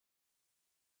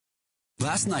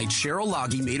Last night, Cheryl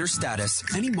Loggy made her status.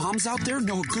 Any moms out there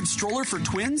know a good stroller for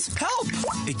twins? Help!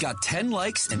 It got 10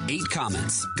 likes and 8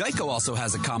 comments. Geico also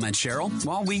has a comment, Cheryl.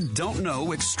 While we don't know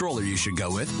which stroller you should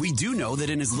go with, we do know that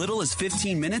in as little as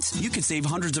 15 minutes, you could save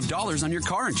hundreds of dollars on your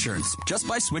car insurance just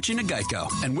by switching to Geico.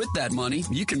 And with that money,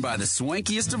 you can buy the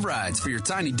swankiest of rides for your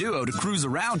tiny duo to cruise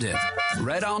around in.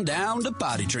 Right on down to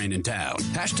Potty Training Town.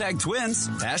 Hashtag twins,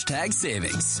 hashtag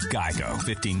savings. Geico.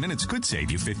 15 minutes could save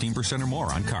you 15% or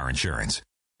more on car insurance.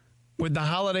 With the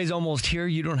holidays almost here,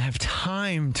 you don't have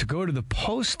time to go to the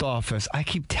post office. I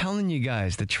keep telling you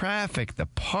guys, the traffic, the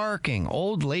parking,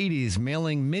 old ladies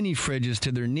mailing mini fridges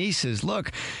to their nieces.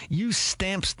 Look, use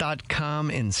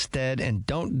Stamps.com instead and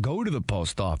don't go to the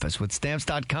post office. With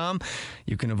Stamps.com,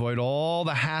 you can avoid all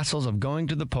the hassles of going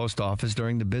to the post office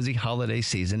during the busy holiday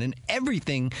season. And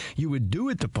everything you would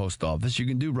do at the post office, you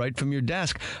can do right from your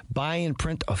desk. Buy and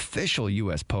print official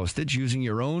U.S. postage using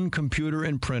your own computer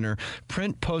and printer.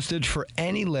 Print postage for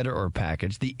any letter or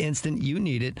package the instant you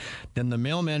need it. Then the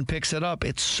mailman picks it up.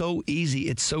 It's so easy.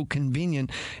 It's so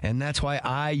convenient. And that's why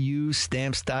I use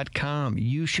Stamps.com.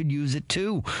 You should use it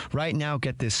too. Right now,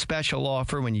 get this special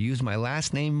offer when you use my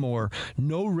last name, Mohr.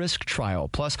 No risk trial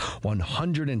plus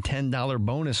 $110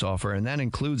 bonus offer. And that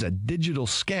includes a digital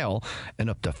scale and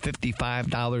up to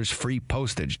 $55 free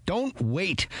postage. Don't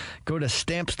wait. Go to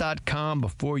Stamps.com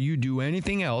before you do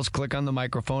anything else. Click on the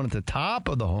microphone at the top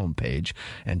of the homepage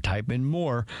and type in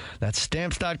Mohr. That's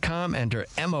Stamps.com. Enter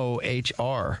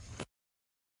MOHR.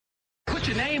 Put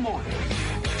your name on it.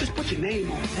 Just put your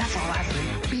name on it. That's all I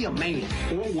say. Be a man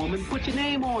or a woman. Put your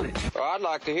name on it. Well, I'd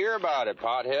like to hear about it,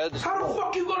 potheads. How the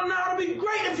fuck you gonna know how to be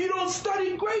great if you don't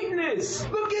study greatness?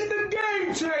 Look at the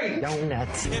game tape.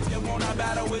 Donuts. If you want a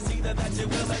battle, it's either that you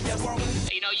will or you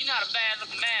won't. You know, you're not a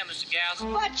bad-looking man, Mr. Gals.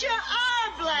 But you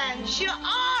are, Blanche. You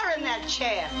are in that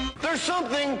chair. There's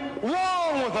something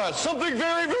wrong with us. Something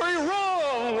very, very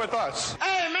wrong with us.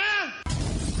 Hey, man.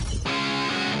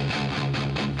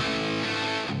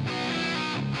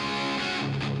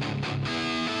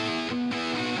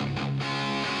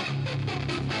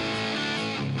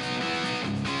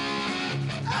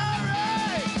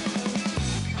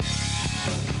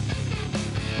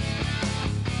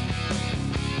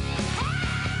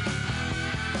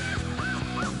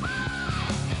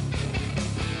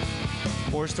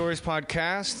 War Stories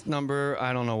podcast number,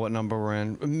 I don't know what number we're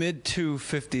in, mid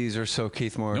 250s or so,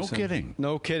 Keith Morrison. No kidding.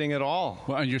 No kidding at all.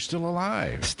 Well, and you're still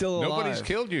alive. Still alive. Nobody's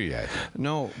killed you yet.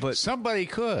 No, but somebody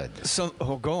could.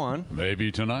 Go on.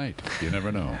 Maybe tonight. You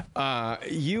never know.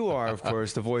 You are, of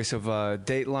course, the voice of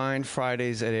Dateline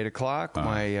Fridays at 8 o'clock,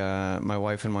 my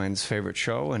wife and mine's favorite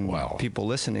show, and people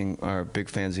listening are big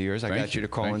fans of yours. I got you to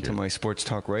call into my sports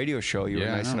talk radio show. You were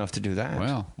nice enough to do that.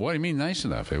 Well, what do you mean nice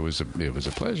enough? It was a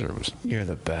pleasure. You're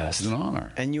the best. It's an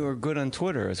honor. And you are good on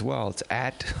Twitter as well. It's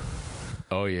at...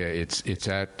 Oh, yeah. It's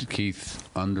at Keith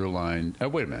underline...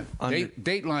 wait a minute.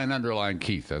 Dateline underline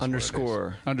Keith. That's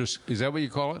underscore. What it is. Is that what you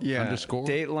call it? Yeah. Underscore?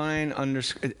 Dateline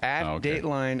underscore... At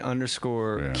Dateline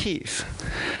underscore Keith.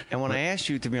 And when I asked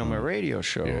you to be on my radio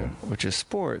show, which is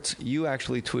sports, you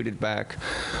actually tweeted back,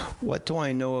 "What do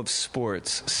I know of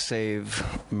sports save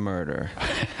murder?"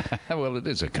 Well, it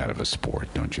is a kind of a sport,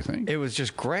 don't you think? It was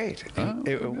just great.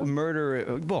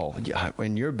 Murder... Well,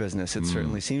 in your business, it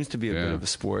certainly seems to be a bit of a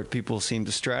sport. People seem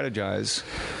to strategize.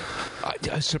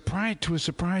 To a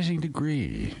surprising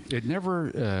degree. It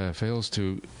never fails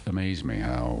to amaze me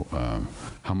how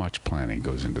much planning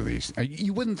goes into these.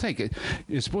 You wouldn't think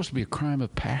it's supposed to be a crime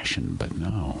of passion, but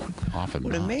no, often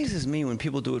What not. amazes me when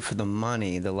people do it for the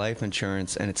money, the life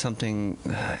insurance, and it's something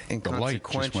inconsequential. The light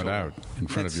just went out in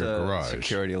front of your garage.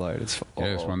 Security light.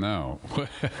 Yes, well, now. All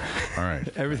right.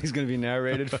 Everything's going to be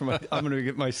narrated from. I'm going to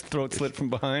get my throat slit from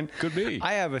behind. Could be.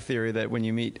 I have a theory that when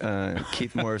you meet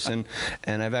Keith Morrison,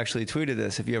 and I've actually tweeted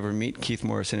this, if you ever meet Keith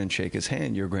Morrison and shake his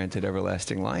hand, you're granted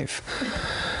everlasting life.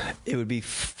 It would be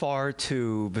far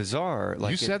too bizarre.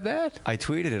 You said that? I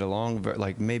tweeted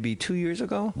it maybe 2 years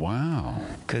ago. Wow.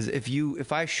 Because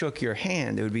if I shook your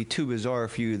hand, it would be too bizarre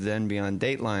for you to then be on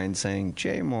Dateline saying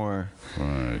Jay Mohr.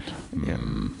 Right. Yeah.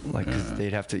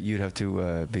 You'd have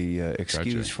to be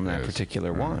excused from that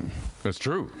particular one. That's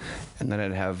true. And then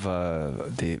I'd have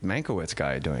the Mankiewicz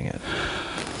guy doing it.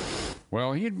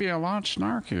 Well, he'd be a lot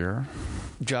snarkier.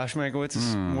 Josh Mankiewicz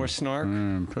is more snark,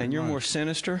 and you're more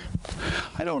sinister?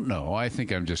 I don't know. I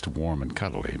think I'm just warm and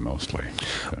cuddly, mostly.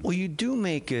 Well, you do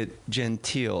make it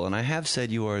genteel, and I have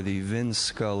said you are the Vin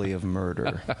Scully of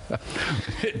murder.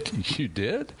 You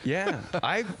did? Yeah.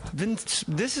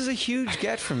 This is a huge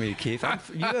get for me, Keith.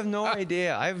 You have no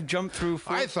idea. I've jumped through...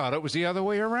 I thought it was the other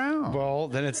way around. Well,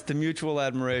 then it's the Mutual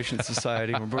Admiration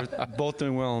Society. We're both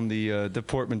doing well in the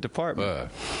deportment department.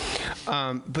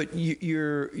 But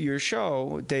your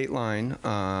show,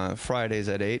 Dateline, Fridays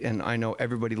at 8, and I know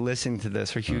everybody listening to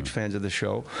this are huge fans of the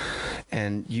show,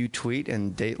 and you tweet,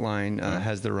 and Dateline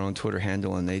has their own Twitter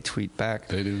handle, and they tweet back.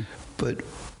 They do. But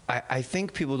I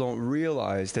think people don't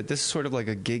realize that this is sort of like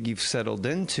a gig you've settled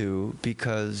into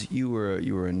because you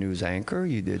were a news anchor.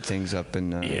 You did things up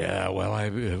in... Yeah, well,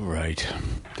 right.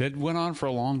 That went on for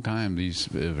a long time. These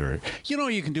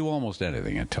you can do almost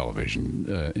anything at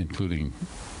television, including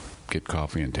get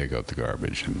coffee and take out the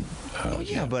garbage. And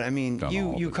but I mean,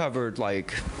 you covered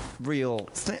like real.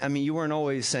 I mean, you weren't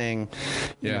always saying,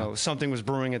 you know, something was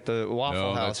brewing at the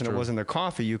Waffle House and it wasn't the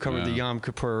coffee. You covered the Yom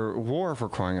Kippur War, for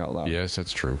crying out loud. Yes,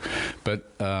 that's true.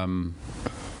 But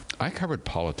I covered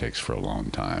politics for a long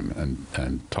time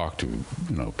and talked to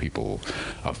people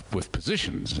with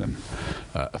positions and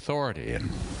authority and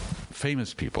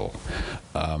famous people.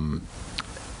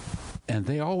 And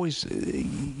they always,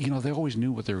 they always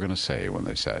knew what they were going to say when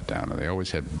they sat down, and they always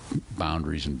had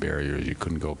boundaries and barriers you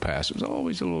couldn't go past. It was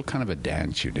always a little kind of a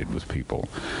dance you did with people.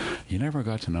 You never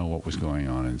got to know what was going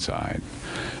on inside,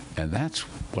 and that's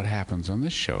what happens on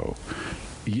this show.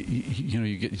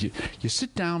 You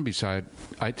sit down beside.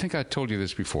 I think I told you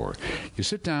this before. You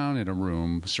sit down in a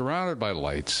room surrounded by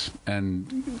lights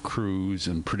and crews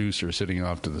and producers sitting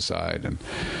off to the side,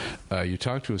 and you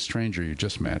talk to a stranger you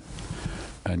just met.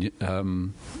 And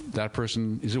that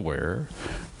person is aware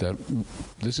that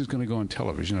this is going to go on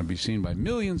television and be seen by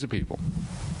millions of people.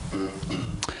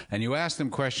 And you ask them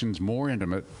questions more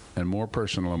intimate and more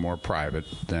personal and more private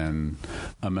than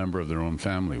a member of their own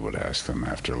family would ask them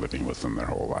after living with them their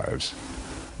whole lives.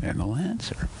 And they'll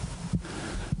answer.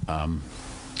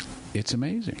 It's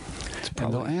amazing.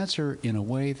 And they'll answer in a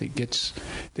way that gets...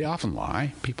 They often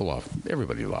lie.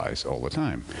 Everybody lies all the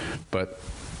time. But...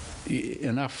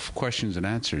 enough questions and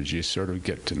answers, you sort of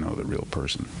get to know the real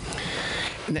person.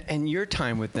 And your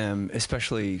time with them,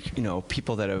 especially,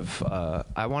 people that have...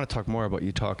 I want to talk more about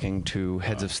you talking to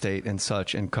heads of state and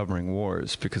such and covering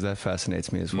wars, because that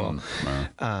fascinates me as well.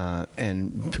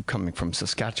 And coming from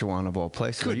Saskatchewan, of all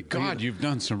places. Good God, you've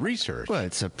done some research. Well,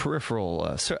 it's a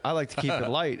peripheral... I like to keep it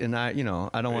light, and I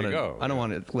don't want to... I don't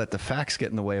want to let the facts get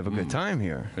in the way of a good time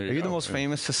here. Are you the most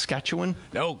famous Saskatchewan?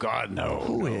 No, God, no.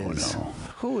 Who is?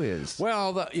 Who is?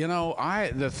 Well,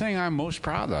 the thing I'm most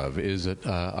proud of is that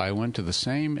I went to the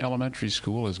same elementary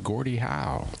school as Gordie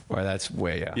Howe. Well, that's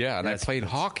way out. Yeah, and I played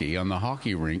hockey on the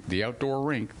hockey rink, the outdoor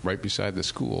rink right beside the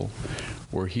school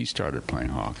where he started playing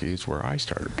hockey. It's where I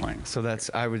started playing. So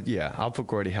I'll put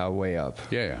Gordie Howe way up.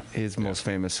 Yeah. He's most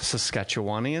famous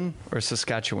Saskatchewanian or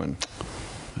Saskatchewan?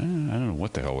 I don't know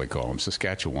what the hell they call them.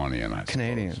 Saskatchewanian, I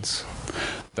Canadians. suppose.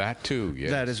 That too,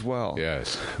 yes. That as well.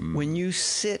 Yes. When you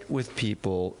sit with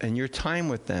people and your time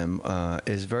with them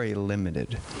is very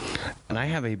limited, and I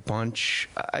have a bunch,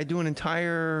 I do an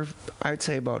entire, I'd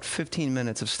say about 15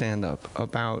 minutes of stand-up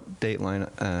about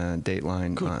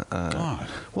Dateline. Good God.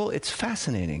 Well, it's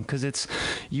fascinating because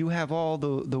you have all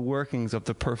the workings of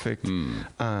the perfect,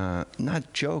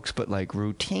 not jokes, but like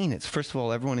routine. It's, first of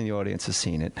all, everyone in the audience has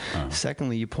seen it.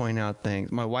 Secondly, you point out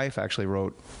things. My wife actually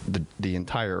wrote the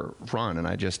entire run, and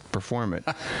I just perform it.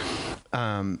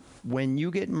 When you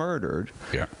get murdered,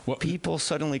 people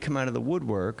suddenly come out of the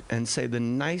woodwork and say the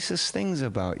nicest things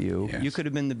about you. Yes. You could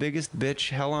have been the biggest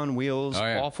bitch, hell on wheels,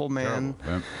 awful man.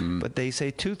 But they say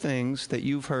two things that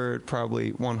you've heard probably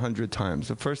 100 times.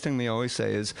 The first thing they always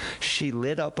say is, she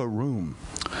lit up a room.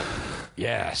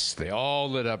 Yes, they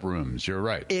all lit up rooms. You're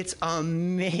right. It's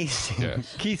amazing.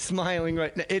 Yes. Keep smiling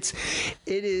right now. It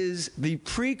is the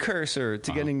precursor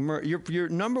to getting murdered. Your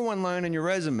number one line on your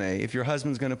resume, if your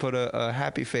husband's going to put a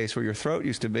happy face where your throat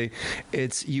used to be,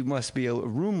 it's you must be a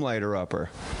room lighter upper.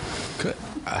 Good.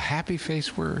 A happy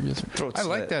face where your throat. I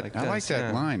like that. I like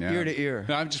that line. Ear to ear.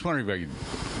 No, I'm just wondering if I could.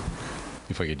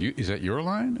 If I could, is that your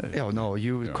line? Oh, no,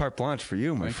 carte blanche for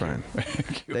you, my friend.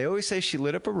 Thank you. They always say she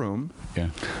lit up a room. Yeah.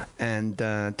 And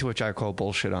to which I call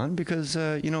bullshit on because,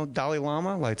 Dalai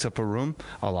Lama lights up a room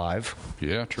alive.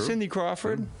 Yeah, true. Cindy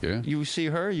Crawford. Yeah. You see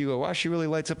her, you go, wow, she really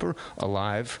lights up a room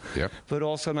alive. Yep. But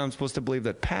all of a sudden I'm supposed to believe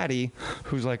that Patty,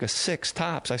 who's like a 6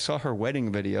 tops, I saw her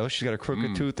wedding video. She's got a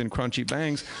crooked tooth and crunchy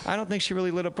bangs. I don't think she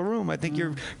really lit up a room. I think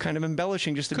you're kind of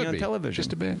embellishing just to be on television.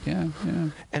 Just a bit, yeah.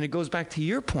 And it goes back to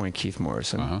your point, Keith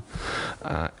Morrison,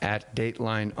 at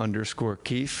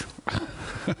Dateline_Keith.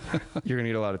 You're going to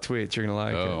get a lot of tweets. You're going to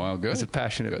like it. Oh, well, good. It's a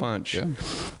passionate bunch. Yeah.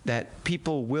 That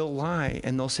people will lie,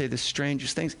 and they'll say the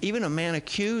strangest things. Even a man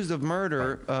accused of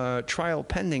murder, trial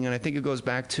pending, and I think it goes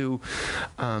back to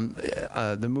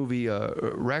the movie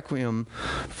Requiem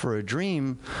for a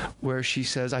Dream, where she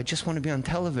says, I just want to be on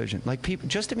television. Like, people,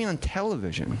 just to be on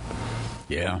television.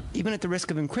 Yeah. Even at the risk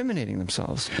of incriminating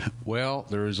themselves. Well,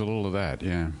 there is a little of that,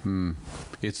 yeah.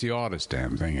 It's the oddest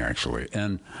damn thing, actually.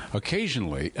 And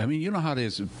occasionally, I mean, you know how it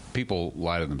is, people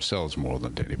lie to themselves more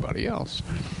than to anybody else.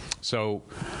 So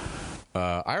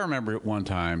I remember at one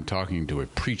time talking to a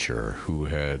preacher who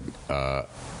had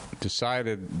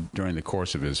decided during the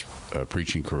course of his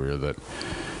preaching career that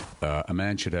a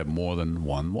man should have more than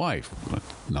one wife.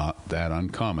 Not that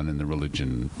uncommon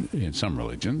in some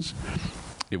religions.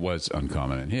 It was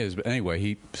uncommon in his, but anyway,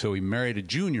 he married a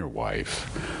junior wife,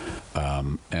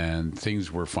 and things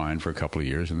were fine for a couple of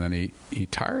years, and then he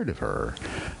tired of her,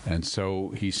 and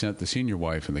so he sent the senior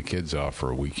wife and the kids off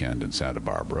for a weekend in Santa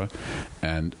Barbara,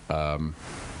 and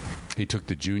he took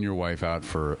the junior wife out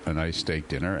for a nice steak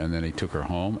dinner, and then he took her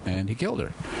home and he killed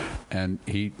her. And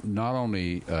he not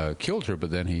only killed her,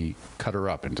 but then he cut her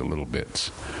up into little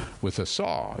bits with a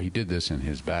saw. He did this in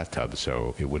his bathtub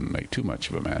so it wouldn't make too much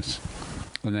of a mess.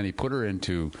 And then he put her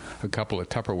into a couple of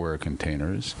Tupperware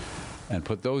containers and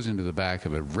put those into the back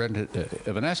of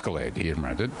an Escalade he had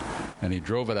rented, and he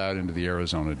drove it out into the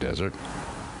Arizona desert,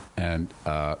 and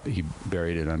he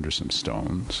buried it under some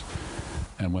stones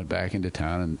and went back into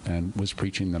town and was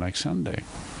preaching the next Sunday.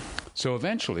 So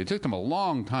eventually, it took them a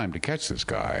long time to catch this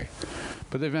guy,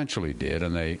 but they eventually did,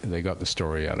 and they got the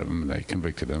story out of him, and they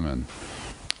convicted him, and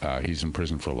he's in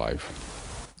prison for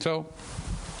life. So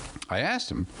I asked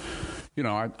him,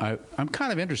 I'm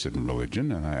kind of interested in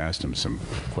religion, and I asked him some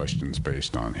questions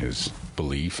based on his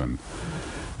belief and,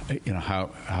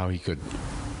 how he could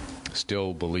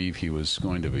still believe he was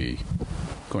going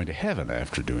to heaven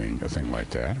after doing a thing like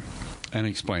that. And he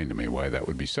explained to me why that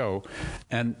would be so,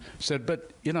 and said,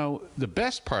 but, the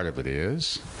best part of it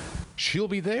is she'll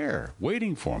be there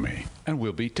waiting for me, and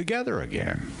we'll be together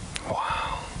again.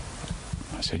 Wow.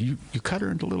 I said, you cut her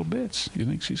into little bits. You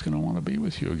think she's going to want to be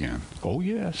with you again? Oh,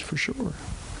 yes, for sure.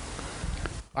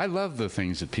 I love the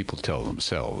things that people tell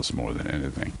themselves more than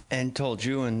anything. And told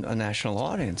you in a national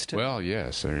audience, too. Well,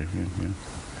 yes.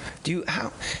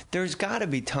 Yeah. There's got to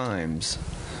be times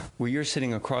where you're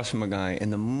sitting across from a guy,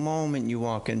 and the moment you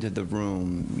walk into the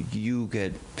room, you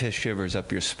get piss shivers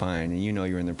up your spine, and you know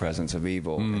you're in the presence of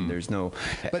evil, and there's no...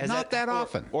 But not that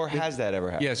often. Or has that ever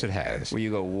happened? Yes, it has. Where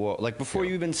you go, whoa. Like, before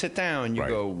you even sit down, you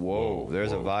go, whoa,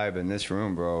 there's a vibe in this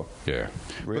room, bro. Yeah.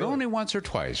 Really? But only once or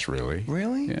twice, really.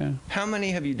 Really? Yeah. How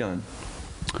many have you done?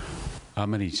 How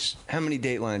many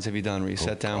Datelines have you done where you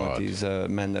sat down with these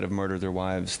men that have murdered their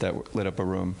wives that lit up a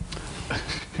room?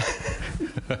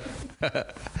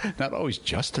 Not always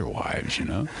just their wives,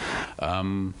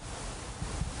 The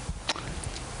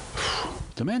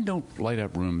men don't light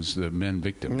up rooms, the men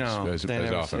victims, as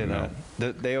never often. Say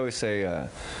that. They always say,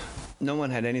 no one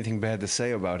had anything bad to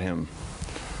say about him.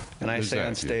 And I say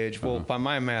on stage, well, by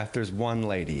my math, there's one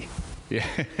lady. Yeah.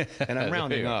 And I'm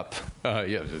rounding up.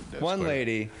 Yeah, one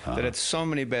lady that had so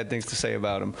many bad things to say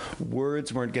about him.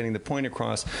 Words weren't getting the point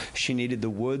across. She needed the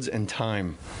woods and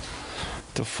time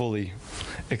to fully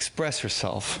express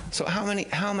herself. So how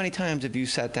many times have you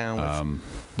sat down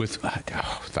with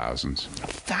thousands?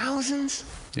 Thousands?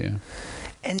 Yeah.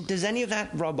 And does any of that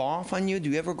rub off on you? Do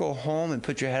you ever go home and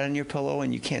put your head on your pillow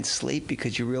and you can't sleep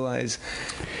because you realize,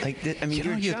 you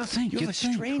have a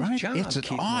strange job. It's an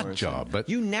Keith odd Morrison. job, but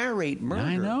you narrate murder.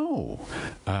 I know.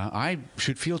 I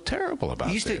should feel terrible about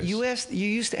this. You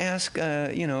used to ask,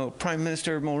 Prime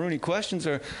Minister Mulroney questions,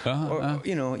 or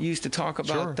you used to talk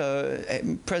about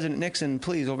President Nixon,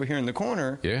 please, over here in the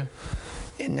corner. Yeah.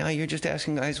 And now you're just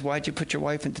asking guys, why'd you put your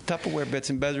wife into Tupperware bits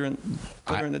and put her in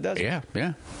the desert?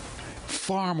 Yeah.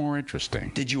 far more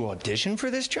interesting. Did you audition for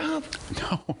this job?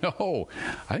 No.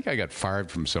 I think I got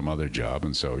fired from some other job,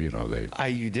 and so, they...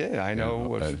 You did. I know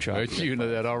what job. You know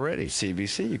that already.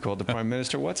 CBC. You called the Prime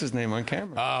Minister. What's his name on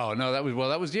camera? Oh, no,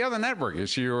 that was the other network.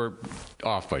 So you were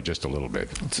off by just a little bit.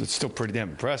 It's still pretty damn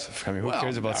impressive. I mean, who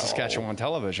cares about Saskatchewan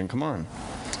television? Come on.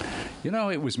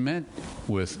 It was meant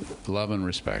with love and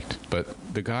respect, but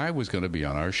the guy was going to be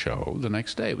on our show the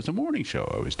next day. It was a morning show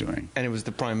I was doing. And it was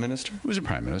the Prime Minister? It was a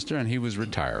Prime Minister, and he was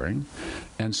retiring.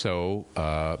 And so,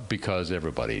 because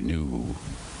everybody knew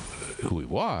who he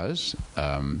was,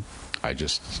 I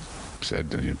just said,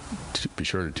 be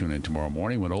sure to tune in tomorrow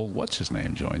morning when old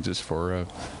what's-his-name joins us for a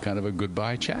kind of a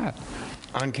goodbye chat.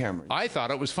 On camera. I thought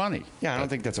it was funny. Yeah, I don't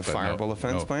think that's a fireable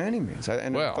offense by any means. I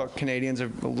thought Canadians are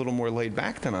a little more laid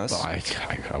back than us. Well,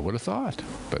 I would have thought,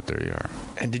 but there you are.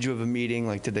 And did you have a meeting?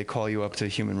 Like, did they call you up to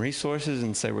Human Resources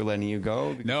and say, we're letting you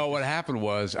go? No, what happened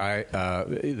was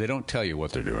they don't tell you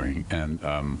what they're doing.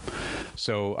 And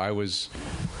so I was...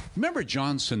 Remember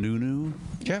John Sununu?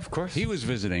 Yeah, of course. He was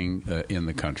visiting in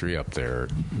the country up there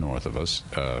north of us.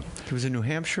 He was a New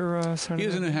Hampshire senator? He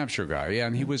was a New Hampshire guy, yeah.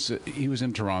 And he was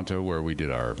in Toronto where we did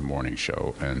our morning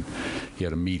show, and he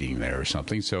had a meeting there or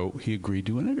something. So he agreed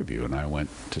to an interview, and I went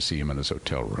to see him in his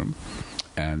hotel room.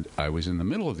 And I was in the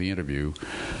middle of the interview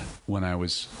when I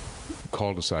was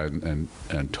called aside and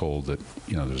told that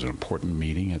there's an important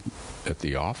meeting at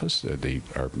the office, at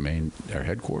our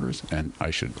headquarters, and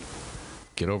I should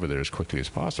get over there as quickly as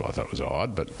possible. I thought it was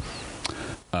odd, but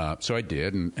so I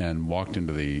did, and walked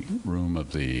into the room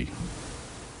of the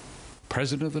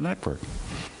president of the network,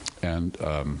 and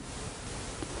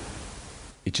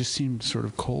it just seemed sort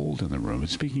of cold in the room. And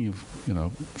speaking of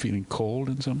feeling cold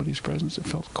in somebody's presence, it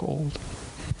felt cold.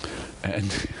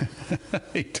 And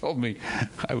he told me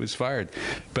I was fired,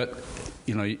 but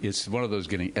it's one of those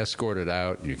getting escorted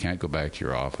out. You can't go back to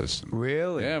your office.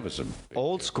 Really? Yeah, it was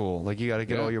old school. Like, you got to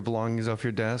get all your belongings off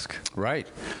your desk. Right.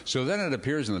 So then it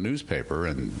appears in the newspaper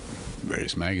and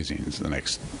various magazines the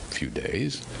next few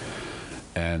days,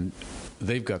 and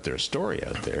they've got their story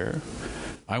out there.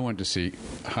 I went to see.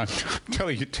 I'm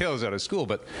telling you tales out of school,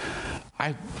 but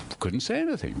I couldn't say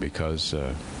anything because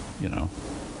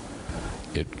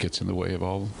it gets in the way of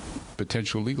all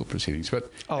potential legal proceedings.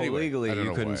 But anyway, legally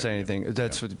you couldn't say anything. I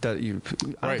don't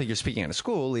think you're speaking out of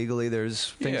school. Legally,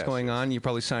 there's things going on. You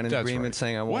probably signed an agreement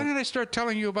saying I won't. Why did I start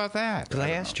telling you about that? Because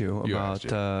I asked you about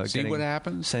see what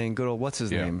happens. Saying good old what's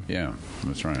his name. Yeah,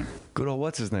 that's right. Good old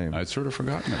what's his name. I'd sort of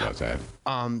forgotten about that.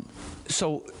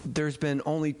 So there's been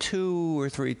only 2 or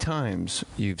 3 times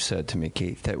you've said to me,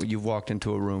 Keith, that you've walked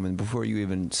into a room and before you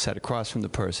even sat across from the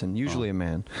person, usually a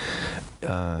man,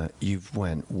 you've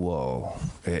went, whoa,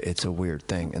 it's a weird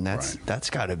thing. And that's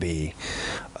got to be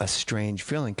a strange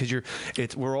feeling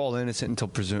because we're all innocent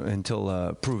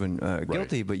until proven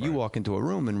guilty. But you walk into a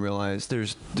room and realize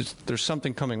there's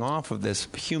something coming off of this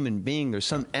human being. There's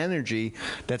some energy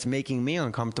that's making me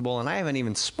uncomfortable, and I haven't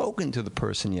even spoken to the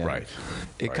person yet. Right.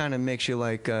 It kind of makes you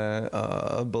like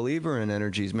a believer in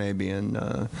energies, maybe,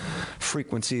 and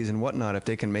frequencies and whatnot. If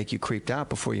they can make you creeped out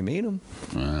before you meet them.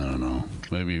 I don't know.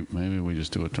 Maybe we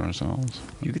just do it to ourselves.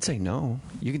 You could say no.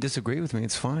 You can disagree with me.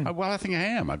 It's fine. Well, I think I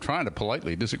am. I'm trying to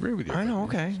politely disagree with you. I know.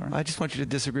 Okay. Sorry. I just want you to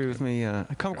disagree with me.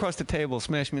 Come across the table,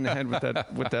 smash me in the head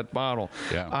with that bottle.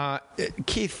 Yeah.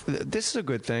 Keith, this is a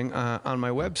good thing. On my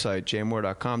website,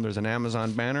 jmohr.com, there's an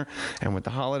Amazon banner, and with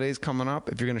the holidays coming up,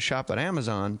 if you're going to shop at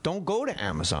Amazon, don't go to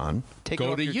Amazon.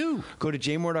 Go to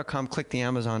jmohr.com, click the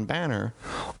Amazon banner.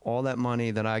 All that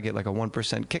money that I get, like a 1%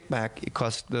 kickback, it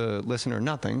costs the listener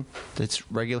nothing.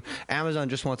 It's regular. Amazon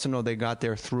just wants to know they got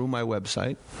there through my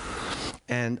website.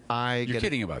 And You're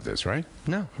kidding about this, right?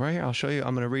 No, right here. I'll show you.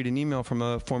 I'm going to read an email from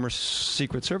a former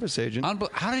Secret Service agent.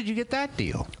 How did you get that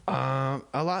deal? A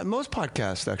lot. Most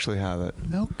podcasts actually have it.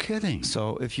 No kidding.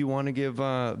 So if you want to give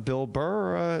Bill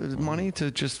Burr money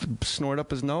to just snort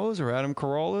up his nose, or Adam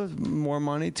Carolla more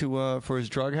money for his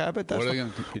drug habit, that's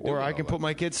or I can put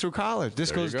my kids through college.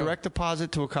 This goes direct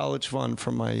deposit to a college fund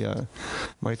for my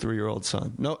 3-year-old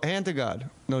son. No, hand to God,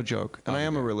 no joke. And I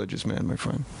am a religious man, my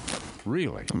friend.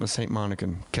 Really? I'm a St.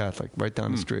 Monican Catholic, right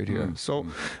down the street here. So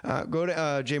go to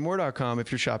jmohr.com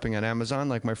if you're shopping on Amazon,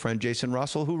 like my friend Jason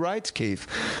Russell, who writes, Keith.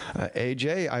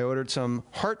 AJ, I ordered some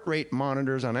heart rate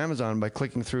monitors on Amazon by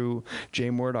clicking through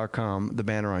jmohr.com, the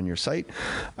banner on your site.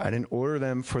 I didn't order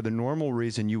them for the normal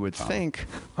reason you would think.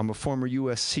 I'm a former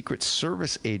U.S. Secret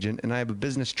Service agent, and I have a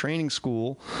business training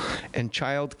school and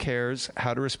child cares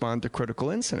how to respond to critical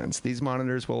incidents. These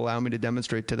monitors will allow me to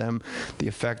demonstrate to them the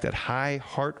effect that high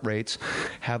heart rates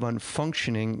have on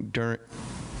functioning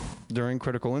during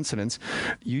critical incidents.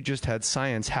 You just had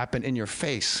science happen in your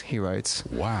face, he writes.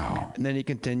 Wow. And then he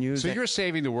continues. So you're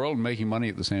saving the world and making money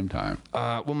at the same time.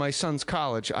 Well, my son's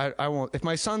college. I won't. If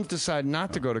my sons decide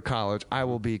not to go to college, I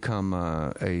will become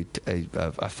a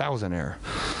thousandaire.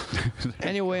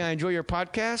 Anyway, I enjoy your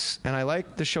podcast, and I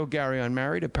like the show Gary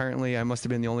Unmarried. Apparently, I must have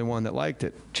been the only one that liked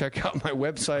it. Check out my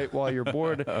website while you're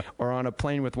bored or on a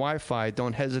plane with Wi-Fi.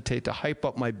 Don't hesitate to hype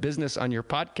up my business on your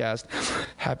podcast.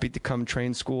 Happy to come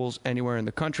train schools anywhere in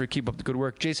the country. Keep up the good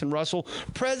work. Jason Russell,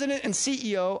 President and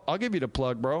CEO. I'll give you the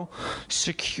plug, bro.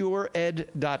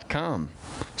 SecureEd.com.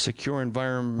 Secure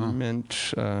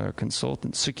Environment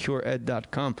Consultant.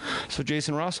 SecureEd.com. So,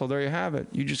 Jason Russell, there you have it.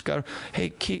 You just got to...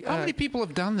 Hey, how many people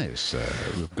have done this?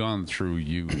 Who've gone through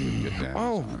you to get down?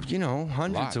 Oh,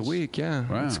 hundreds Lots. a week. Yeah,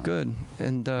 wow. It's good.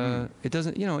 And it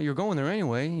doesn't... you're going there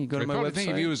anyway. You go to my website.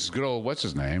 Think of you as good old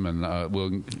what's-his-name, and we'll...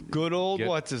 Good old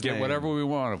what's-his-name. Get whatever we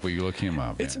want if we look him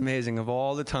up. It's amazing. Of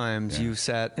all the times you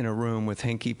sat in a room with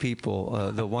hinky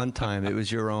people, the one time it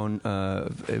was your own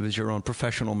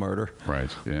professional murder. Right.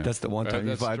 Yeah. That's the one time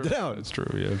you vibed it out. That's true.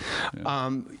 Yeah.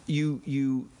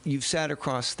 You've sat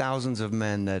across thousands of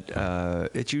men that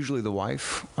it's usually the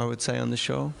wife, I would say, on the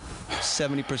show.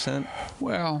 70%.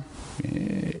 Well,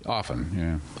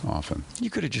 often. You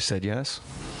could have just said yes.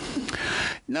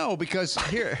 No, because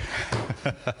here...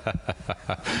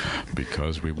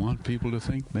 because we want people to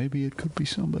think maybe it could be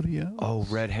somebody else. Oh,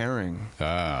 red herring.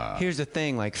 Ah. Here's the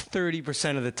thing, like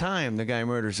 30% of the time the guy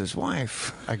murders his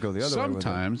wife. I go the other way with it.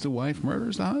 Sometimes the wife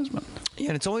murders the husband. Yeah,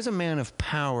 and it's always a man of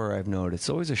power, I've noticed. It's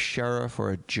always a sheriff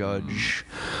or a judge,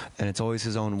 and it's always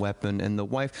his own weapon. And the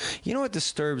wife... You know what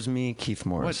disturbs me, Keith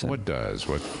Morrison? What does?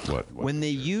 What when they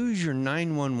use your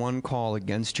 911 call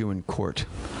against you in court.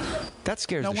 That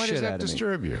scares the shit out of me. Now, why does that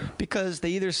disturb you? Because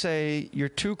they either say you're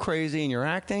too crazy and you're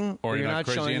acting, or you're not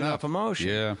showing enough emotion.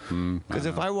 Yeah. Because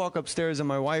if I walk upstairs and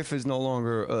my wife is no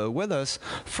longer with us,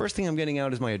 first thing I'm getting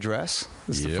out is my address.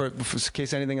 This is the first, in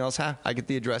case anything else happens, I get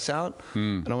the address out,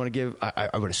 and I want to give.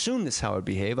 I would assume this is how I would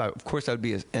behave. Of course, I would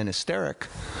be an hysteric.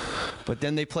 But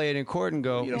then they play it in court and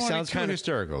go, you don't he sounds kind of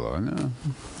hysterical, though. No,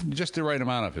 just the right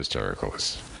amount of hysterical.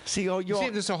 See,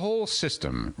 there's a whole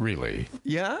system, really.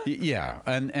 Yeah? Yeah,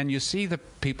 and you see the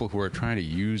people who are trying to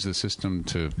use the system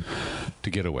to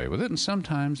get away with it, and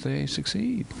sometimes they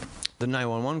succeed. The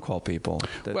 911 call people.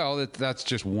 Well, that's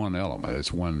just one element.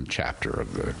 It's one chapter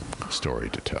of the story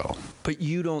to tell. But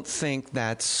you don't think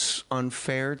that's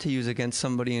unfair to use against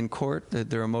somebody in court,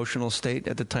 that their emotional state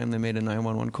at the time they made a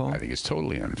 911 call? I think it's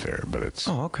totally unfair, but it's...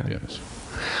 Oh, okay. Yes.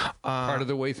 Part of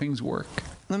the way things work.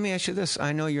 Let me ask you this.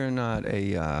 I know you're not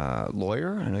a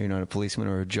lawyer. I know you're not a policeman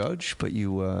or a judge, but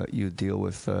you deal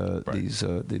with these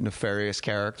the nefarious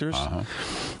characters. Uh-huh.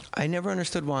 I never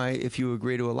understood why, if you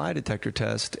agree to a lie detector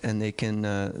test and they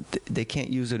can't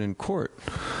use it in court.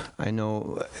 I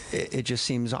know it just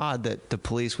seems odd that the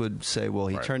police would say, well,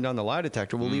 he turned on the lie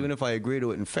detector. Well, even if I agree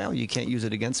to it and fail, you can't use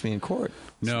it against me in court.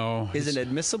 No. Is it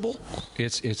admissible?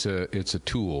 It's a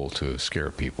tool to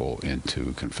scare people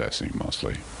into confessing,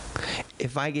 mostly.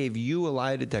 If I gave you a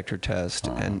lie detector test,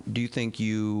 and do you think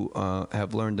you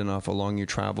have learned enough along your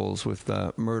travels with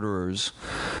murderers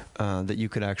that you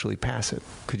could actually pass it?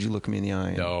 Could you look me in the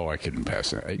eye? No, I couldn't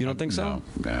pass it. You don't think so?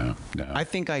 No. I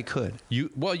think I could. You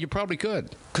probably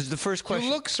could. Because the first question...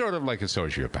 You look sort of like a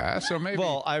sociopath, so maybe...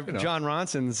 Well, John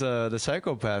Ronson's The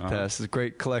Psychopath Test is a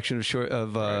great collection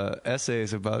of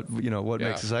essays about what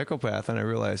makes a psychopath, and I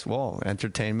realized,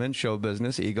 entertainment, show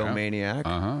business, egomaniac,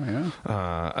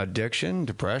 addiction,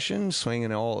 depression,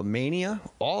 swinging mania,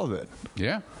 all of it.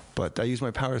 Yeah. But I use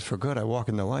my powers for good. I walk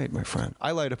in the light, my friend.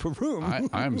 I light up a room.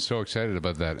 I'm so excited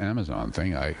about that Amazon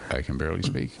thing. I can barely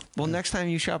speak. Well, next time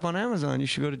you shop on Amazon, you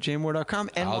should go to jmohr.com.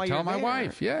 And I'll tell my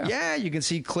wife, Yeah, you can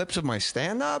see clips of my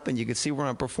stand-up, and you can see where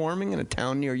I'm performing in a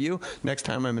town near you. Next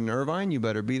time I'm in Irvine, you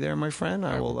better be there, my friend.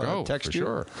 I will text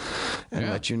you and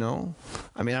let you know.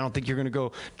 I mean, I don't think you're going to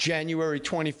go January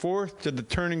 24th to the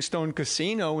Turning Stone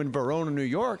Casino in Verona, New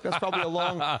York. That's probably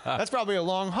a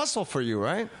long hustle for you,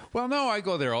 right? Well, no, I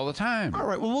go there all the time. All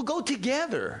right. Well, we'll go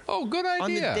together. Oh, good idea.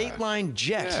 On the Dateline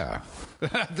jet. Yeah.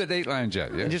 The Dateline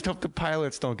jet, yeah. And just hope the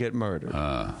pilots don't get murdered.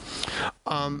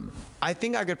 I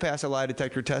think I could pass a lie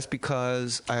detector test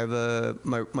because I have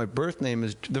my birth name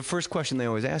is... The first question they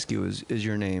always ask you is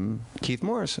your name Keith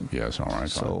Morrison? Yes, all right.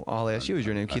 So I'll ask you, is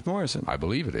your name Keith Morrison? I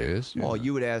believe it is. Yeah. Well,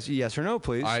 you would ask yes or no,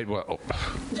 please.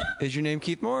 Is your name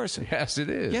Keith Morrison? Yes, it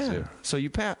is. Yeah. So you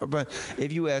pass. But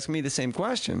if you ask me the same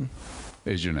question...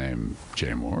 Is your name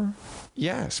Jay Mohr?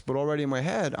 Yes, but already in my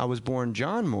head, I was born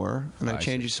John Mohr, and I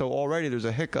changed it. So already there's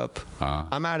a hiccup.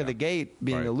 I'm out of the gate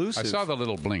being elusive. I saw the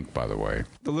little blink, by the way.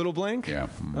 The little blink? Yeah.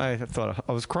 I thought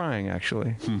I was crying,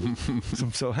 actually.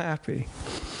 I'm so happy.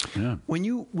 Yeah. When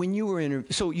you were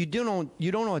so you don't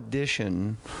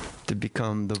audition to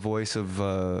become the voice of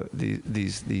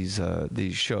these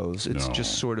shows. It's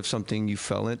just sort of something you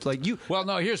fell into. Like you. Well,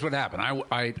 no. Here's what happened.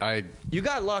 I you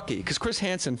got lucky because Chris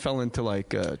Hansen fell into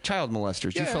like child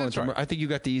molesters. Yeah, you fell into. right. I think you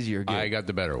got the easier gig. I got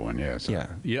the better one. Yes. Yeah.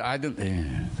 Yeah. I did.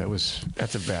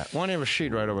 That's a bet. One have a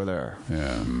sheet right over there.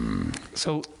 Yeah.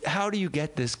 So how do you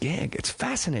get this gig? It's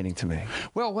fascinating to me.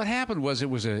 Well, what happened was it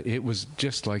was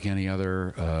just like any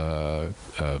other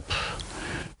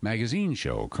magazine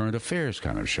show, current affairs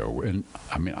kind of show. And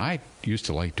I mean, I used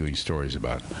to like doing stories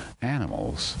about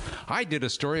animals. I did a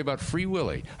story about Free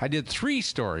Willy. I did 3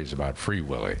 stories about Free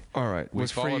Willy. All right. We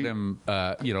followed him,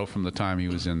 from the time he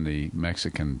was in the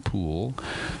Mexican pool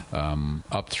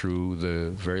up through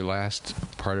the very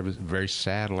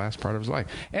sad last part of his life.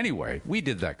 Anyway, we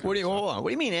did that kind of stuff. Hold on. What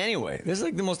do you mean anyway? This is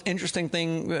like the most interesting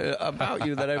thing about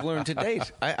you that I've learned to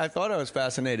date. I thought I was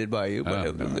fascinated by you,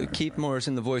 but Keith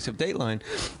Morrison, the voice of Dateline,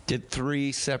 did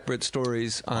 3 separate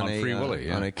stories on Free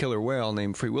Willy, on a killer whale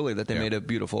named Free Willy that they made a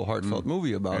beautiful, heartfelt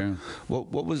movie about. Yeah.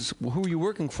 Who were you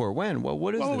working for? When?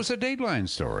 What is this? Well, it was a Dateline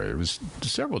story. It was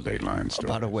several Dateline stories.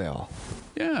 About a whale.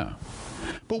 Yeah.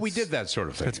 But we did that sort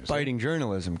of thing. That's biting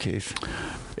journalism, Keith.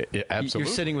 Absolutely.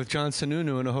 You're sitting with John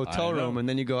Sununu in a hotel room, and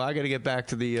then you go, I got to get back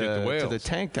to the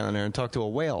tank down there and talk to a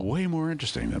whale. Way more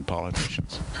interesting than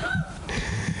politicians.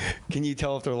 Can you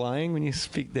tell if they're lying when you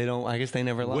speak? They don't. I guess they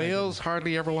never lie. Whales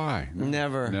hardly ever lie.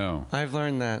 Never. No. I've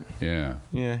learned that. Yeah.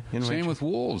 Yeah. Same with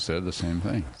wolves. They're the same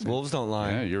thing. Wolves don't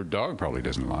lie. Yeah, your dog probably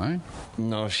doesn't lie.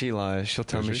 No, she lies. She'll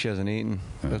tell me she hasn't eaten.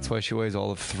 That's why she weighs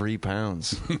all of 3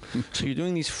 pounds. So you're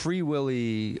doing these Free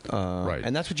Willy, right?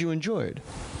 And that's what you enjoyed.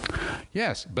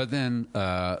 Yes, but then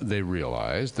they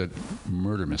realized that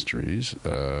murder mysteries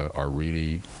are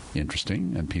really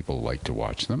interesting, and people like to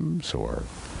watch them. So are,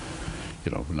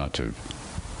 not to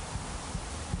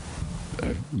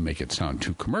make it sound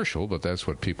too commercial, but that's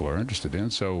what people are interested in.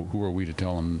 So who are we to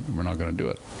tell them we're not going to do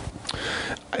it?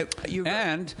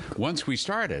 And once we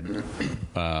started,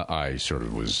 I sort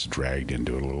of was dragged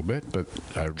into it a little bit, but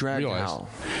I realized, how?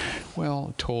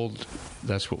 Well, told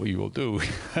that's what we will do.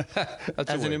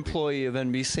 As an employee of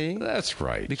NBC? That's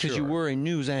right. Because you were a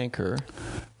news anchor.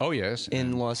 Oh, yes.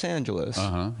 In Los Angeles.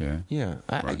 Yeah. Yeah.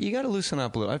 Right. You got to loosen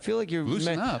up a little. I feel like you're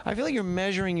I feel like you're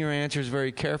measuring your answers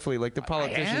very carefully, like the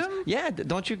politicians. I am? Yeah.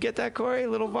 Don't you get that, Corey? A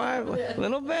little vibe? A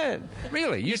little bit.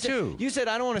 Really? You too? You said,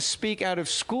 I don't want to speak out of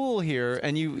school here,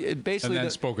 and you basically... And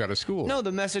then spoke out of school. No,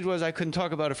 the message was I couldn't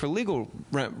talk about it for legal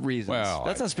reasons. Well,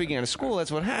 that's not speaking out of school.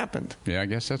 That's what happened. Yeah, I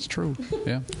guess that's true.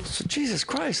 Yeah. So, Jesus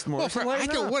Christ, Morrison,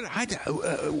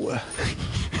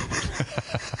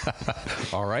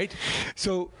 all right.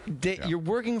 So you're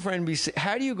working for NBC.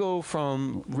 How do you go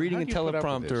from reading a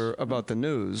teleprompter about the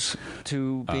news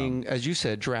to being, as you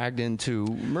said, dragged into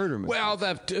murder mysteries? Well,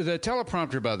 the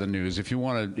teleprompter about the news, if you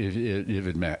want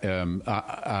to,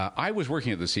 I was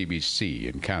working at the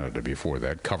CBC in Canada before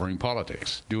that, covering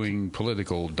politics, doing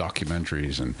political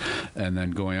documentaries, and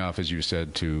then going off, as you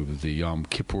said, to the Yom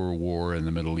Kippur War in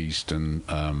the Middle East and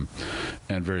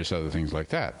various other things like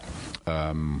that.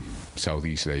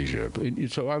 Southeast Asia.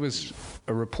 So I was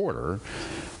a reporter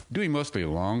doing mostly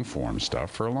long-form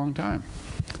stuff for a long time.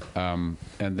 And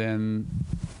then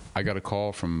I got a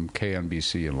call from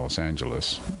KNBC in Los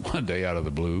Angeles one day out of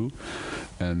the blue,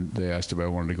 and they asked if I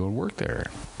wanted to go and work there.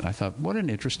 And I thought, what an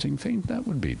interesting thing that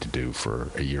would be to do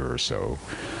for a year or so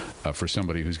for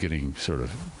somebody who's getting sort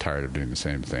of tired of doing the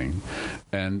same thing.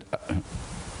 And...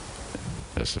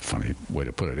 that's a funny way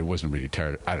to put it. It wasn't really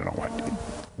tired. I don't know what.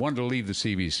 Wanted to leave the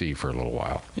CBC for a little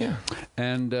while. Yeah.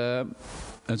 And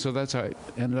so that's how I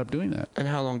ended up doing that. And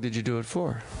how long did you do it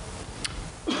for?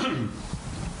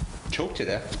 Choked to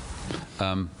death.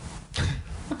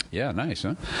 Yeah, nice,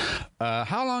 huh?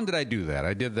 How long did I do that?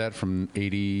 I did that from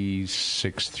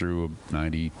 86 through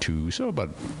 92, so about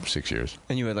 6 years.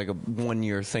 And you had like a 1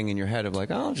 year thing in your head of like,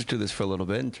 I'll just do this for a little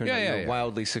bit, and turned out you were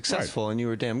wildly successful, and you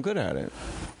were damn good at it.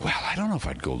 Well, I don't know if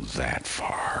I'd go that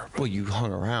far. Well, you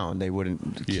hung around. They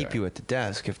wouldn't keep you at the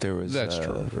desk if there was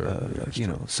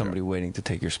somebody waiting to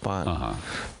take your spot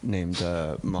named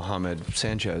Mohammed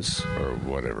Sanchez. Or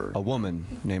whatever. A woman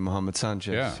named Mohammed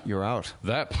Sanchez. Yeah. You're out.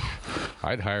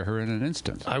 I'd hire her in an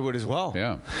instant. I would as well.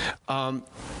 Yeah.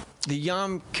 The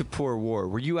Yom Kippur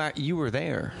War, you were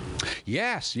there.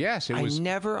 Yes, it was. I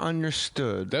never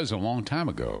understood. That was a long time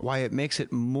ago. Why it makes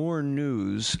it more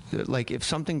news. Like if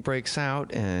something breaks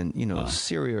out and,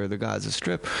 Syria or the Gaza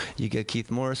Strip, you get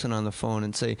Keith Morrison on the phone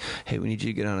and say, hey, we need you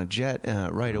to get on a jet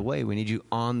right away. We need you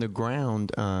on the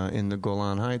ground in the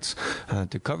Golan Heights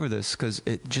to cover this. Because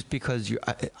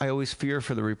I always fear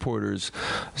for the reporters'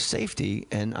 safety.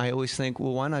 And I always think,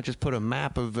 well, why not just put a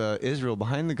map of Israel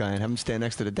behind the guy and have him stand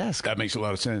next to the desk? That makes a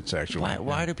lot of sense, actually.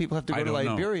 Why do people have to go to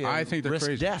Liberia? I think they're risk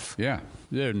crazy. Death? Yeah,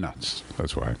 they're nuts.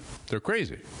 That's why they're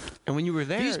crazy. And when you were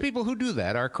there, these people who do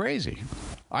that are crazy.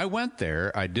 I went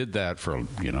there. I did that for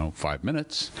 5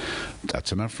 minutes.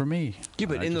 That's enough for me. Yeah,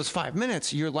 but in those 5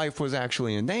 minutes, your life was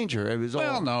actually in danger. It was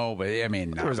no, but I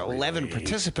mean, there was 11 really.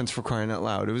 Participants for crying out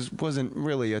loud. It wasn't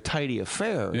really a tidy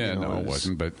affair. Yeah, it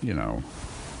wasn't. But you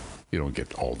don't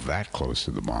get all that close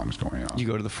to the bombs going on. You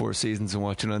go to the Four Seasons and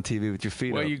watch it on TV with your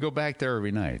feet up. Well, you go back there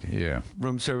every night. Yeah.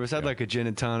 Room service. I'd like a gin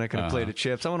and tonic and a plate of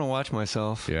chips. I want to watch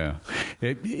myself. Yeah.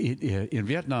 In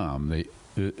Vietnam,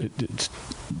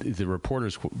 the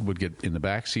reporters would get in the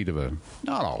back seat of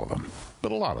not all of them,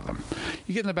 but a lot of them.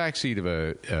 You get in the back seat of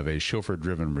a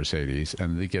chauffeur-driven Mercedes,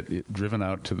 and they get driven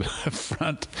out to the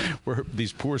front where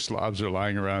these poor slobs are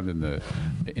lying around in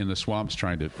the swamps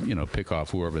trying to pick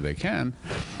off whoever they can,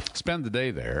 spend the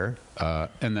day there,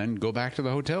 and then go back to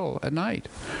the hotel at night,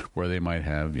 where they might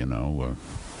have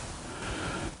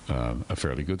a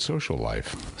fairly good social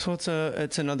life. So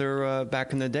it's another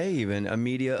back in the day, even a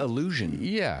media illusion.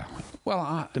 Yeah.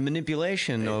 Well, the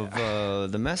manipulation of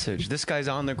the message. This guy's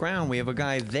on the ground. We have a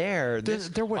guy there.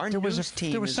 There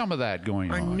was some of that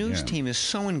going on. Our news team is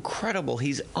so incredible.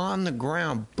 He's on the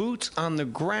ground, boots on the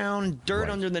ground, dirt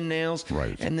under the nails.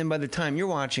 Right. And then by the time you're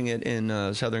watching it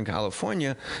in Southern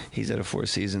California, he's at a Four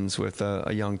Seasons with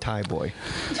a young Thai boy.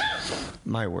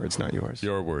 My words, not yours.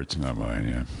 Your words, not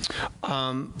mine.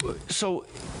 Yeah. So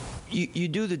you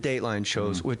do the Dateline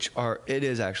shows, it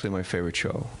is actually my favorite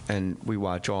show, and we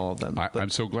watch all of them. I'm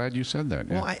so glad you said that.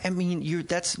 Yeah. Well, I mean,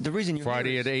 that's the reason you're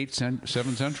Friday here. at 8, 7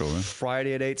 Central. Huh?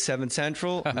 Friday at 8, 7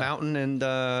 Central, Mountain, and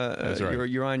That's right.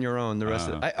 you're on your own. The rest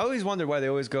of it. I always wondered why they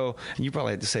always go, and you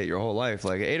probably had to say it your whole life,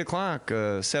 like 8 o'clock,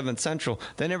 7 Central.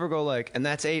 They never go and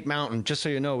that's 8 Mountain, just so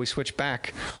you know, we switch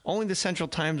back. Only the Central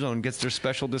Time Zone gets their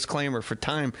special disclaimer for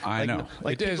time. I know.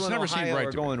 Like It's people in never Ohio seemed right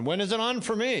are to going, when is it on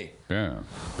for me? Yeah.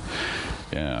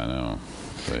 Yeah, I know.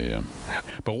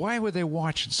 But why would they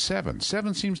watch at 7?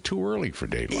 7 seems too early for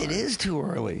Dateline. It is too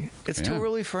early. It's too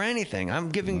early for anything. I'm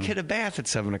giving a kid a bath at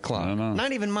 7 o'clock.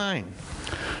 Not even mine.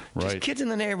 Right. Just kids in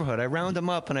the neighborhood. I round them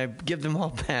up and I give them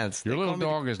all baths. Your little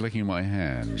dog is licking my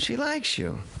hand. She likes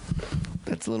you.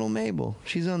 That's little Mabel.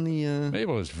 She's on the...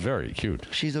 Mabel is very cute.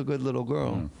 She's a good little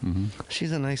girl. Mm-hmm.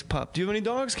 She's a nice pup. Do you have any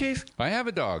dogs, Keith? I have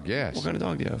a dog, yes. What kind of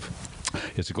dog do you have?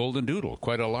 It's a golden doodle.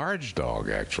 Quite a large dog,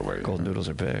 actually. Golden doodles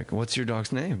are big. What's your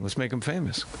dog's name? Let's make him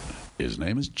famous. His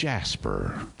name is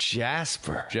Jasper.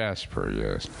 Jasper? Jasper,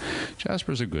 yes.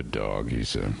 Jasper's a good dog.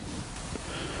 He's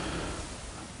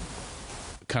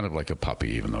kind of like a puppy,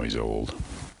 even though he's old.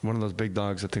 One of those big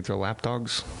dogs that think they're lap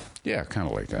dogs? Yeah, kind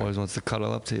of like that. Always wants to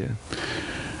cuddle up to you.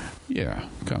 Yeah,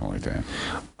 kind of like that.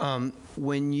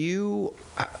 When you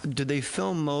do they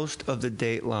film most of the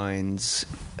Datelines?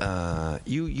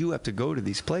 You have to go to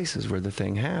these places where the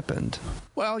thing happened.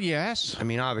 Well, yes. I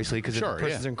mean, obviously, because if the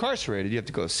person's incarcerated, you have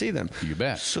to go see them. You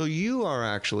bet. So you are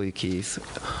actually, Keith,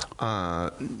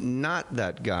 not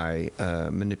that guy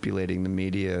manipulating the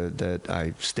media that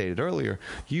I stated earlier.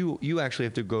 You actually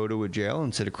have to go to a jail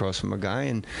and sit across from a guy,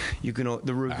 and you can.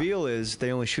 The reveal is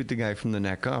they only shoot the guy from the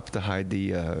neck up to hide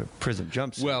the prison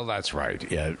jumpsuit. Well, that's right.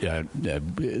 Yeah.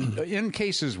 In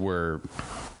cases where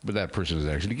that person is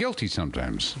actually guilty,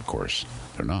 sometimes, of course,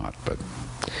 they're not. But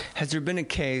has there been a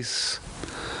case?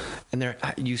 And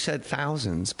you said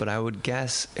thousands, but I would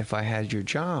guess if I had your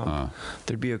job,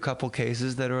 there'd be a couple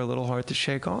cases that are a little hard to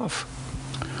shake off.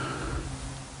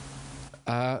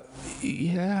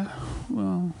 Yeah.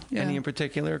 Well, yeah. Any in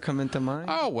particular come into mind?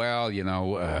 Oh, well,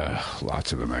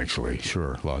 lots of them, actually.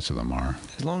 Sure, lots of them are.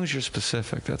 As long as you're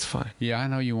specific, that's fine. Yeah, I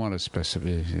know you want to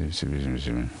specify.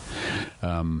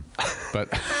 But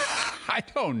I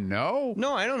don't know.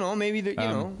 No, I don't know. Maybe,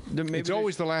 maybe it's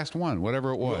always the last one,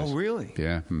 whatever it was. Oh, really?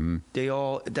 Yeah. Mm-hmm. They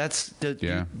all,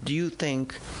 yeah. Do you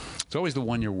think... It's always the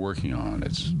one you're working on.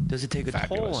 Does it take a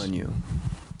toll on you?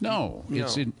 No,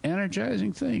 it's an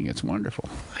energizing thing. It's wonderful.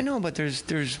 I know, but there's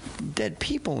dead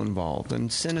people involved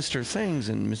and sinister things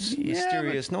and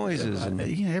mysterious noises. And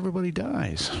everybody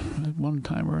dies at one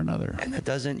time or another. And that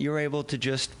doesn't. You're able to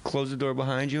just close the door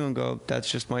behind you and go,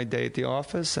 "That's just my day at the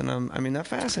office." And that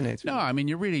fascinates me. No, I mean,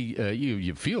 you really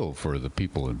you feel for the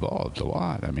people involved a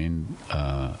lot. I mean,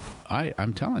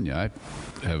 I'm telling you, I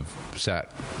have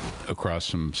sat across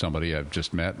from somebody I've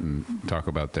just met and talk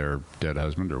about their dead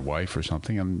husband or wife or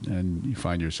something, and you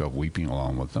find yourself weeping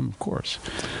along with them. Of course,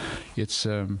 it's.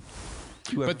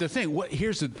 But the thing,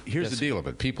 here's the deal of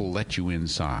it. People let you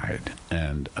inside,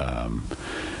 and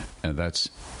that's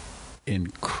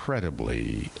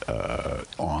incredibly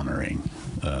honoring.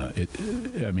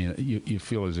 You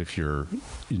feel as if you're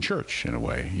in church in a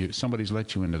way. Somebody's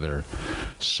let you into their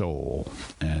soul,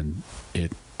 and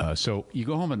it. So you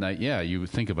go home at night. Yeah, you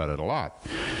think about it a lot,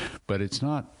 but it's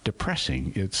not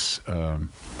depressing. It's.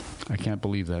 I can't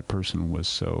believe that person was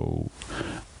so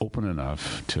open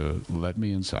enough to let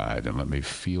me inside and let me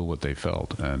feel what they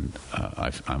felt, and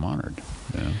I'm honored.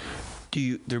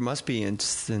 There must be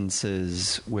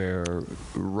instances where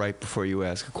right before you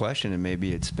ask a question, and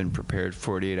maybe it's been prepared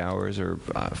 48 hours or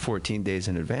 14 days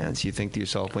in advance, you think to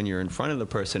yourself when you're in front of the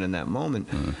person in that moment,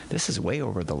 this is way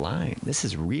over the line. This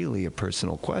is really a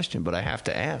personal question, but I have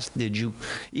to ask,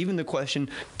 even the question,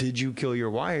 did you kill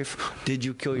your wife? Did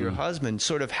you kill your husband?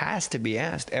 Sort of has to be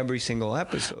asked every single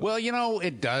episode. Well,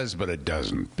 it does, but it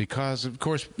doesn't. Because, of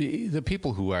course, the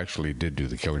people who actually did do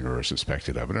the killing or are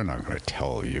suspected of it are not going to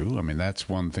tell you. I mean, that's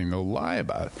one thing they'll lie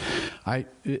about.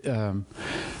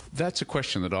 That's a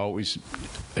question that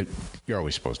you're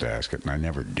always supposed to ask it, and I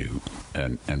never do.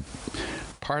 And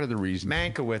part of the reason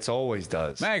Mankiewicz always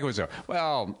does. Mankiewicz,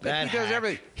 well,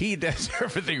 he does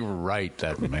everything right.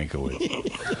 That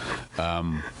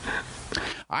Mankiewicz.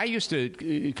 I used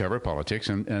to cover politics,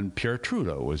 and Pierre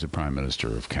Trudeau was the Prime Minister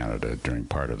of Canada during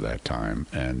part of that time,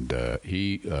 and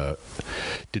he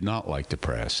did not like the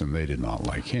press, and they did not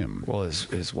like him. Well,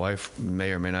 his wife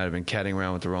may or may not have been catting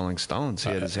around with the Rolling Stones. He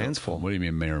had his hands full. What do you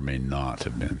mean may or may not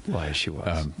have been? Well, she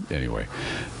was. Anyway.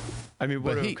 I mean,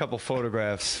 a couple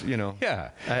photographs, Yeah.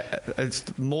 It's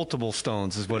multiple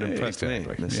stones is what impressed me,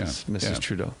 Mrs.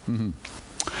 Trudeau. Mm-hmm.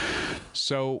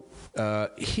 So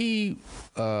he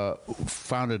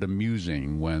found it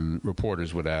amusing when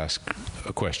reporters would ask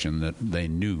a question that they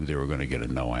knew they were going to get a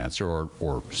no answer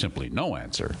or simply no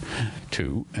answer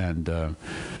to. And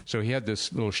so he had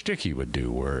this little shtick he would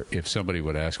do where if somebody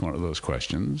would ask one of those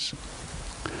questions,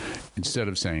 instead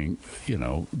of saying,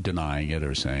 denying it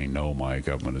or saying, no, my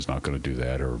government is not going to do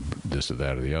that or this or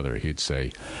that or the other, he'd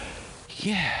say,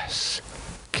 yes,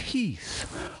 Keith,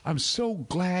 I'm so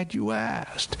glad you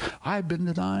asked. I've been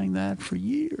denying that for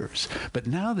years. But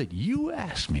now that you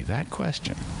asked me that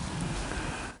question,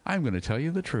 I'm going to tell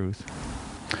you the truth.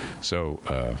 So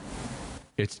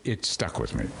it stuck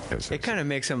with me. It kind of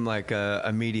makes him like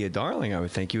a media darling, I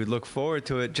would think. You would look forward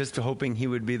to it, just hoping he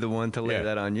would be the one to lay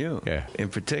that on you in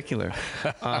particular.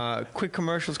 Quick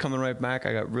commercials coming right back.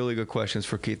 I got really good questions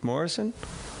for Keith Morrison.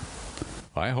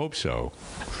 I hope so.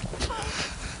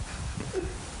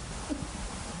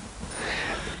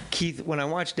 Keith, when I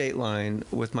watch Dateline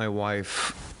with my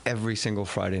wife every single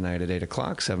Friday night at 8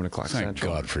 o'clock, 7 o'clock Central.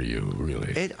 Thank God for you,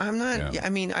 really. I'm not,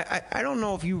 I mean, I don't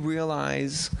know if you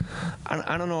realize,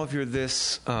 I don't know if you're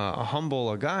this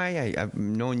humble a guy. I've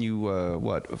known you,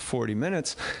 40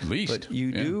 minutes? At least. But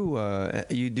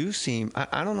you do seem,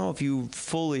 I don't know if you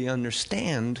fully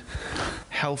understand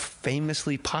how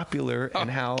famously popular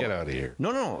and how... Get out of here.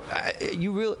 No.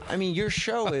 You really, I mean, your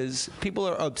show is, people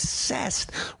are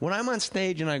obsessed. When I'm on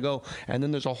stage and I go, and then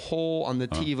there's a hole on the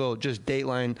TiVo, just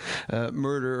Dateline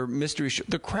murder mystery show,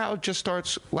 the crowd just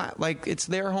starts like it's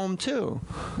their home too.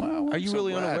 Well, are you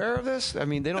really unaware of this? I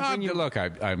mean, they don't bring you... Look,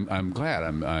 I'm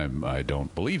glad. I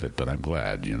don't believe it, but I'm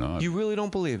glad. You really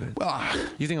don't believe it? Well,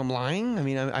 you think I'm lying? I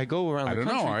mean, I go around the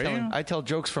country. I tell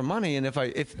jokes for money, and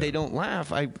if they don't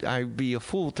laugh, I'd be a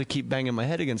fool to keep banging my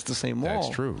head against the same wall.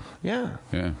 That's true. Yeah.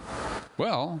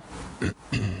 Well.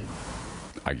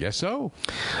 I guess so.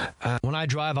 When I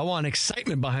drive, I want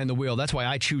excitement behind the wheel. That's why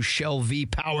I choose Shell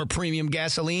V-Power Premium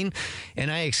Gasoline, and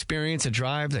I experience a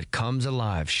drive that comes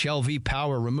alive. Shell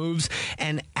V-Power removes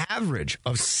an average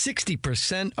of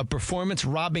 60% of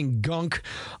performance-robbing gunk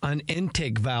on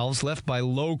intake valves left by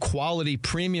low-quality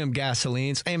premium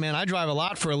gasolines. Hey, man, I drive a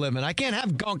lot for a living. I can't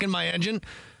have gunk in my engine.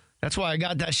 That's why I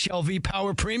got that Shell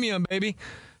V-Power Premium, baby.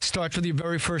 starts with your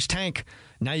very first tank.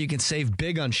 Now you can save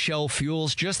big on Shell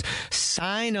fuels. Just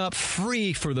sign up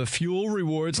free for the Fuel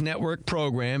Rewards Network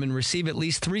program and receive at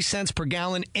least 3 cents per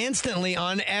gallon instantly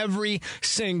on every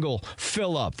single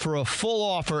fill up. For a full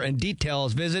offer and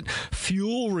details, visit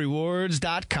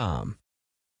fuelrewards.com.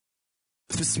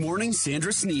 This morning,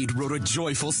 Sandra Sneed wrote a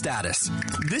joyful status.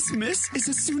 This miss is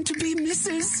a soon-to-be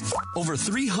Mrs. Over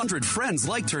 300 friends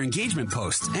liked her engagement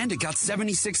post, and it got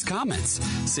 76 comments.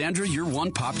 Sandra, you're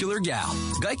one popular gal.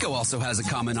 Geico also has a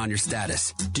comment on your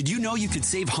status. Did you know you could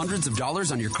save hundreds of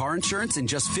dollars on your car insurance in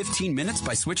just 15 minutes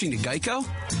by switching to Geico?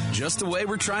 Just a way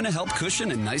we're trying to help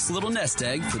cushion a nice little nest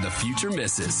egg for the future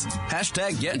misses.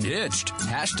 Hashtag getting hitched.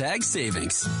 Hashtag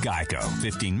savings. Geico.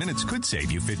 15 minutes could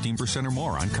save you 15% or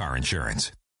more on car insurance.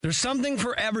 There's something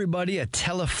for everybody at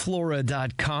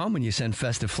Teleflora.com when you send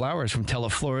festive flowers from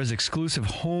Teleflora's exclusive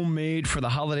homemade for the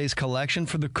holidays collection.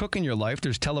 For the cook in your life,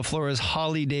 there's Teleflora's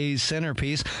Holidays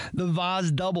centerpiece. The vase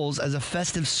doubles as a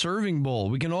festive serving bowl.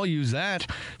 We can all use that.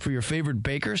 For your favorite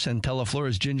baker, send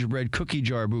Teleflora's gingerbread cookie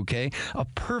jar bouquet, a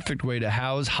perfect way to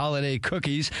house holiday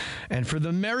cookies. And for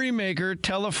the merrymaker,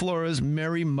 Teleflora's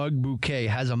Merry Mug Bouquet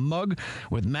has a mug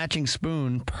with matching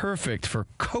spoon, perfect for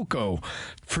cocoa.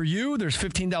 For you, there's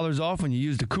 $15 off when you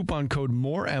use the coupon code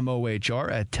MOHR, M-O-H-R,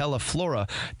 at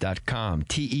teleflora.com.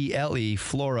 T-E-L-E,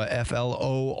 Flora,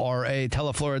 F-L-O-R-A,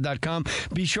 teleflora.com.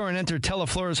 Be sure and enter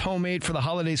Teleflora's homemade for the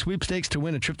holiday sweepstakes to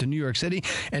win a trip to New York City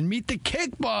and meet the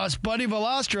cake boss, Buddy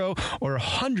Valastro, or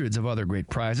hundreds of other great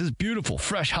prizes. Beautiful,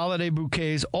 fresh holiday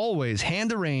bouquets, always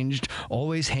hand-arranged,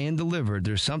 always hand-delivered.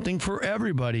 There's something for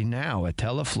everybody now at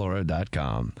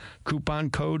teleflora.com. Coupon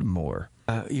code MOHR.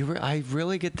 I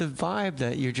really get the vibe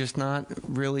that you're just not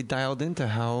really dialed into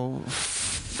how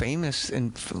famous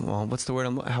and, well, what's the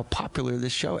word? How popular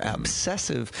this show,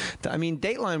 obsessive. I mean,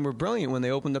 Dateline were brilliant when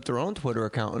they opened up their own Twitter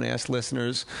account and asked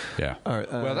listeners. Yeah.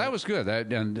 Well, that was good.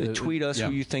 Tweet us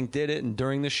who you think did it, and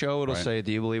during the show it'll say,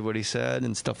 "Do you believe what he said?"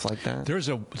 and stuff like that. There's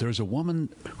a woman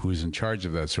who's in charge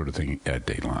of that sort of thing at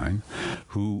Dateline,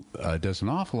 who does an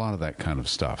awful lot of that kind of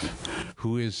stuff.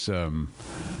 Who is a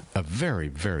very,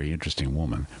 very interesting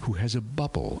woman who has a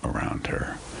bubble around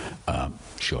her.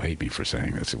 She'll hate me for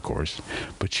saying this, of course,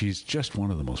 but she's just one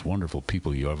of the most wonderful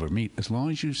people you ever meet, as long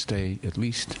as you stay at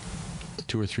least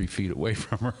 2 or 3 feet away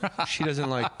from her. She doesn't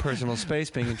like personal space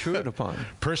being intruded upon.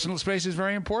 Personal space is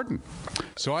very important.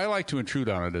 So I like to intrude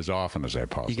on it as often as I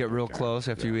possibly can. You get real close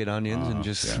after you eat onions and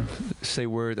just say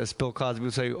words. As Bill Cosby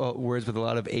would say, words with a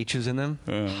lot of H's in them.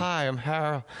 Hi, I'm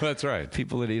Harold. That's right.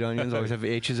 People that eat onions always have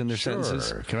H's in their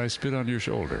sentences. Can I spit on your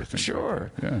shoulder?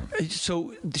 Sure. Yeah.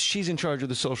 So she's in charge of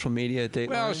the social media at Dateline?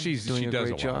 Well, she does a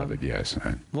great job. Lot of it, yes.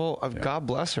 Well, God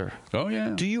bless her. Oh,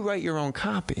 yeah. Do you write your own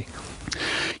copy?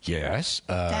 Yes.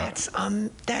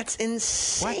 That's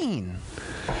insane.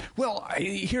 What? Well,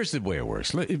 here's the way it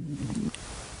works.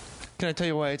 Can I tell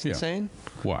you why it's insane?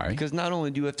 Why? Because not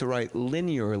only do you have to write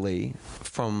linearly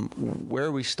from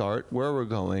where we start, where we're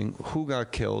going, who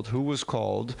got killed, who was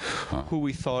called, who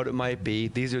we thought it might be,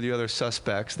 these are the other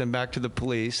suspects, then back to the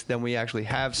police, then we actually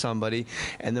have somebody,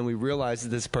 and then we realize that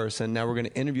this person, now we're going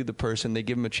to interview the person, they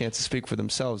give them a chance to speak for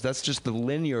themselves. That's just the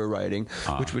linear writing,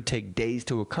 which would take days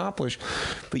to accomplish.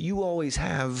 But you always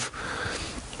have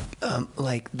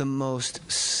like the most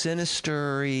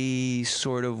sinister-y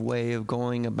sort of way of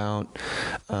going about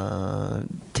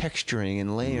texturing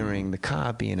and layering the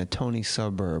copy in a Tony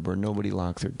suburb where nobody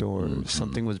locked their doors.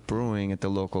 Something was brewing at the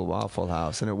local Waffle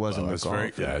House, and it wasn't a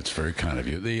golf. It's very kind of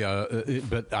you.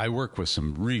 But I work with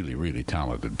some really, really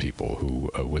talented people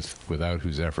who, without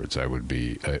whose efforts I would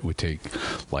be, it would take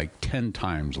like 10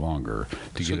 times longer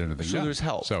to get anything done. So there's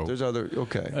help. So there's other,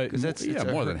 okay. That's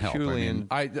more than help. I mean,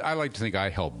 I like to think I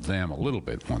help them a little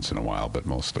bit once in a while, but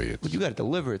mostly it's... But you got to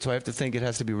deliver it, so I have to think it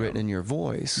has to be written in your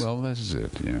voice. Well, this is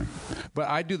it, yeah. But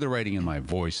I do the writing in my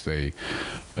voice.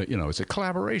 It's a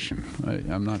collaboration.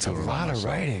 I'm not... It's a lot of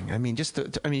writing. I mean,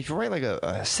 if you write like a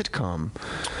sitcom,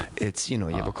 it's, you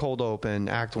have a cold open,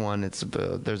 act one,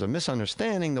 there's a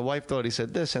misunderstanding, the wife thought he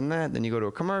said this and that, then you go to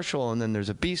a commercial, and then there's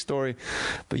a B story.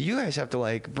 But you guys have to,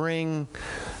 like, bring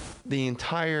the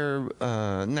entire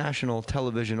national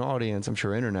television audience, I'm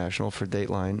sure international, for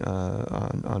Dateline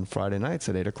on Friday nights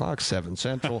at 8 o'clock, 7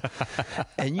 Central.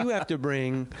 And you have to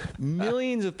bring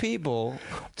millions of people.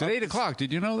 It's at 8 o'clock.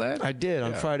 Did you know that? I did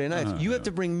on Friday nights. You have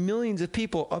to bring millions of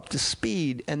people up to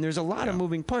speed, and there's a lot of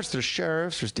moving parts. There's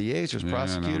sheriffs, there's DAs, there's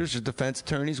prosecutors, there's defense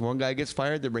attorneys. One guy gets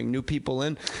fired, they bring new people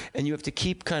in, and you have to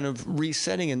keep kind of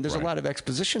resetting, and there's a lot of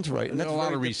exposition to write. And that's a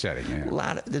lot of resetting,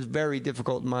 It's very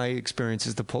difficult in my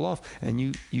experiences to pull off. off. And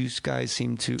you guys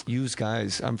seem to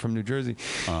I'm from New Jersey.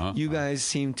 You guys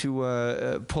seem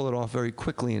to pull it off very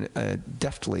quickly and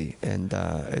deftly, and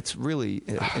it's really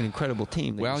an incredible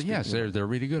team. Well, yes, they're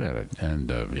really good at it,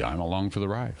 and I'm along for the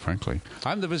ride. Frankly,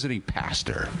 I'm the visiting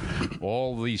pastor.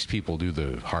 All these people do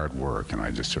the hard work, and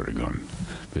I just sort of go and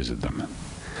visit them.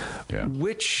 Yeah.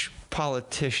 Which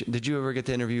politician did you ever get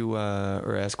to interview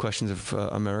or ask questions of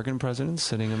American presidents,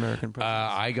 sitting American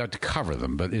presidents? I got to cover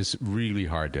them, but it's really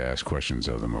hard to ask questions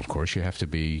of them. Of course, you have to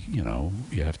be,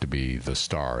 the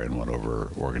star in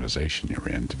whatever organization you're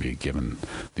in to be given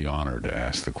the honor to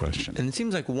ask the question. And it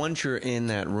seems like once you're in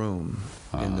that room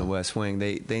in the West Wing,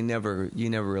 you never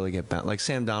really get back. Like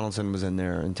Sam Donaldson was in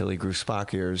there until he grew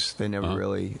Spock ears. They never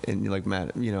really, and like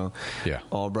Matt,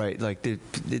 Albright. Like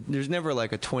there's never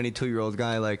like a 22-year-old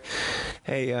guy like,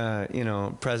 hey,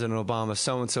 President Obama,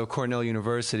 so-and-so, Cornell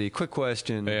University, quick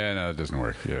question. Yeah, no, it doesn't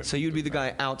work. Yeah, so you'd be the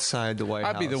guy outside the White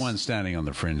House. I'd be the one standing on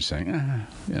the fringe saying,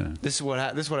 This is what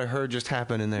I heard just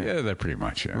happened in there. Yeah, that pretty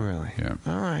much, yeah. Really? Yeah.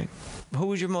 All right.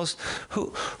 Who's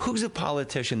a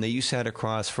politician that you sat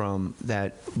across from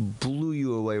that blew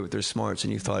you away with their smarts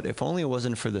and you thought, if only it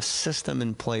wasn't for the system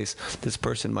in place, this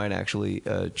person might actually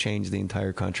change the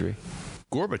entire country?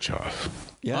 Gorbachev.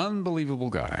 Yeah. Unbelievable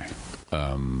guy.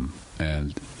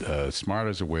 And smart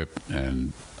as a whip,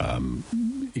 and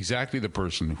exactly the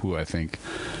person who I think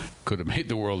could have made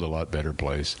the world a lot better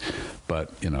place,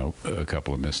 but a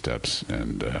couple of missteps.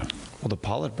 And well, the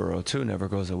Politburo too never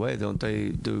goes away, don't they?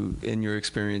 Do in your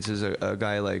experiences a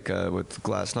guy like with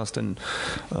Glasnost and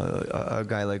a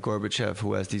guy like Gorbachev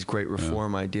who has these great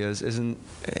reform ideas? Isn't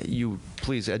you?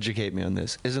 Please educate me on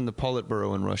this. Isn't the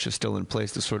Politburo in Russia still in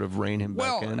place to sort of rein him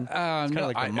back in? It's kind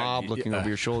of like a mob looking over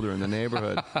your shoulder in the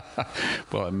neighborhood.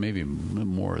 Well, maybe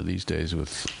more these days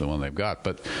with the one they've got.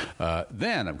 But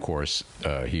then, of course,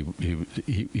 he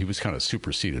was kind of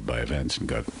superseded by events and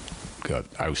got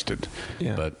ousted.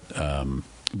 Yeah.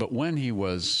 But when he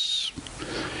was.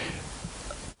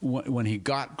 When he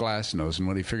got Glasnost and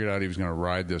when he figured out he was going to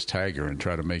ride this tiger and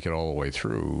try to make it all the way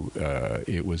through,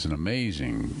 it was an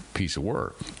amazing piece of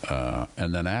work.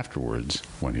 And then afterwards,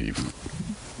 when he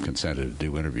consented to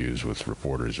do interviews with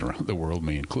reporters around the world,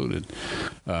 me included,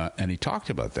 and he talked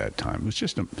about that time.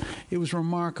 It was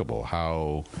remarkable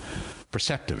how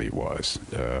perceptive he was,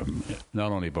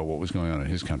 not only about what was going on in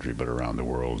his country, but around the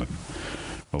world. And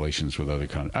relations with other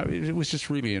countries. I mean, it was just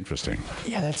really interesting.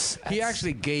 Yeah, that's he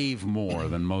actually gave more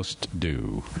than most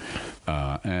do,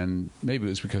 and maybe it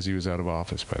was because he was out of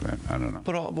office by then. I don't know.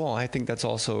 But I think that's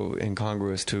also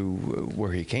incongruous to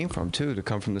where he came from too. To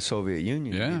come from the Soviet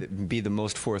Union, be the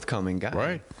most forthcoming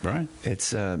guy. Right.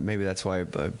 It's maybe that's why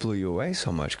it blew you away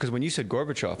so much. Because when you said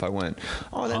Gorbachev, I went,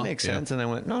 "Oh, that makes sense," and I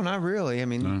went, "No, not really. I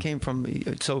mean, he came from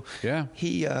so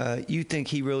he. You think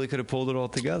he really could have pulled it all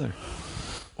together?"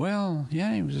 Well,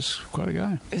 yeah, he was just quite a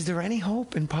guy. Is there any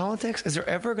hope in politics? Is there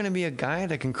ever going to be a guy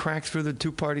that can crack through the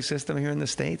two-party system here in the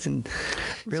States and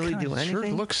really do anything?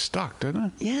 Sure looks stuck, doesn't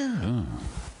it? Yeah. Oh.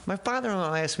 My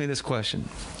father-in-law asked me this question.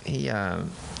 He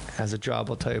has a job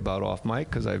I'll tell you about off mic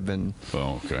because I've been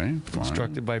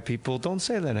instructed by people. Don't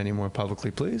say that anymore publicly,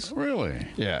 please. Really?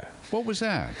 Yeah. What was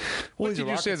that? What did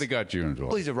you say that got you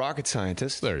involved? Well, he's a rocket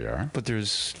scientist. There you are. But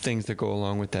there's things that go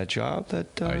along with that job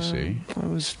that I see. I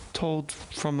was told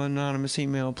from an anonymous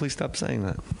email, please stop saying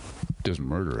that. Doesn't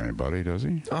murder anybody, does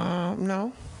he?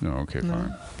 No. No, okay,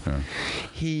 fine.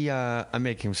 Yeah. I'm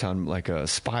making him sound like a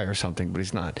spy or something, but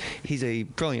he's not. He's a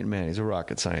brilliant man. He's a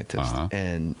rocket scientist.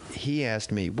 And he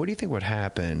asked me, what do you think would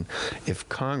happen if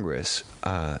Congress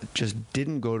just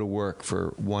didn't go to work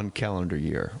for one calendar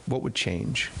year? What would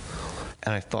change?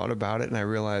 And I thought about it, and I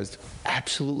realized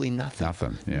absolutely nothing.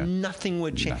 Nothing, yeah. Nothing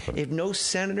would change. Nothing. If no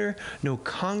senator, no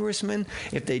congressman,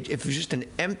 if it was just an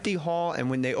empty hall,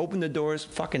 and when they opened the doors,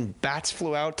 fucking bats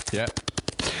flew out. Yeah.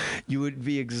 You would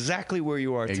be exactly where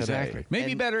you are today.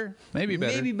 Maybe better. Maybe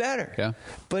better. Yeah.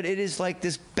 But it is like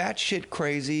this batshit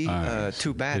crazy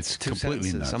two bats, two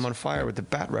sentences. Nuts. I'm on fire with the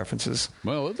bat references.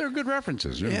 Well, they're good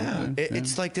references.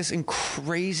 It's like this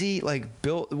crazy, like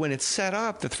built when it's set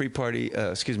up. The three-party,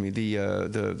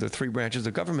 the three branches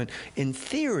of government. In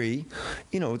theory,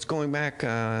 it's going back.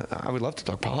 I would love to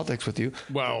talk politics with you.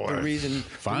 Well, the reason.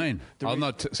 Fine. I'll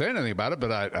not say anything about it,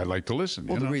 but I'd like to listen.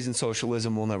 Well, the reason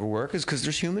socialism will never work is because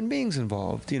there's human beings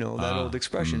involved. That old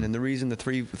expression. And the reason the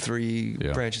three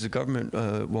branches of government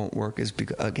won't work is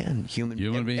because, again, human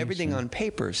beings. Everything on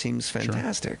paper seems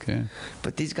fantastic. Sure. Yeah.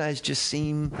 But these guys just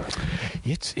seem.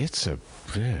 It's a.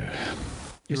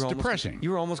 It's depressing.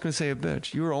 You were almost going to say a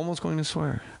bitch. You were almost going to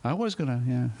swear. I was going to,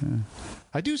 yeah.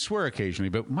 I do swear occasionally,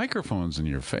 but microphones in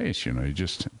your face, you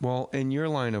just... Well, in your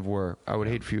line of work, I would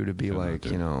hate for you to be like,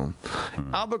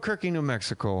 Albuquerque, New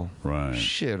Mexico. Right.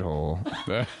 Shithole.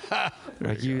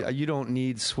 Like you don't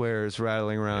need swears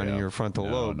rattling around in your frontal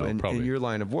lobe in your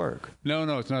line of work.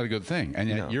 No, it's not a good thing. And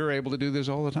yet you're able to do this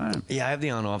all the time. Yeah, I have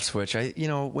the on-off switch.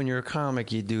 When you're a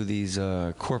comic, you do these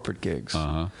corporate gigs.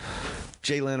 Uh-huh.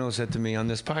 Jay Leno said to me on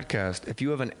this podcast, if you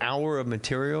have an hour of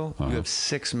material, you have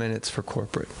 6 minutes for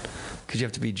corporate. Because you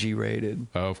have to be G-rated.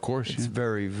 Of course. It's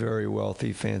very, very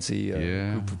wealthy, fancy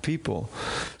group of people.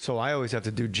 So I always have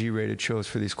to do G-rated shows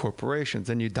for these corporations.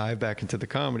 Then you dive back into the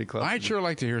comedy club. I'd sure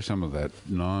like to hear some of that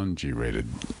non-G-rated.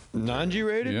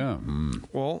 Non-G-rated? Yeah.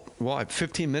 Well,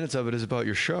 15 minutes of it is about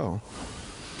your show.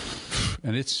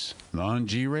 And it's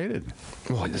non-G-rated.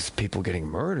 Well, there's people getting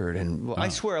murdered, and I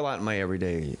swear a lot in my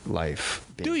everyday life.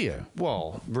 Do you?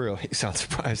 Well, really, you sound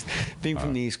surprised. Being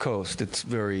from the East Coast, it's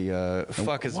very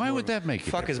fuck is. Why would that make a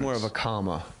fuck difference? is more of a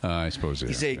comma. I suppose.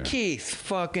 You say Keith,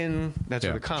 fucking. That's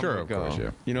where the comma would go. Course,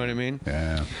 yeah. You know what I mean?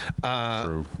 Yeah.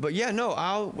 True. But yeah,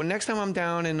 no. Next time I'm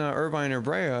down in Irvine or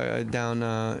Brea,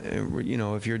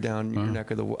 if you're down your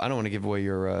neck of the. I don't want to give away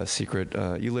your secret.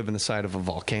 You live in the side of a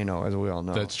volcano, as we all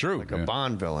know. That's true. Like a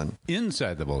Bond villain.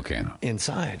 Inside the volcano.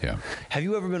 Inside. Yeah. Have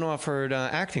you ever been offered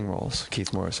acting roles,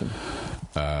 Keith Morrison?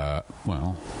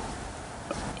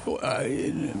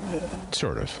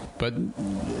 Sort of, but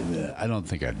I don't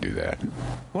think I'd do that.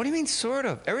 What do you mean, sort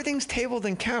of? Everything's tabled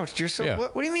and couched. You're so. Yeah.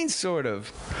 What do you mean, sort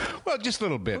of? Well, just a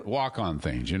little bit. Walk on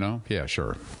things, Yeah,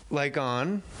 sure. Like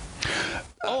on.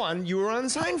 You were on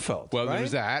Seinfeld. Well, right?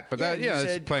 there's that, but you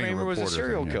said playing Kramer a was a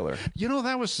serial killer.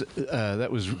 That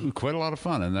was quite a lot of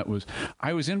fun, and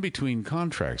I was in between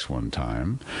contracts one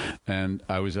time, and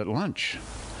I was at lunch,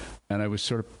 and I was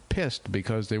sort of pissed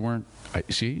because they weren't.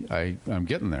 I'm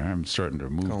getting there. I'm starting to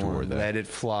move toward that. Let it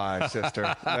fly,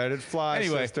 sister. Let it fly,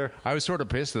 anyway, sister. I was sort of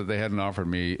pissed that they hadn't offered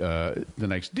me the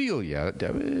next deal yet.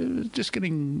 I was just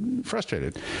getting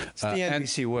frustrated. It's the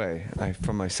NBC way,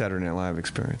 from my Saturday Night Live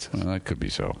experience. Well, that could be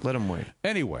so. Let them wait.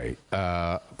 Anyway,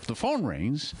 the phone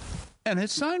rings, and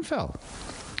it's Seinfeld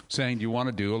saying, do you want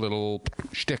to do a little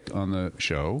shtick on the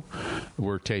show?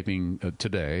 We're taping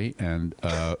today, and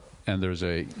there's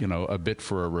a bit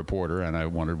for a reporter, and I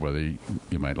wondered whether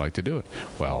you might like to do it.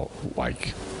 Well,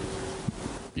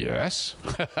 yes.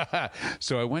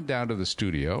 So I went down to the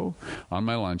studio on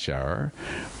my lunch hour.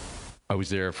 I was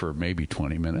there for maybe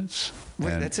 20 minutes.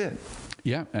 Wait, that's it?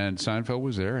 Yeah, and Seinfeld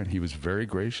was there, and he was very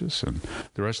gracious, and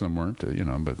the rest of them weren't,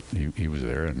 but he was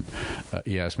there, and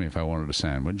he asked me if I wanted a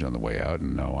sandwich on the way out,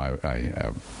 and no,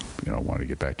 I wanted to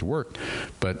get back to work.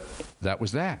 But that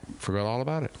was that. Forgot all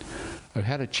about it. I've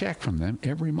had a check from them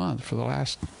every month for the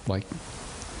last,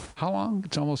 how long?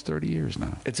 It's almost 30 years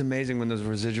now. It's amazing when those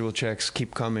residual checks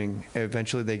keep coming.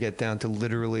 Eventually, they get down to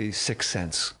literally 6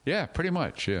 cents. Yeah, pretty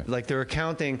much, yeah. Like they're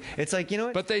accounting. It's like,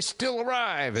 But they still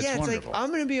arrive. It's wonderful. Like, I'm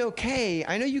going to be okay.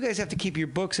 I know you guys have to keep your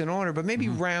books in order, but maybe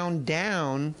round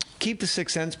down, keep the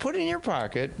 6 cents, put it in your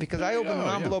pocket, because I opened an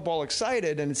envelope all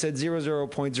excited, and it said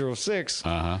 00.06.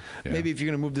 Uh-huh. Yeah. Maybe if you're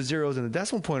going to move the zeros and the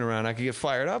decimal point around, I could get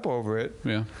fired up over it.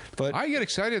 Yeah. But I get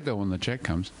excited, though, when the check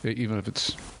comes, even if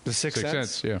it's the 6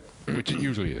 cents. Yeah. Which it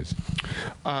usually is.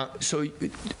 So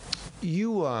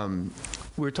you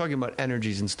we were talking about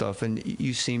energies and stuff, and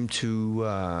you seem to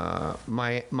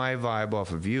my vibe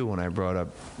off of you when I brought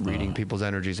up reading people's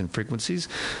energies and frequencies.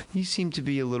 You seem to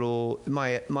be a little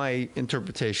my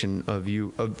interpretation of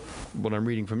you, of what I'm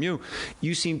reading from you.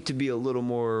 You seem to be a little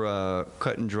more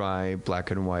cut and dry,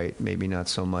 black and white. Maybe not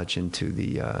so much into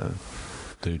the.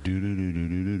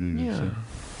 Yeah.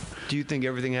 Do you think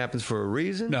everything happens for a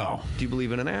reason? No. Do you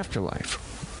believe in an afterlife?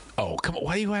 Oh, come on.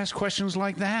 Why do you ask questions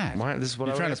like that? This is what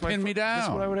You're trying to pin me down. This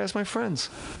is what I would ask my friends.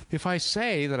 If I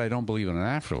say that I don't believe in an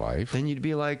afterlife... Then you'd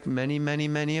be like many, many,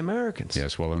 many Americans.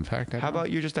 Yes, well, in fact, How about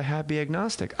you're just a happy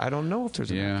agnostic? I don't know if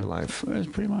there's an afterlife. That's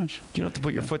pretty much. You don't have to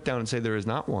put your foot down and say there is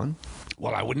not one.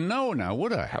 Well, I wouldn't know now,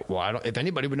 would I? Well, if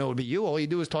anybody would know, it would be you. All you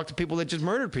do is talk to people that just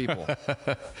murdered people.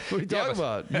 What are you talking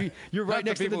about? You're right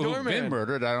next to the doorman. Who've been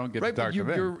murdered, I don't get to talk to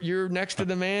them. You're next to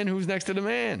the man who's next to the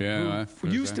man. Yeah. Who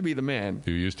used to be the man.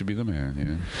 Who used to be the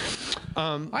man, yeah.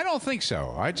 I don't think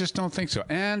so. I just don't think so.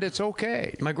 And it's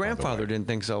okay. My grandfather didn't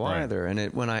think so either.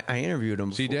 And when I interviewed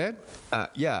him... Is he dead?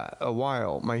 Yeah, a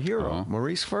while. My hero,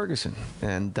 Maurice Ferguson.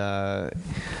 And the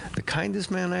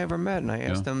kindest man I ever met. And I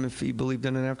asked him if he believed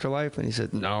in an afterlife. And he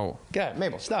said, no. God,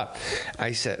 Mabel, stop.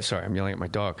 I said, sorry, I'm yelling at my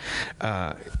dog.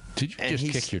 Did you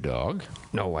just kick your dog?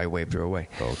 No, I waved her away.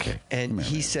 Okay. And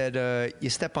he said, you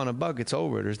step on a bug, it's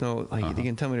over. There's no, you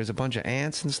can tell me there's a bunch of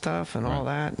ants and stuff and all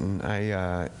that. And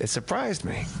it surprised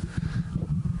me.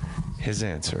 His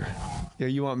answer. Yeah,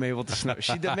 you want Mabel to snort.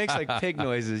 She makes like pig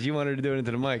noises. You want her to do it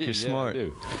into the mic. You're smart. I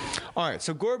do. All right,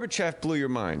 so Gorbachev blew your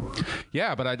mind.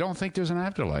 Yeah, but I don't think there's an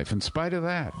afterlife in spite of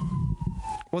that.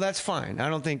 Well, that's fine. I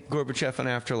don't think Gorbachev and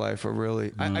afterlife are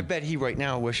really... I bet he right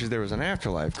now wishes there was an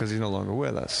afterlife because he's no longer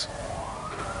with us.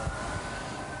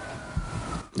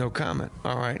 No comment.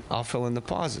 All right. I'll fill in the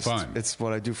pauses. Fine. It's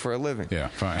what I do for a living. Yeah,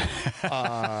 fine.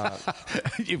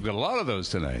 You've got a lot of those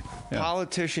tonight. Yeah.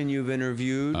 Politician you've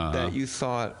interviewed that you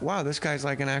thought, wow, this guy's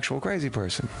like an actual crazy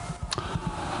person.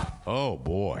 Oh,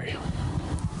 boy.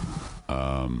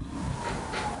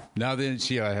 Now then,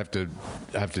 see, I have to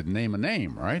name a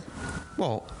name, right?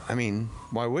 Well, I mean,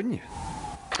 why wouldn't you?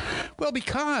 Well,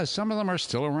 because some of them are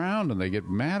still around and they get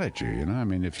mad at you. You know, I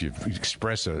mean, if you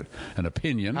express an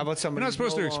opinion, how about somebody you're not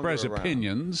supposed to express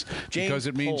opinions because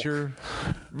it means you're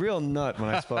real nut.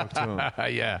 When I spoke to him,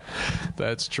 yeah,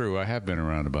 that's true. I have been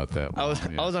around about that. I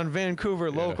was on Vancouver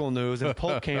local news, and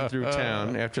Polk came through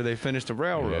town after they finished the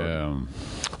railroad.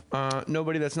 Yeah.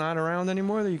 Nobody that's not around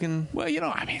anymore that you can. Well, you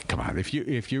know, I mean, come on. If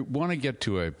you want to get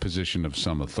to a position of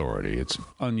some authority, it's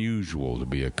unusual to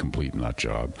be a complete nut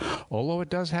job. Although it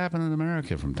does happen in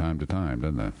America from time to time,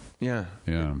 doesn't it? Yeah.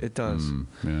 Yeah. It does.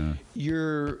 Yeah.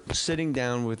 You're sitting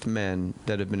down with men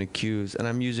that have been accused, and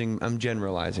I'm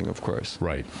generalizing, of course.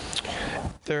 Right.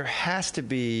 There has to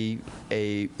be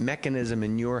a mechanism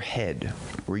in your head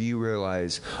where you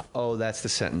realize, oh, that's the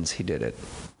sentence, he did it.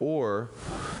 Or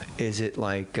is it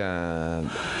like,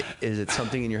 is it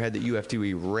something in your head that you have to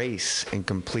erase and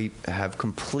have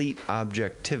complete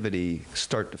objectivity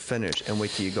start to finish and wait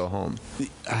till you go home?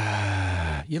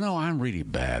 You know, I'm really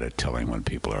bad at telling when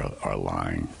people are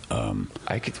lying.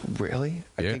 I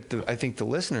think the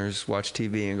listeners watch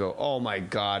TV and go, oh my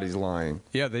God, he's lying.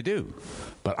 Yeah, they do.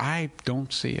 But I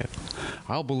don't see it.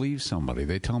 I'll believe somebody.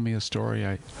 They tell me a story.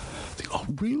 I think, oh,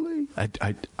 really?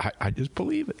 I just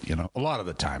believe it, you know, a lot of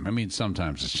the time. I mean,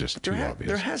 sometimes it's just too obvious.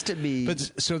 There has to be.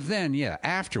 But so then, yeah,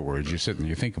 afterwards, you sit and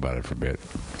you think about it for a bit.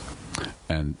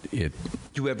 And do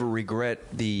you ever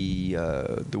regret the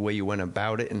way you went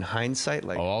about it in hindsight?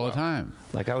 Like all the time.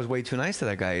 Like I was way too nice to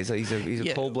that guy. He's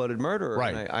a cold-blooded murderer.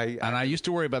 Right. And I used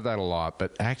to worry about that a lot.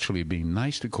 But actually, being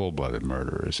nice to cold-blooded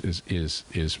murderers is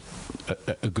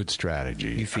a good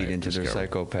strategy. You feed into their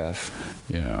psychopath.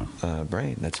 Yeah.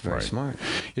 Brain. That's very smart.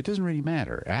 It doesn't really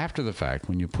matter after the fact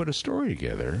when you put a story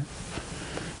together.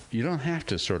 You don't have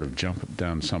to sort of jump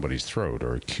down somebody's throat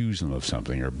or accuse them of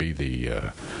something or be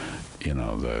the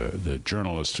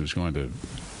journalist who's going to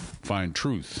find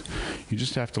truth. You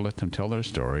just have to let them tell their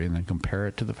story and then compare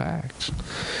it to the facts.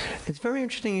 It's very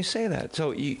interesting you say that.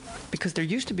 So, because there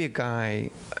used to be a guy,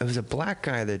 it was a black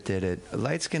guy that did it, a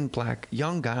light-skinned black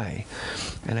young guy,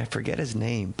 and I forget his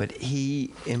name, but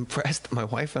he impressed my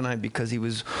wife and I because he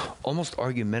was almost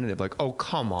argumentative, like, oh,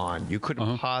 come on, you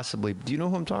couldn't possibly. Do you know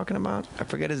who I'm talking about? I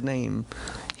forget his name.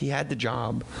 He had the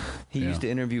job. He used to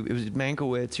interview. It was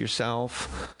Mankiewicz,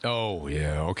 yourself. Oh,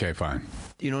 yeah. Okay, fine.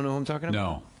 You don't know who I'm talking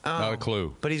about? No. Not a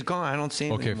clue. But he's gone. I don't see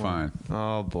him anymore. Okay, fine.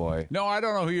 Oh, boy. No, I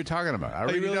don't know who you're talking about. I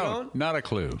really don't. Not a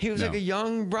clue. He was like a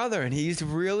young brother, and he used to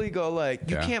really go like,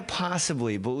 you can't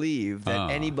possibly believe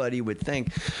that anybody would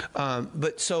think.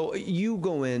 But so you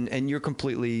go in, and you're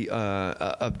completely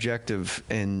objective,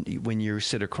 and when you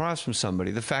sit across from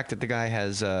somebody, the fact that the guy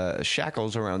has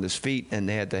shackles around his feet, and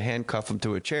they had to handcuff him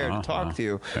to a chair to talk to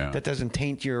you, that doesn't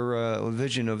taint your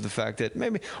vision of the fact that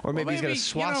maybe he's got a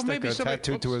swastika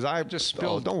tattooed to his eye.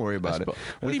 Don't worry about it. What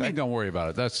do you mean don't worry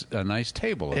about it? That's a nice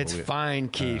table. It's fine,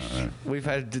 Keith. We've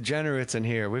had degenerates in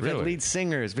here. We've had lead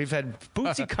singers. We've had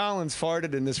Bootsy Collins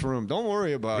farted in this room. Don't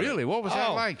worry about it. Really? What was that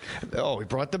like? Oh, he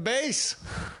brought the bass.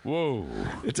 Whoa.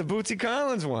 It's a Bootsy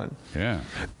Collins one. Yeah.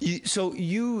 So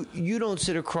you don't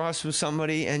sit across from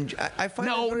somebody and I find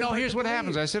No, here's what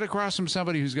happens. I sit across from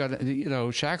somebody who's got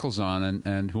shackles on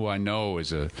and who I know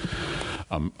is a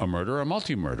murderer, a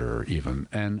multi-murderer even.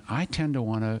 And I tend to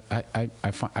want to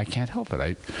I can't help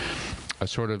it. I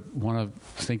sort of want to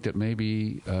think that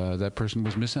maybe that person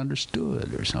was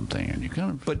misunderstood or something, and you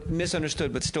kind of. But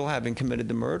misunderstood, but still having committed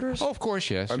the murders. Oh, of course,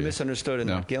 yes. Or misunderstood and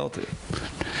not guilty.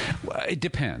 Well, it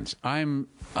depends.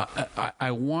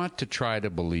 I want to try to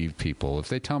believe people. If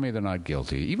they tell me they're not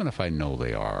guilty, even if I know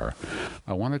they are,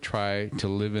 I want to try to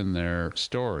live in their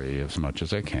story as much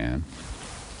as I can.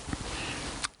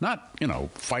 Not,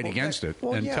 fight against it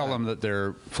and tell them that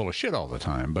they're full of shit all the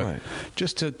time, but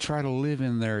just to try to live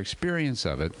in their experience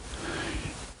of it.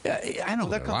 I know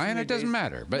they're lying. It doesn't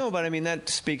matter. But no, but I mean, that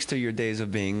speaks to your days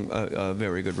of being a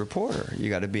very good reporter. You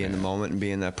got to be in the moment and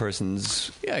be in that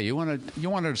person's... Yeah, you want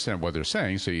to understand what they're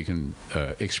saying so you can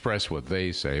express what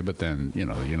they say, but then,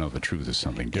 the truth is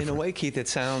something different. In a way, Keith, it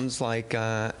sounds like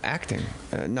acting.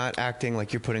 Not acting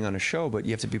like you're putting on a show, but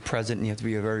you have to be present and you have to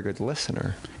be a very good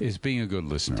listener. Is being a good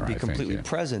listener, to be completely think,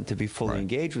 present, to be fully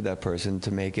engaged with that person,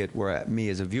 to make it where me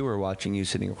as a viewer watching you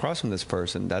sitting across from this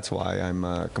person, that's why I'm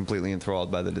completely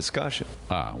enthralled by the discussion.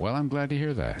 Well, I'm glad to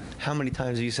hear that. How many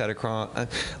times have you sat across?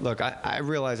 Look, I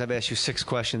realize I've asked you 6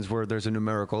 questions where there's a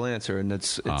numerical answer, and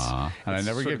it's and I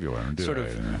never give you one, do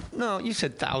I? No, you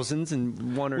said thousands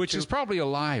and one or Which two. is probably a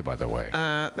lie, by the way.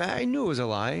 I knew it was a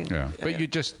lie. Yeah, but you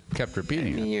just kept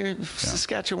repeating it. You're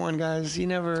Saskatchewan guys. You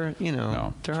never,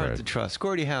 no, they're hard to trust.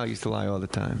 Gordie Howe used to lie all the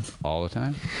time. All the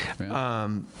time?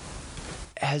 Yeah.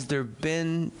 Has there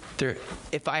been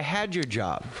if I had your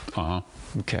job?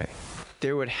 Okay.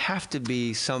 There would have to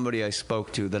be somebody I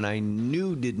spoke to that I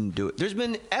knew didn't do it. There's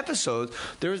been episodes.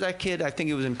 There was that kid, I think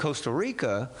it was in Costa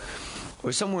Rica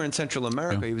or somewhere in Central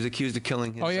America. He was accused of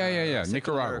killing his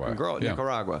Nicaragua. girl,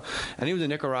 Nicaragua. And he was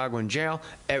in Nicaraguan jail.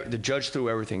 The judge threw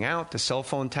everything out. The cell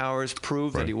phone towers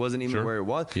proved that he wasn't even where he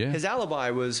was. Yeah. His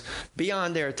alibi was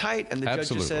beyond airtight, and the judge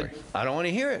just said, I don't want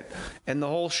to hear it. And the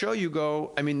whole show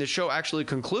the show actually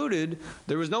concluded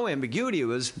there was no ambiguity. It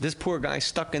was this poor guy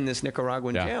stuck in this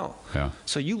Nicaraguan jail. Yeah.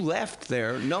 So you left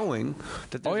there knowing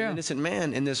that there's an innocent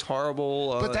man in this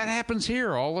horrible... but that happens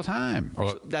here all the time.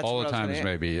 All the time is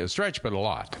maybe a stretch, but a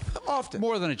lot. Often.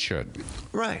 More than it should.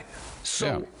 Right.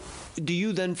 So... Do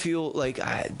you then feel like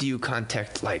do you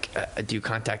contact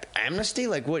Amnesty?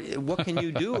 Like what can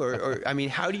you do? Or I mean,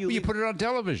 how do you? You put it on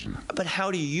television. But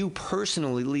how do you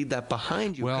personally leave that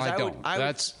behind you? Well, I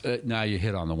don't. Now you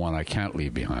hit on the one I can't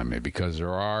leave behind me, because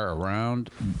there are around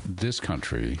this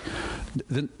country.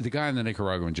 The guy in the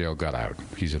Nicaraguan jail got out.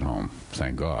 He's at home,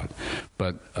 thank God.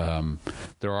 But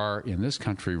there are in this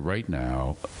country right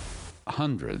now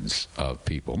hundreds of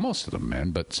people, most of them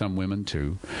men, but some women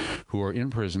too, who are in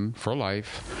prison for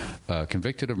life,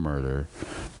 convicted of murder,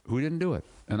 who didn't do it.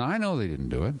 And I know they didn't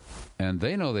do it, and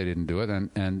they know they didn't do it,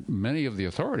 and many of the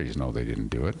authorities know they didn't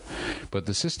do it. But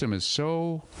the system is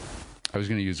so... I was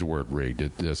going to use the word rigged.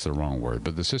 That's the wrong word.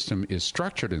 But the system is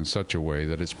structured in such a way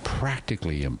that it's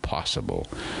practically impossible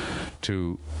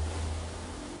to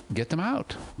get them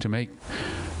out, to make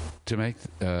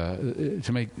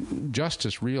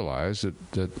justice realize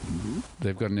that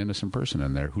they've got an innocent person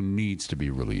in there who needs to be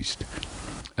released.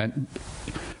 And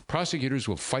prosecutors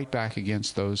will fight back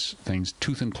against those things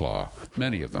tooth and claw,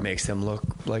 many of them. Makes them look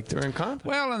like they're incompetent.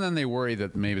 Well, and then they worry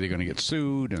that maybe they're going to get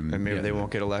sued. And maybe they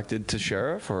won't get elected to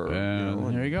sheriff. Or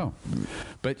there you go.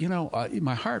 But,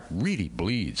 my heart really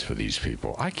bleeds for these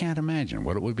people. I can't imagine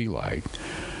what it would be like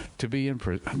to be in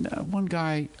prison. One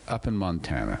guy up in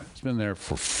Montana, he's been there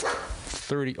for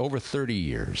over 30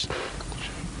 years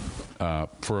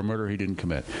for a murder he didn't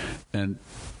commit, and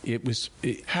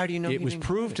how do you know? It was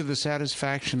proved to the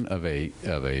satisfaction of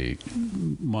a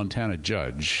Montana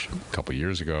judge a couple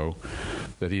years ago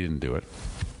that he didn't do it.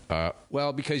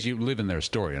 Well, because you live in their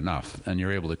story enough, and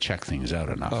you're able to check things out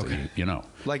enough. Okay. That you know,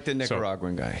 like the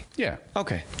Nicaraguan guy. Yeah.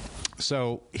 Okay.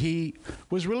 So he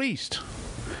was released,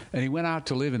 and he went out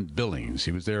to live in Billings.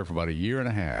 He was there for about a year and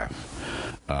a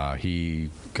half. He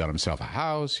got himself a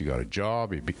house. He got a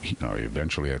job. He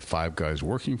eventually had 5 guys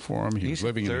working for him. He was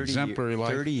living an exemplary life.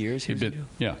 30 years he'd been.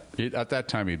 Yeah. At that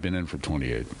time, he'd been in for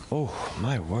 28. Oh,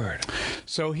 my word.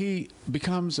 So he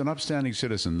becomes an upstanding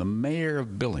citizen. The mayor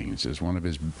of Billings is one of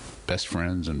his best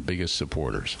friends and biggest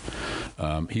supporters.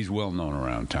 He's well known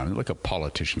around town, like a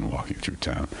politician walking through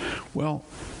town. Well,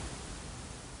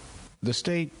 the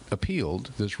state appealed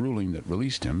this ruling that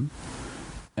released him,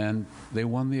 and they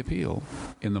won the appeal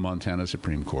in the Montana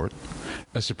Supreme Court.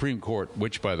 A Supreme Court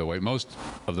which, by the way, most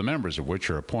of the members of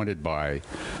which are appointed by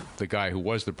the guy who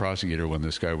was the prosecutor when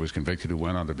this guy was convicted, who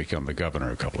went on to become the governor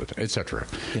a couple of times, etc.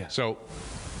 Yeah. So,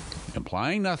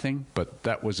 implying nothing, but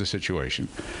that was the situation.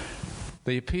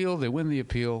 They appeal, they win the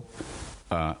appeal,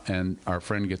 And our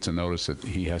friend gets a notice that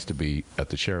he has to be at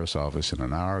the sheriff's office in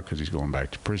an hour because he's going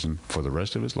back to prison for the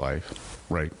rest of his life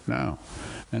right now.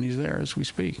 And he's there as we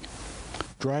speak.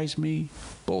 Drives me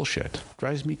bullshit.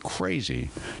 Drives me crazy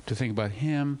to think about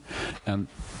him and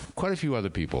quite a few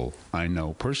other people I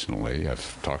know personally.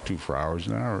 I've talked to for hours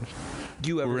and hours. Do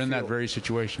you ever We're in that very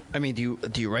situation. I mean, do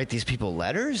you write these people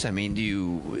letters? I mean, do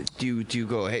you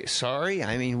go, hey, sorry?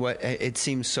 I mean, what? It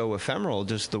seems so ephemeral.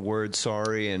 Just the word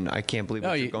sorry, and I can't believe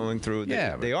what you're going through.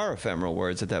 They are ephemeral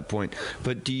words at that point.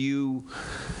 But do you?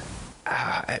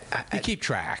 You keep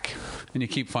track, and you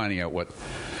keep finding out what.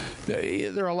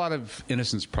 There are a lot of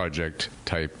Innocence Project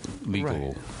type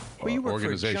legal. Well, you work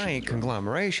for a giant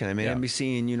conglomeration. I mean,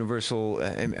 NBC and Universal,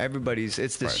 and everybody's.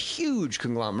 It's this huge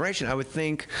conglomeration. I would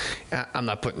think. I'm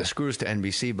not putting the screws to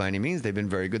NBC by any means. They've been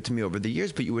very good to me over the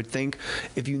years. But you would think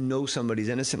if you know somebody's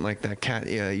innocent like that, Cat,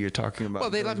 you're talking about. Well,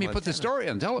 they let me put the story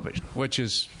on television, which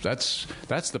is that's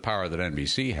the power that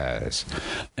NBC has,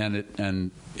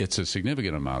 and it's a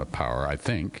significant amount of power. I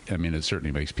think. I mean, it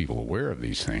certainly makes people aware of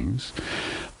these things.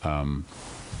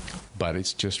 But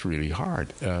it's just really hard.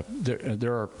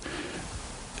 There are.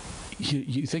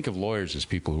 You think of lawyers as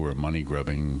people who are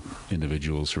money-grubbing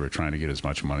individuals who are trying to get as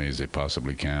much money as they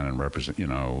possibly can and represent,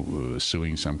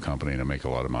 suing some company to make a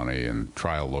lot of money. And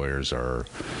trial lawyers are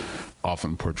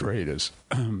often portrayed as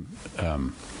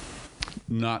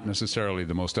not necessarily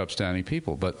the most upstanding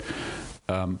people, but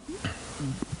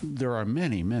there are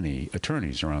many, many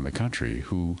attorneys around the country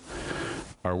who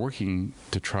are working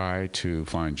to try to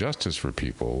find justice for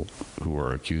people who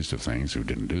are accused of things who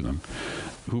didn't do them,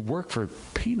 who work for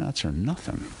peanuts or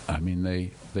nothing. I mean,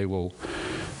 they will.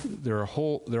 There are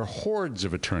hordes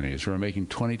of attorneys who are making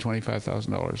 $20,000,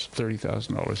 $25,000,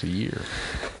 $30,000 a year.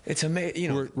 It's amazing.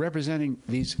 Who are representing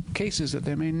these cases that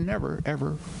they may never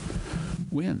ever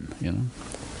win.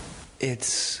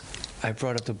 I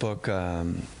brought up the book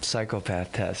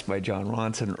Psychopath Test by John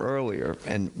Ronson earlier,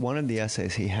 and one of the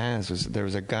essays he has was there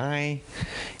was a guy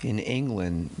in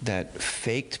England that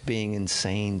faked being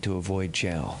insane to avoid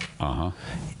jail. And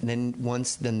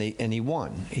then he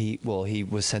won. He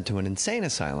was sent to an insane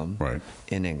asylum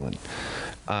in England.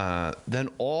 Then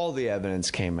all the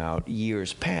evidence came out.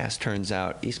 Years passed. Turns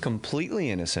out he's completely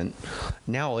innocent.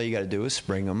 Now all you got to do is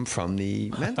spring him from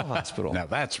the mental hospital. Now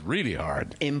that's really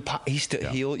hard. He's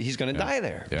going to die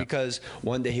there because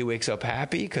one day he wakes up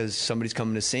happy because somebody's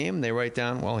coming to see him. They write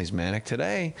down, well, he's manic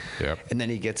today, and then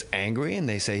he gets angry and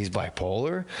they say he's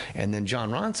bipolar. And then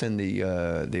John Ronson,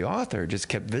 the author, just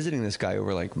kept visiting this guy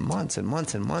over like months and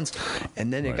months and months.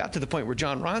 And then it got to the point where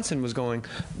John Ronson was going,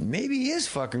 maybe he is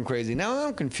fucking crazy. Now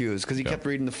I'm confused because he kept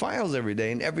reading the files every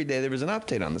day, and every day there was an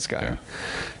update on this guy.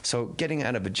 So getting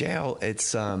out of a jail,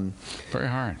 it's very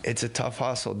hard. It's a tough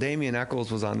hustle. Damien Eccles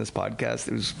was on this podcast.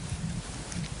 It was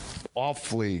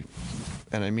awfully,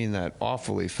 and I mean that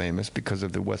awfully famous because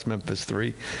of the West Memphis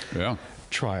 3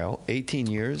 trial. 18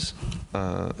 years,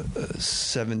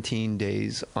 17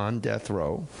 days on death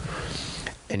row.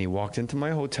 And he walked into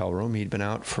my hotel room. He'd been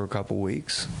out for a couple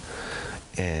weeks.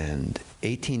 And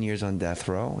 18 years on death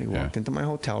row. He walked into my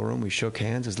hotel room. We shook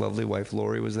hands. His lovely wife,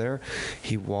 Lori, was there.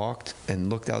 He walked and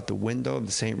looked out the window of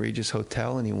the St. Regis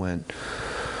Hotel, and he went,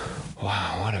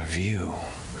 wow, what a view.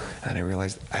 And I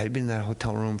realized I had been in that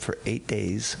hotel room for 8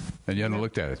 days. And you hadn't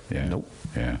looked at it? Yeah. Nope.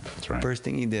 Yeah, that's right. First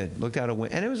thing he did, looked out a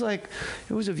window. And it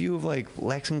was a view of like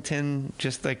Lexington,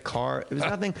 just like car. It was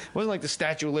nothing. It wasn't like the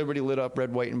Statue of Liberty lit up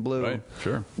red, white, and blue. Right,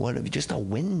 sure. Just a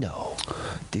window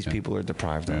these people are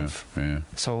deprived of. Yeah.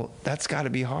 So that's got to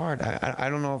be hard. I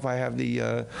don't know if I have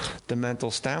the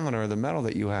mental stamina or the mettle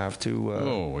that you have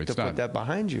to put that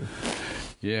behind you.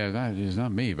 Yeah, that is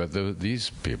not me, but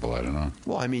these people, I don't know.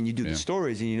 Well, I mean, you do the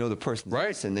stories and you know the person's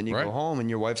right, and then you go home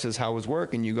and your wife says, how was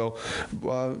work? And you go,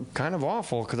 kind of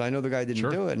awful, because I know the guy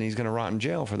didn't do it, and he's going to rot in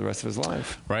jail for the rest of his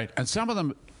life. Right, and some of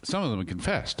them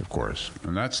confessed, of course,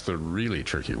 and that's the really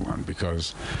tricky one,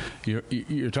 because you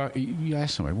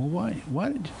ask somebody, well,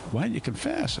 why did you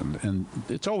confess? And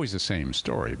it's always the same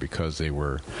story, because they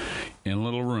were in a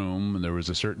little room, and there was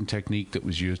a certain technique that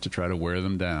was used to try to wear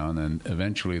them down, and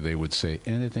eventually they would say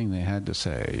anything they had to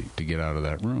say to get out of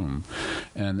that room,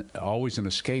 and always an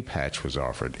escape hatch was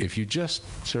offered. If you just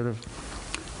sort of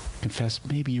confess,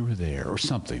 maybe you were there or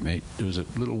something, there was a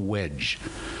little wedge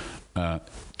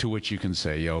to which you can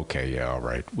say, okay, all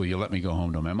right, will you let me go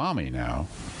home to my mommy now?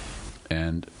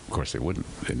 And of course they wouldn't,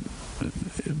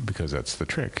 because that's the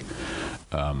trick.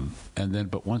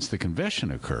 But once the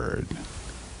confession occurred,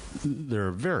 there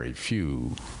are very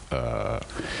few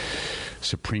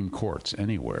Supreme Courts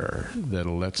anywhere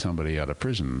that'll let somebody out of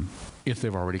prison if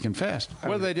they've already confessed,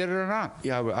 whether they did it or not.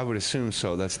 Yeah, I would assume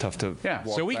so. That's tough to. Yeah.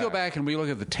 So we go back and we look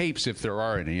at the tapes, if there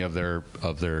are any, of their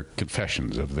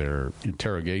confessions, of their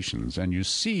interrogations, and you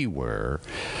see where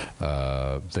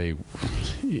they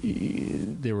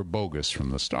were bogus from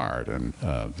the start, and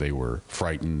they were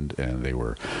frightened, and they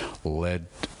were led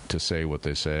to say what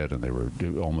they said, and they were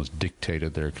almost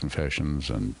dictated their confessions,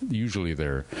 and usually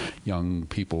they're young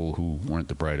people who weren't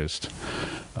the brightest,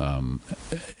 and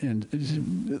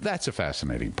that's a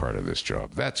fascinating part of this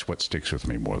job. That's what sticks with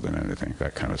me more than anything,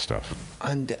 that kind of stuff.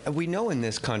 And we know in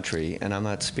this country, and I'm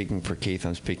not speaking for Keith,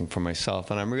 I'm speaking for myself,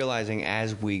 and I'm realizing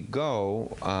as we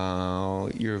go,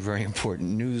 you're a very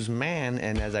important newsman,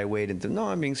 and as I wade into, no,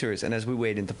 I'm being serious, and as we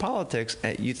wade into politics,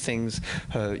 you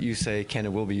say can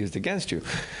and will be used against you.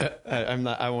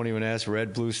 I won't even ask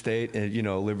red, blue state,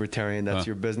 libertarian, that's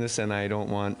your business, and I don't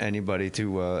want anybody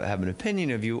to have an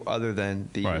opinion of you other than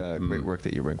the great work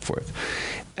that you bring forth.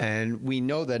 And we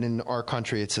know that in our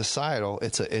country, it's societal.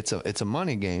 It's a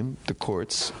money game. The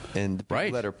courts and the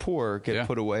people that are poor get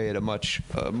put away at a much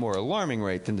more alarming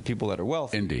rate than the people that are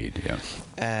wealthy. Indeed, yeah.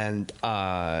 And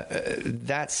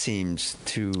that seems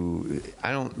to.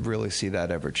 I don't really see that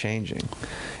ever changing.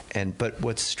 But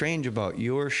what's strange about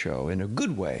your show, in a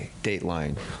good way,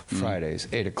 Dateline, Fridays,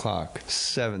 8 o'clock,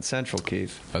 7 Central,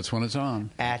 Keith. That's when it's on.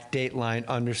 At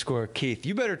Dateline_Keith.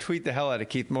 You better tweet the hell out of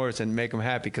Keith Morrison and make him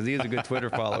happy, because he has a good Twitter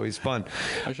follow. He's fun.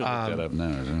 I should look that up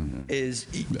now. Is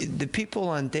the people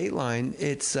on Dateline,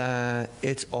 it's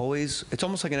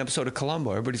almost like an episode of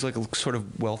Columbo. Everybody's like sort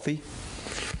of wealthy.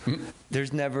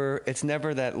 It's never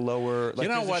that lower. Like,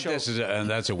 you know what? This is, and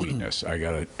that's a weakness. I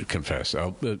got to confess.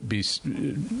 I'll be a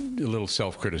little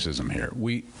self-criticism here.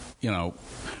 We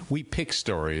pick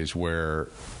stories where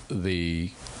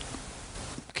the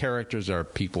characters are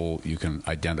people you can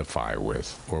identify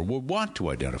with or would want to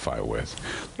identify with.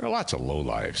 There are lots of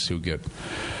lowlifes who get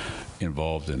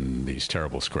involved in these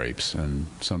terrible scrapes, and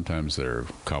sometimes they're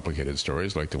complicated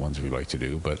stories like the ones we like to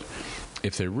do. But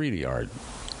if they really are,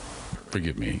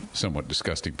 forgive me, somewhat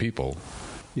disgusting people,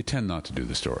 you tend not to do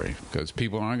the story because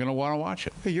people aren't going to want to watch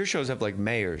it. Your shows have like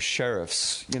mayors,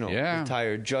 sheriffs,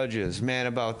 retired judges, man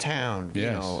about town,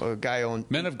 a guy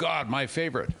owned... Men of God, my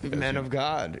favorite. Men of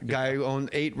God. Guy who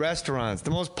owned 8 restaurants.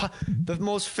 The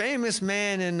most famous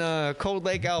man in Cold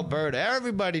Lake, Alberta.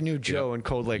 Everybody knew Joe in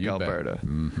Cold Lake, Alberta.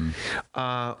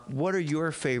 Mm-hmm. What are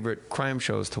your favorite crime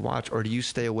shows to watch, or do you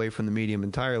stay away from the medium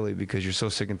entirely because you're so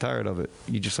sick and tired of it?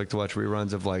 You just like to watch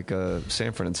reruns of like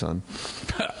Sanford and Son.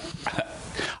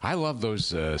 I love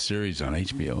those series on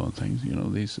HBO and things.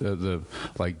 These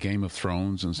like Game of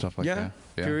Thrones and stuff like that.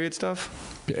 Yeah, period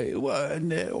stuff. Well, and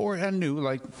new,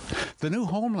 like the new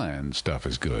Homeland stuff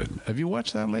is good. Have you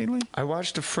watched that lately? I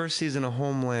watched the first season of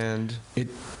Homeland.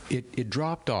 It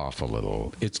dropped off a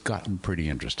little. It's gotten pretty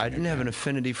interesting. I didn't have an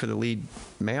affinity for the lead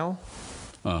male.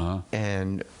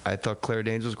 And I thought Claire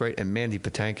Danes was great, and Mandy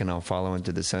Patinkin I'll follow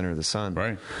into the center of the sun.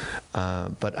 Right.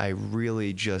 But I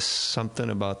really just something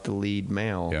about the lead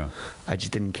male. Yeah. I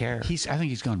just didn't care. I think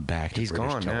he's gone back. He's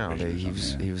British gone now.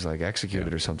 television. He was like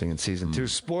executed or something in season 2.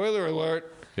 Spoiler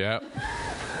alert. Yeah.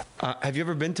 Have you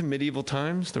ever been to Medieval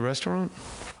Times, the restaurant?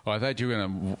 Oh, I thought you were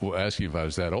going to ask you if I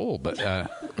was that old, but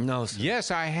no. Yes,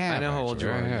 I have. I know how old you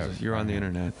are. You're on the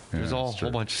internet. There's a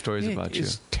whole bunch of stories about you.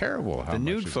 It's terrible. The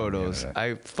nude photos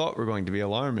I thought were going to be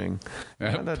alarming.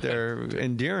 I thought they're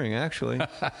endearing, actually.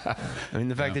 I mean,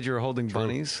 the fact that you were holding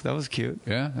bunnies, that was cute.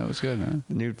 Yeah, that was good. Huh?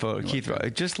 The nude photo.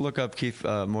 Just look up Keith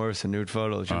Morrison nude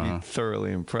photos. You'll be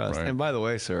thoroughly impressed. Right. And by the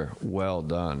way, sir, well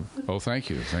done. Oh,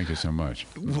 thank you. Thank you so much.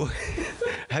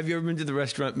 Have you ever been to the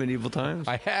restaurant Medieval Times?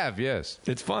 I have, yes.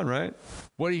 It's fun, right?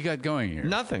 What do you got going here?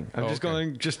 Nothing. I'm just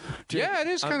going. Yeah, it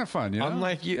is kind of fun. I'm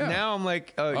like you. Yeah. Now I'm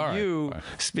like you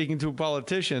speaking to a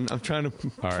politician. I'm trying to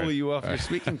pull you off your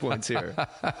speaking points here.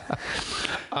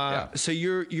 So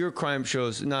your crime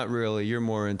shows, not really. You're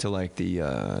more into like the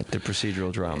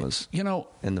procedural dramas,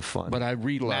 and the fun. But I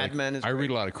read a lot. Mad Men is I read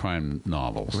a lot of crime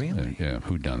novels. Really? Yeah.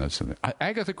 Whodunits.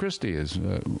 Agatha Christie is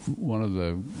one of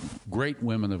the great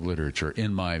women of literature,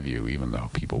 in my view. Even though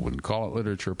people wouldn't call it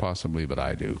literature, possibly, but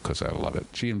I do because I love it.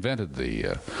 She invented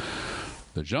the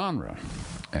genre.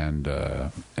 and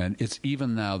it's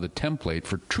even now the template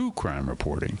for true crime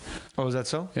reporting. Oh, is that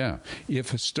so? Yeah.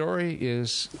 If a story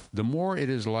is, the more it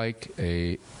is like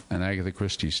an Agatha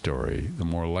Christie story, the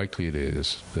more likely it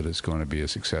is that it's going to be a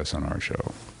success on our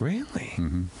show. Really?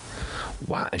 Mm-hmm.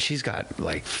 Wow. And she's got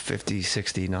like 50,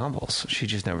 60 novels. She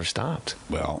just never stopped.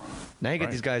 Well, now you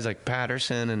get these guys like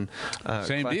Patterson and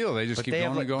same deal. They just keep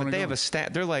going and going. But they have a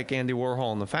staff. They're like Andy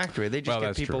Warhol in the factory. They just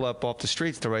get people up off the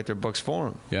streets to write their books for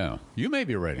them. Yeah, you may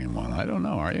be writing one. I don't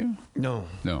know. Are you? No.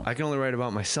 I can only write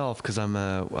about myself because I'm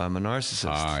a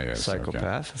narcissist, yes,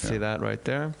 psychopath. Okay. See that right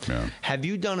there? Yeah. Have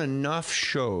you done enough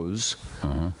shows?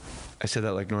 I said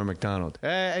that like Norm Macdonald.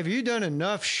 Have you done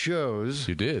enough shows?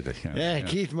 You did. Yeah,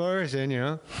 Keith Morrison,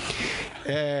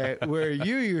 where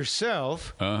you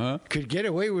yourself could get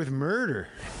away with murder.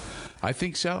 I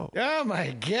think so. Oh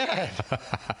my God!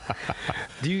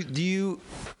 There's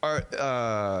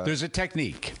a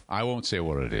technique. I won't say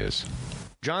what it is.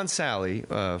 John Sally,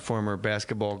 former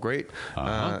basketball great,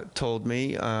 told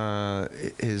me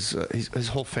his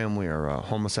whole family are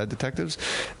homicide detectives,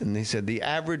 and he said the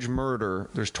average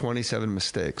murder, there's 27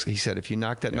 mistakes. He said if you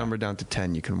knock that number down to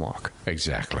 10, you can walk.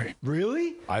 Exactly.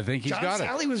 Really? I think he's got it. John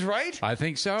Sally was right? I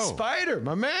think so. Spider,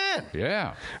 my man.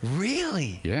 Yeah.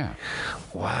 Really? Yeah.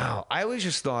 Wow. I always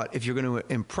just thought if you're going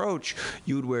to approach,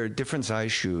 you would wear different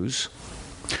size shoes.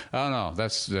 Oh no,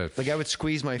 that's like I would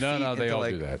squeeze my feet. No, they all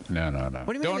do that. No.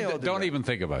 What do you mean don't even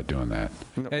think about doing that.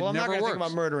 Well, I'm not going to think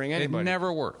about murdering anybody. It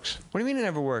never works. What do you mean it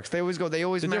never works? They always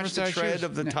match the tread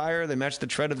of the tire. They match the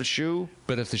tread of the shoe.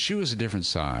 But if the shoe is a different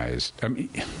size, I mean,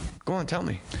 go on, tell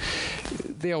me.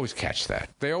 They always catch that.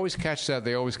 They always catch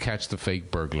the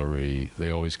fake burglary.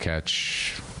 They always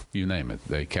catch, you name it.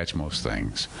 They catch most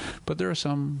things. But there are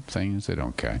some things they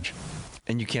don't catch.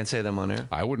 And you can't say them on air?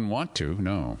 I wouldn't want to,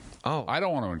 no. Oh. I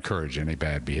don't want to encourage any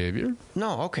bad behavior.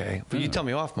 No, okay. But you tell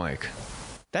me off, Mike.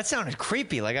 That sounded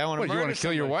creepy. Like I want to murder you want to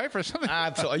kill your wife or something?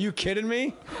 Absolutely. Are you kidding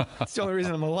me? That's the only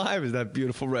reason I'm alive is that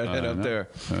beautiful redhead up there.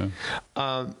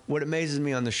 What amazes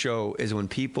me on the show is when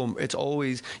people, it's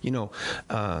always, in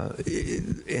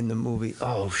the movie,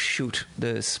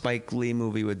 the Spike Lee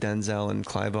movie with Denzel and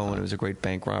Clive Owen. It was a great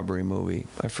bank robbery movie.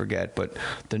 I forget, but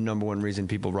the number one reason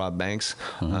people rob banks,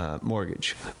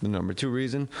 mortgage. The number two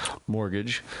reason,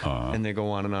 mortgage. And they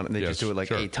go on and on. And they just do it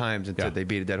like 8 times until they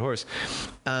beat a dead horse.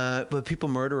 But people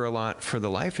murder a lot for the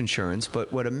life insurance,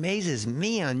 but what amazes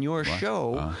me on your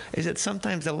show is that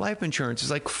sometimes the life insurance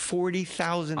is like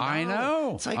 $40,000. I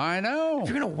know. It's like, I know. If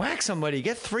you're going to whack somebody,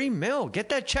 get $3 million. Get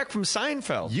that check from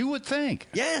Seinfeld. You would think.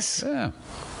 Yes. Yeah.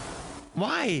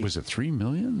 Why? Was it $3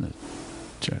 million? The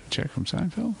check from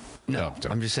Seinfeld? No,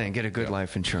 I'm just saying, get a good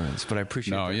life insurance. But I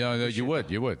appreciate. No, you would.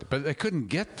 But they couldn't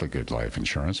get the good life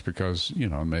insurance because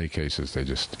in many cases they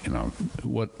just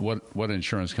what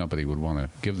insurance company would want to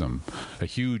give them a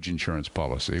huge insurance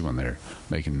policy when they're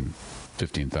making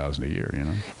 $15,000 a year?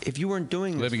 If you weren't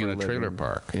doing this living in a trailer living,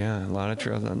 park, a lot of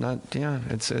trailers.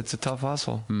 It's a tough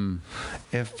hustle.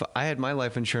 If I had my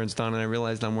life insurance done and I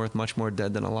realized I'm worth much more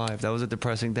dead than alive, that was a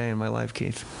depressing day in my life,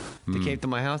 Keith. They came to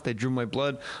my house, they drew my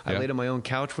blood. I laid on my own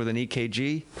couch with an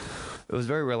EKG. It was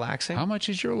very relaxing. How much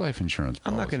is your life insurance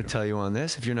policy? I'm not going to tell you on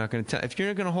this. If you're not going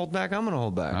to hold back, I'm going to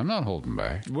hold back. I'm not holding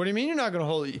back. What do you mean you're not going to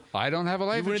hold? I don't have a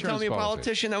life insurance policy. You wouldn't tell me a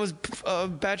politician that was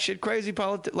batshit crazy,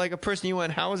 like a person you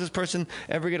went, how does this person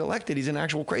ever get elected? He's an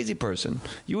actual crazy person.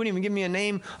 You wouldn't even give me a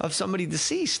name of somebody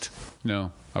deceased.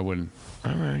 No, I wouldn't.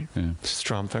 All right. Yeah.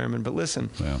 Strom Thurmond. But listen.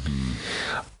 Well,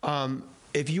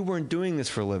 if you weren't doing this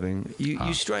for a living,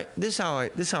 you strike. This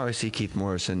is how I see Keith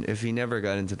Morrison. If he never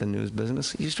got into the news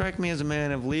business, you strike me as a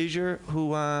man of leisure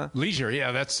who leisure.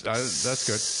 Yeah, that's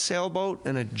good. Sailboat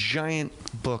and a giant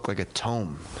book, like a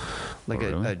tome, like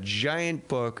a giant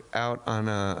book out on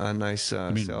a nice. You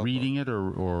mean sailboat. reading it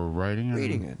or writing it?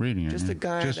 Reading it. Just a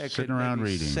guy just that sitting could around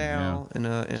reading. Sail in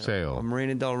a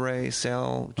Marina Del Rey,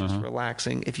 sail, just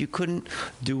relaxing. If you couldn't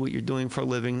do what you're doing for a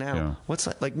living now, what's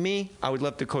like me? I would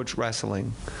love to coach wrestling.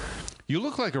 You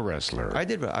look like a wrestler. I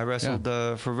did. I wrestled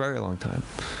for a very long time.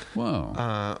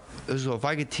 Wow. So if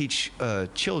I could teach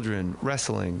children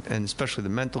wrestling, and especially the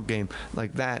mental game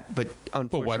like that, but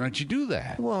why don't you do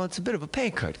that? Well, it's a bit of a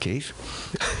pay cut, Keith.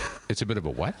 It's a bit of a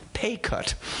what? Pay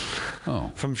cut.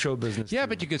 Oh. From show business. Yeah,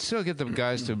 but you could still get the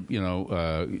guys to,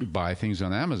 buy things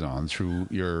on Amazon through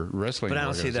your wrestling But I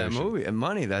don't see that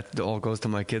money. That all goes to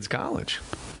my kids' college.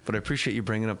 But I appreciate you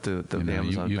bringing up the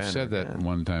Amazon. You've said that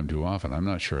one time too often. I'm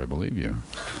not sure I believe you.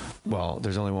 Well,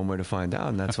 there's only one way to find out,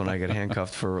 and that's when I get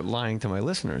handcuffed for lying to my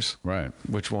listeners. Right.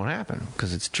 Which won't happen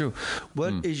because it's true.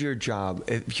 What is your job?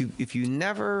 If you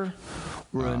never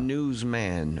were a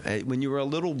newsman, when you were a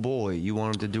little boy, you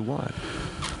wanted to do what?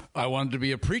 I wanted to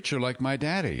be a preacher like my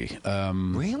daddy.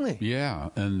 Really? Yeah,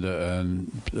 and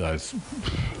then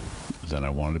I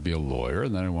wanted to be a lawyer,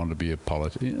 and then I wanted to be a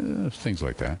politician, things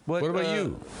like that. What about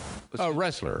you?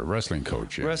 Wrestling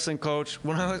coach. Yeah. Wrestling coach.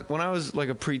 When I was like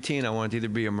a preteen, I wanted to either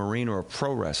be a Marine or a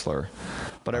pro wrestler.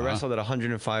 But I wrestled at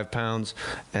 105 pounds,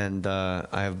 and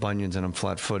I have bunions, and I'm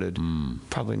flat-footed.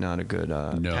 Probably not a good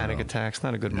panic attacks.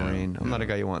 Not a good Marine. I'm not a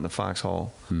guy you want in the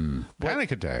foxhole.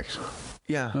 Panic attacks.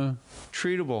 Yeah,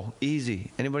 treatable,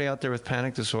 easy. Anybody out there with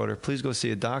panic disorder, please go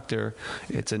see a doctor.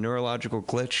 It's a neurological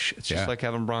glitch. It's just like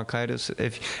having bronchitis.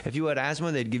 If you had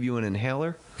asthma, they'd give you an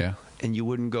inhaler. Yeah. And you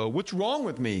wouldn't go, what's wrong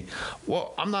with me?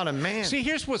 Well, I'm not a man. See,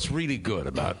 here's what's really good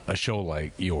about a show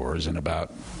like yours and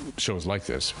about shows like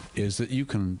this is that you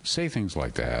can say things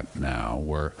like that now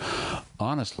where,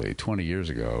 honestly, 20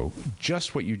 years ago,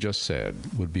 just what you just said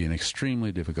would be an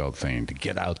extremely difficult thing to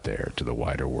get out there to the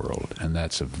wider world. And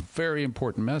that's a very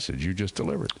important message you just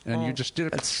delivered. And you just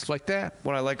did it like that.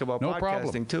 What I like about podcasting,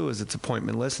 problem. too, is it's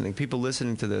appointment listening. People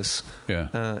listening to this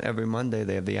every Monday,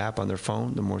 they have the app on their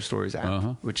phone, the More Stories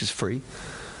app, which is free.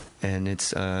 And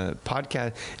it's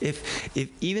podcast.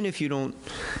 Even if you don't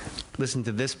listen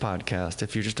to this podcast,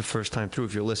 if you're just the first time through,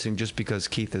 if you're listening just because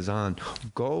Keith is on,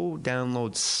 go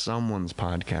download someone's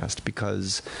podcast,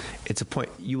 because it's a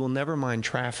point. You will never mind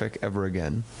traffic ever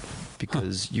again,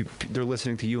 because they're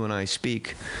listening to you and I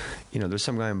speak. You know, there's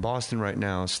some guy in Boston right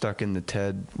now stuck in the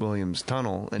Ted Williams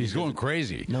tunnel, and he's going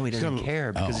crazy. No, he doesn't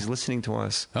care because he's listening to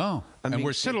us. And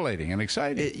we're scintillating and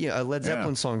excited. A Led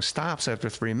Zeppelin song stops after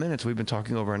 3 minutes. We've been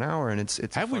talking over an hour, and it's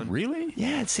have fun. we really?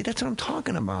 Yeah. See, that's what I'm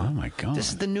talking about. Oh my God! This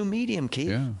is the new medium, Keith.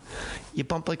 Yeah. You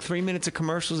bump like 3 minutes of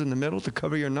commercials in the middle to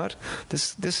cover your nut.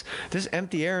 This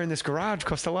empty air in this garage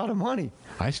costs a lot of money.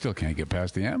 I still can't get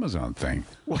past the Amazon thing.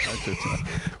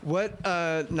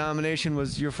 What nomination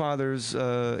was your father's? He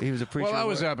was a preacher. Well, I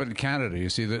was up in Canada. You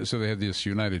see, so they had this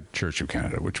United Church of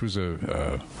Canada, which was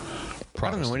a Protestant,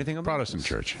 I don't know anything about Protestant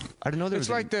church. I didn't know there was.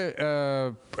 It's like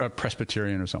the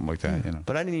Presbyterian or something like that. You know.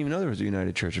 But I didn't even know there was a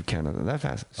United Church of Canada. That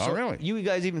fast. Oh, really? You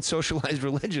guys even socialized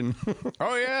religion.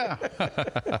 Oh yeah.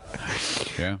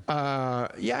 Yeah.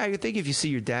 Yeah. I think if you see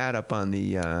your dad up on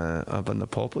the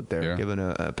pulpit there giving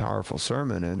a powerful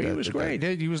sermon, and he was great.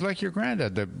 He was like your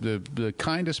granddad, the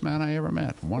kindest man I ever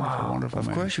met. Wonderful man.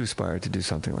 Of course, you aspired to do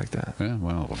something like that. Yeah.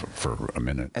 Well, for a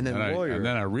minute, and then lawyer. And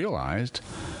then I realized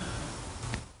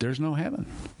there's no heaven.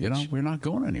 You know, we're not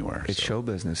going anywhere. It's show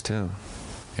business too.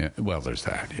 Yeah, well, there's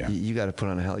that. Yeah, you got to put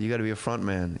on a hell. You got to be a front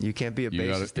man. You can't be a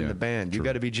bassist in the band. You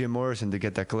got to be Jim Morrison to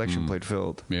get that collection plate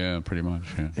filled. Yeah, pretty much.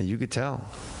 Yeah. And you could tell.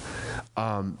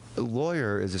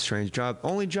 Lawyer is a strange job.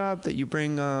 Only job that you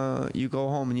bring. You go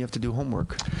home and you have to do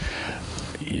homework.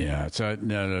 Yeah,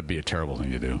 that'd be a terrible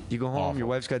thing to do. You go home, your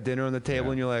wife's got dinner on the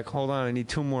table, and you're like, hold on, I need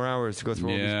 2 more hours to go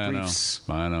through all these briefs.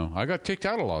 I know. I got kicked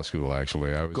out of law school,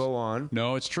 actually. Go on.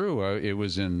 No, it's true. It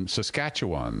was in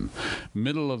Saskatchewan,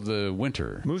 middle of the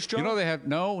winter. Moose Jaw? You know, they have,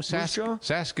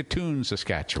 Saskatoon,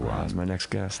 Saskatchewan. Wow, that's my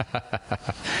next guest.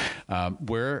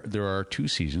 Where there are 2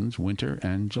 seasons, winter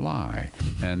and July.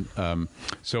 And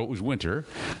so it was winter,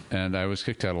 and I was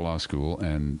kicked out of law school,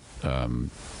 and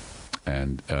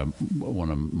one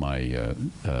of my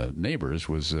neighbors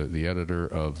was the editor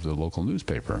of the local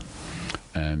newspaper,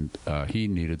 and he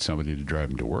needed somebody to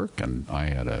drive him to work, and I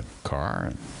had a car,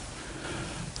 and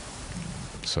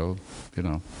so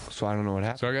So I don't know what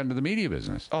happened. So I got into the media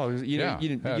business. Oh, you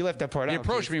left that part out. He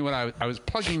approached me when I was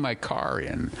plugging my car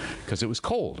in because it was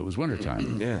cold. It was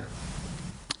wintertime. Yeah.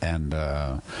 And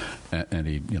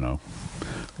he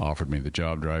offered me the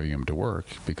job driving him to work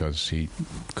because he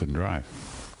couldn't drive.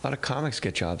 A lot of comics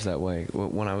get jobs that way.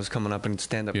 When I was coming up in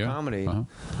stand-up comedy,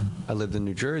 I lived in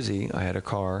New Jersey. I had a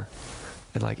car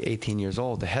at like 18 years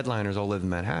old. The headliners all lived in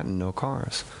Manhattan, no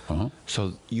cars.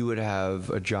 So you would have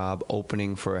a job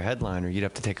opening for a headliner. You'd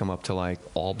have to take them up to like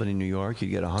Albany, New York.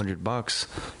 You'd get $100.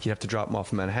 You'd have to drop them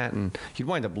off in Manhattan. You'd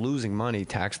wind up losing money,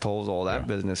 tax tolls, all that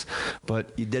business.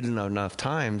 But you did it enough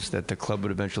times that the club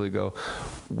would eventually go,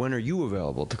 when are you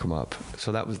available to come up?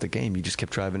 So that was the game. You just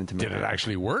kept driving into Manhattan. Did it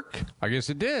actually work? I guess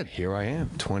it did. Here I am,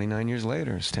 29 years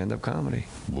later, stand-up comedy.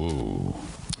 Whoa.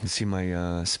 You see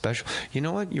my special. You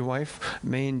know what? Your wife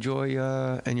may enjoy,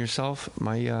 and yourself,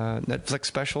 my Netflix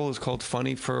special is called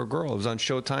Funny for a Girl. It was on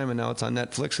Showtime, and now it's on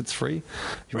Netflix. It's free.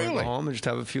 You want to go home and just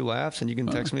have a few laughs, and you can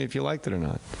text me if you liked it or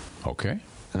not. Okay.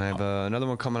 And I have another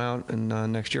one coming out in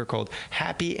next year called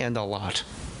Happy and a Lot.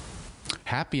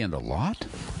 Happy and a Lot?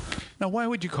 Now, why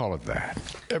would you call it that?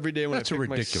 Every day when That's I a pick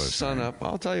my ridiculous son name. up,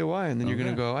 I'll tell you why, and then you're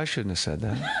going to go, I shouldn't have said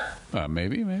that.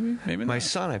 Maybe My not.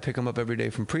 son, I pick him up every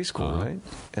day from preschool, right?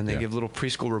 And they give little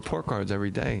preschool report cards every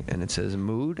day, and it says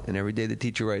mood, and every day the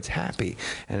teacher writes happy,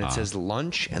 and it says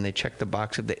lunch, and they check the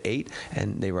box if they ate,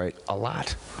 and they write a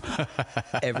lot.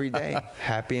 Every day,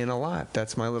 happy and a lot.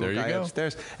 That's my little guy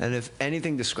upstairs. And if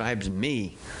anything describes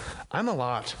me, I'm a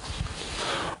lot.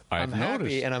 I'm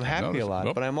happy, and I'm happy a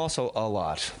lot, but I'm also a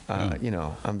lot.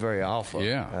 I'm very alpha.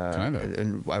 Yeah, kind of.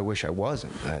 And I wish I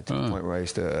wasn't to the point where I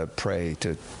used to pray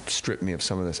to strip me of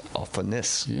some of this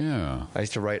alphaness. Yeah. I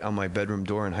used to write on my bedroom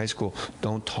door in high school,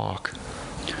 "Don't talk."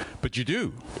 But you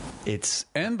do. It's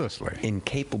endlessly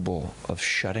incapable of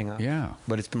shutting up. Yeah.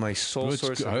 But it's been my sole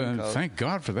source of income. Thank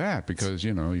God for that, because,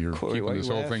 you're Corey, keeping this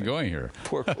whole thing going here.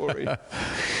 Poor Corey.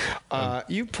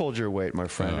 You pulled your weight, my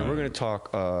friend. And we're going to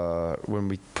talk, when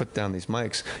we put down these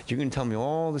mics, you're going to tell me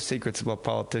all the secrets about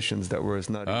politicians that were as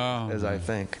nutty as I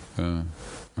think.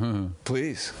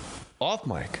 Please. Off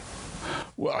mic.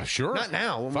 Well, sure. Not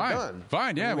now, when we're done.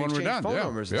 Fine, yeah, when we're done. Phone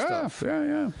numbers and stuff.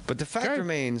 Yeah. But the fact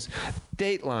remains,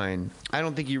 Dateline, I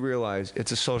don't think you realize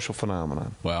it's a social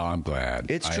phenomenon. Well, I'm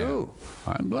glad. It's true.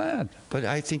 I'm glad. But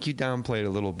I think you downplayed a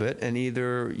little bit, and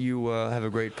either you have a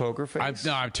great poker face.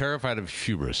 I'm terrified of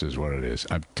hubris is what it is.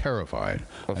 I'm terrified.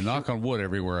 I knock on wood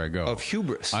everywhere I go. Of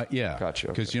hubris? Yeah. Gotcha.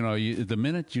 Because, the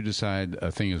minute you decide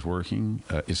a thing is working,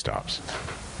 it stops.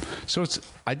 So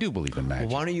I do believe in magic.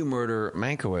 Well, why don't you murder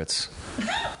Mankiewicz?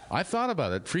 I've thought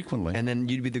about it frequently. And then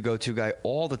you'd be the go-to guy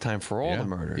all the time for all the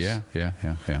murders.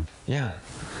 Yeah.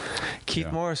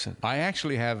 Keith Morrison. I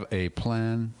actually have a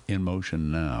plan in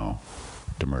motion now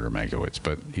to murder Mankiewicz,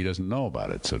 but he doesn't know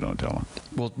about it, so don't tell him.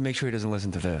 Well, make sure he doesn't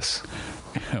listen to this.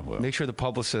 Make sure the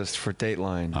publicist for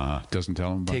Dateline doesn't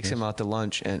tell him about takes this? him out to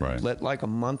lunch and let like a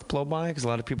month blow by, because a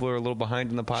lot of people are a little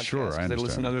behind in the podcast. Sure, I understand. They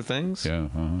listen to other things. Yeah.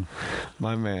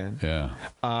 My man.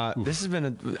 Yeah. This has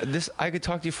been I could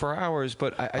talk to you for hours,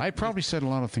 but I probably said a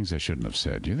lot of things I shouldn't have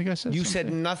said. Do you think I said You something?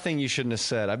 said nothing you shouldn't have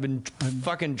said. I've been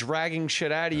fucking dragging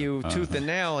shit out of you tooth and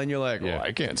nail, and you're like, well,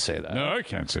 I can't say that. No, I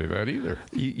can't say that either.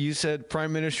 You said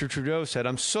Prime Minister Trudeau said,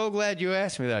 I'm so glad you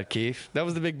asked me that, Keith. That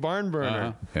was the big barn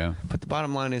burner. Yeah. But the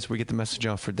bottom line is we get the message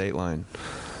out for Dateline.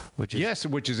 Which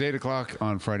is 8 o'clock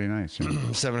on Friday nights.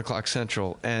 7 o'clock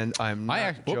Central, and I'm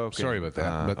not joking. Sorry about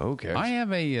that. But okay. I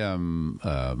have a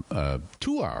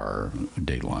 2-hour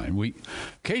Dateline.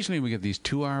 Occasionally we get these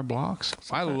 2-hour blocks.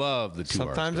 I love the 2 hours.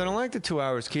 Sometimes I don't like the 2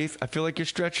 hours, Keith. I feel like you're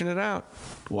stretching it out.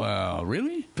 Well,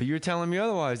 really? But you're telling me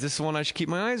otherwise. This is the one I should keep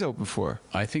my eyes open for.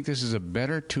 I think this is a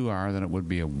better 2-hour than it would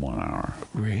be a 1 hour.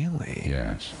 Really?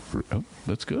 Yes. Oh,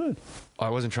 that's good. I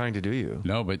wasn't trying to do you.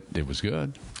 No, but it was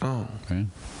good. Oh. Okay.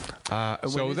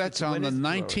 So that's on the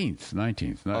 19th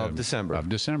of December. Of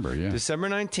December, yeah. December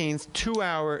 19th,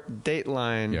 2-hour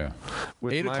Dateline. Yeah.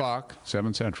 8 o'clock,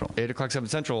 7 Central. 8 o'clock, 7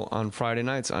 Central on Friday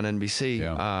nights on NBC.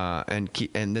 Yeah.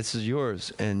 And this is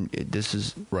yours. And this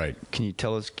is right. Can you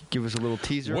give us a little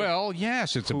teaser? Well,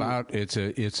 yes. It's a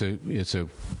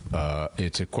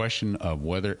question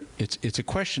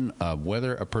of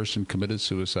whether a person committed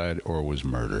suicide or was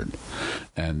murdered,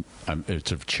 and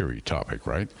it's a cheery topic,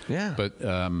 right? Yeah. But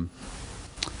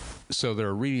so there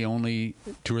are really only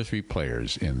 2 or 3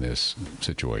 players in this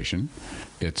situation.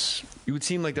 It would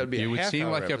seem like that would be a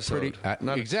half-hour episode,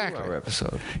 not exactly a 2-hour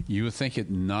episode. You would think it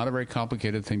not a very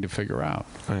complicated thing to figure out.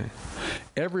 Right.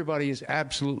 Everybody is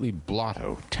absolutely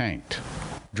blotto, tanked,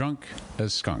 drunk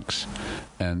as skunks,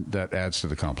 and that adds to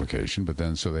the complication. But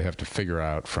then, so they have to figure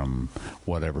out from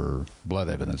whatever blood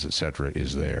evidence, etc.,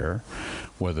 is there,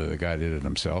 whether the guy did it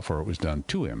himself or it was done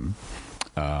to him.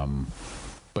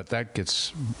 But that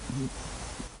gets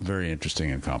very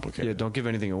interesting and complicated. Yeah, don't give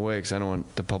anything away, because I don't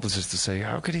want the publicist to say,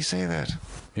 how could he say that?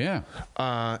 Yeah.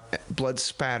 Blood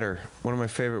spatter, one of my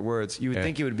favorite words. You would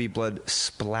think it would be blood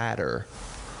splatter.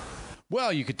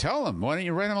 Well, you could tell them. Why don't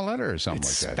you write them a letter or something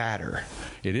like that? Spatter.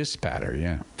 It is spatter,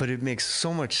 yeah. But it makes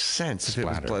so much sense if it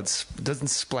was blood. Doesn't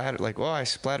splatter like, I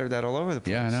splattered that all over the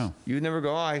place. Yeah, I know. You would never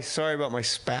go, sorry about my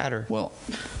spatter. Well,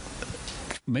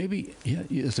 maybe, yeah,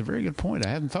 it's a very good point. I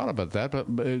hadn't thought about that, but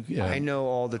I know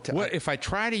all the time. If I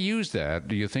try to use that,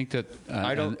 do you think that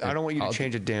I don't want you to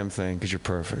change a damn thing, because you're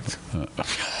perfect.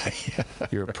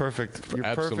 You're perfect. You're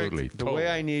absolutely perfect. The way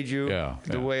I need you.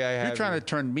 The way I have. You're trying to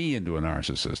turn me into a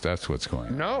narcissist. That's what's going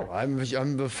on. No,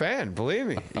 I'm a fan. Believe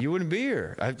me, you wouldn't be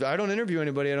here. I don't interview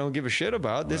anybody I don't give a shit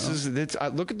about.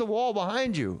 Look at the wall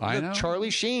behind you. I know. Charlie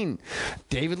Sheen,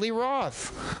 David Lee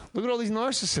Roth. Look at all these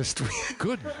narcissists.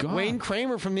 Good God. Wayne Kramer.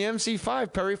 Kramer from the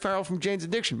MC5, Perry Farrell from Jane's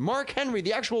Addiction, Mark Henry,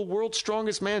 the actual world's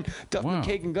strongest man, Duff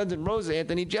McKagan and Guns N' Roses,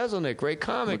 Anthony Jeselnik, great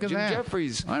comic, Jim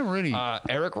Jeffries,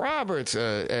 Eric Roberts,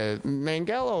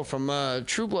 Mangelo from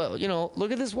True Blood. You know,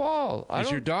 look at this wall.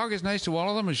 Is your dog as nice to all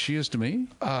of them as she is to me?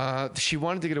 She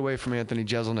wanted to get away from Anthony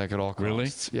Jeselnik at all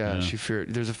costs. Really? Yeah, she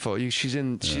feared. There's a photo. She's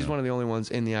one of the only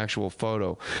ones in the actual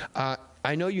photo.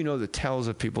 I know you know the tells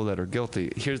of people that are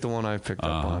guilty. Here's the one I picked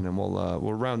up on, and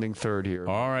we're rounding third here.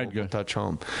 All right, we'll touch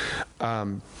home.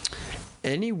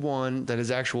 Anyone that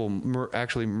has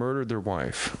actually murdered their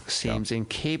wife seems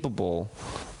incapable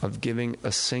of giving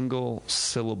a single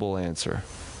syllable answer.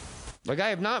 Like, I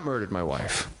have not murdered my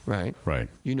wife, right? Right.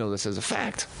 You know this as a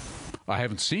fact. I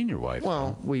haven't seen your wife.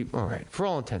 Well, all right, for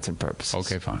all intents and purposes.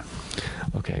 Okay, fine.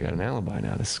 Okay, I got an alibi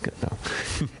now. This is good.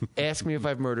 No. Ask me if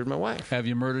I've murdered my wife. Have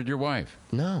you murdered your wife?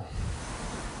 No.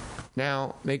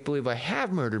 Now, make believe I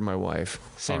have murdered my wife.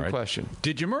 Same question.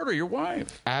 Did you murder your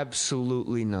wife?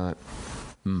 Absolutely not.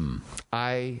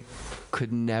 I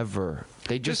could never.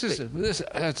 That's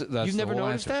you've never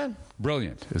noticed that?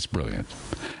 Brilliant. It's brilliant.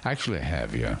 Actually, I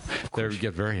have, yeah. They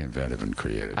get very inventive and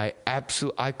creative.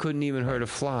 I couldn't even hurt a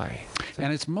fly.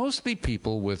 And it's mostly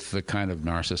people with the kind of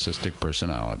narcissistic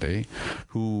personality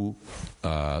who,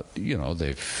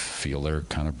 they feel they're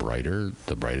kind of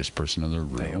the brightest person in the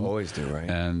room. They always do, right?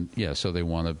 And, so they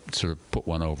want to sort of put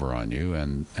one over on you,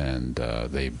 and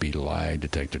they beat a lie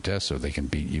detector test so they can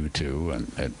beat you, too,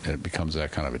 and it becomes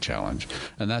that kind of a challenge.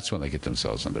 And that's when they get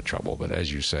themselves into trouble. But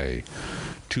as you say,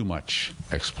 too much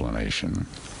explanation.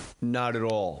 Not at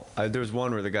all. There was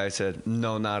one where the guy said,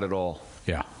 no, not at all.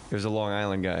 Yeah. There's a Long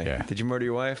Island guy. Yeah. Did you murder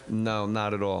your wife? No,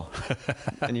 not at all.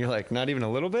 And you're like, not even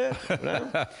a little bit? No?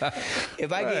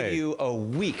 If I gave you a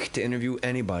week to interview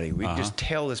anybody, we could just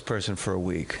tail this person for a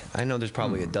week. I know there's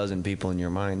probably a dozen people in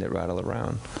your mind that rattle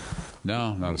around.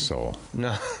 No, not a soul.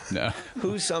 No. No.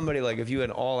 Who's somebody, like, if you had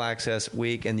all access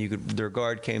week and their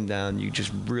guard came down, you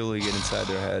just really get inside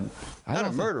their head? Not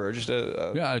a murderer, just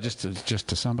just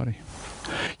to somebody.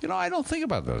 I don't think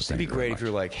about those things. It'd be great if you're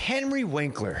like Henry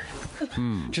Winkler,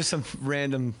 just some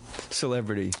random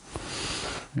celebrity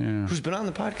who's been on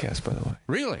the podcast, by the way.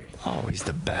 Really? Oh, he's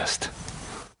the best.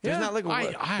 Yeah, There's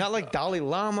not like Dalai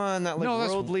Lama, not like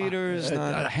world leaders.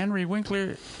 Henry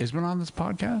Winkler has been on this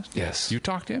podcast? Yes. You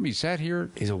talked to him? He sat here?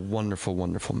 He's a wonderful,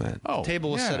 wonderful man. Oh, the table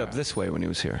was set up this way when he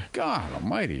was here. God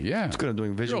almighty, yeah. It's good at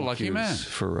doing visual You're a lucky cues man.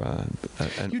 for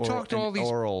you talk to all these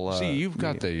oral. See, you've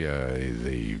got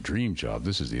the dream job.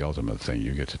 This is the ultimate thing.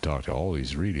 You get to talk to all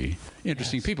these really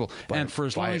interesting people, and for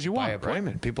as long as you want. By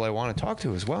appointment, people I want to talk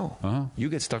to as well. You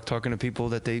get stuck talking to people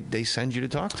that they send you to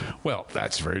talk to. Well,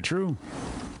 that's very true.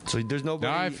 So there's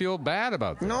nobody. Now I feel bad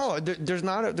about this. No, there's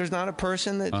not a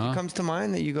person that comes to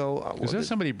mind that you go. Is that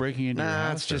somebody breaking into your house?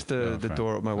 Nah, it's just the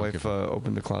door. My wife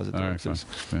opened the closet door.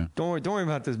 Don't worry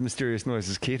about those mysterious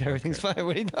noises, Keith. Everything's fine.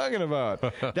 What are you talking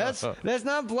about? That's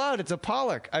not blood. It's a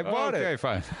pollock. I bought it. Okay,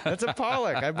 fine. That's a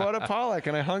pollock. I bought a pollock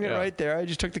and I hung it right there. I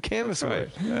just took the canvas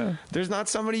away. Yeah. There's not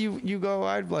somebody you go.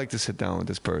 I'd like to sit down with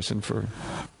this person for.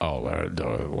 Oh,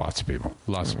 lots of people.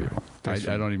 Lots of people. I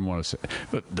don't even want to say.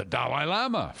 But the Dalai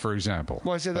Lama, for example.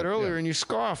 Well, I said that earlier, and you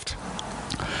scoffed.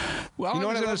 Well, I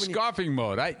was in a scoffing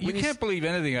mode. You can't believe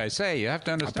anything I say. You have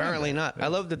to understand. Apparently not. I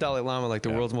love the Dalai Lama, like the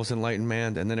world's most enlightened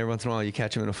man, and then every once in a while you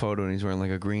catch him in a photo and he's wearing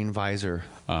like a green visor.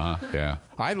 Yeah.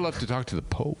 I'd love to talk to the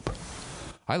Pope.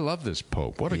 I love this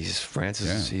Pope. He's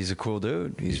Francis. Yeah. He's a cool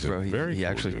dude. He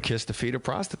actually kissed the feet of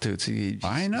prostitutes.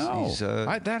 I know.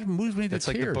 That moves me to tears. It's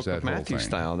like the Book of Matthew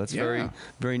style. That's very,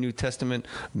 very New Testament,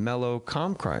 mellow,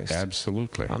 calm Christ.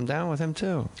 Absolutely. I'm down with him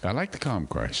too. I like the calm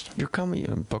Christ. You're coming.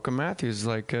 Book of Matthew is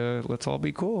like, let's all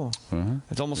be cool.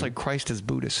 It's almost like Christ is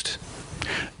Buddhist.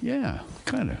 Yeah,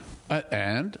 kind of.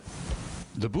 And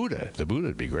the Buddha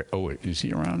would be great. Oh, wait, is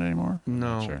he around anymore?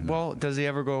 No. Sure, no. Well, does he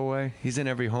ever go away? He's in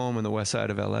every home in the west side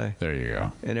of L.A. There you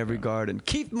go. In every garden.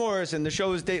 Keith Morrison, the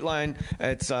show is Dateline.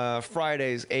 It's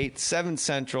Fridays, 8, 7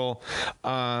 Central.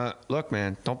 Look,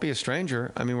 man, don't be a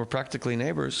stranger. I mean, we're practically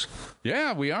neighbors.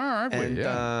 Yeah, we are, aren't we? And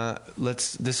yeah.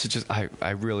 this is just, I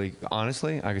really,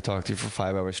 honestly, I could talk to you for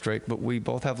 5 hours straight, but we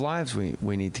both have lives we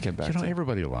need to get back to.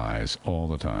 Everybody lies all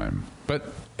the time.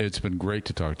 But it's been great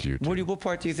to talk to you, too. What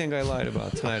part do you think I lied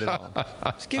about tonight at all?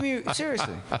 Just give me,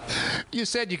 seriously. You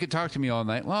said you could talk to me all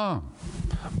night long.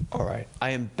 All right.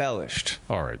 I embellished.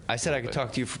 All right. I said I could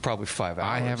talk to you for probably 5 hours.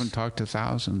 I haven't talked to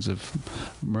thousands of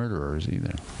murderers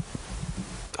either.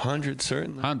 Hundreds,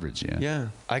 certainly. Hundreds, yeah. Yeah.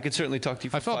 I could certainly talk to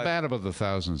you for I felt bad about the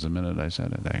thousands the minute I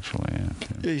said it, actually.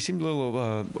 Yeah, you seemed a little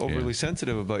overly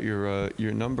sensitive about your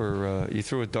number. You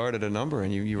threw a dart at a number,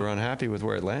 and you were unhappy with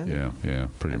where it landed. Yeah,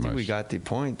 pretty much. I think we got the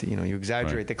point. You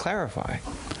exaggerate to clarify.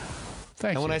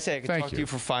 Thank and when you. I say I could Thank talk to you. you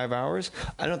for 5 hours,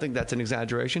 I don't think that's an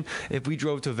exaggeration. If we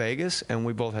drove to Vegas and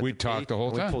we both had We'd to pee talk the whole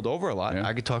and time. we pulled over a lot, Yeah.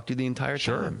 I could talk to you the entire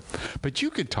time. But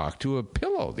you could talk to a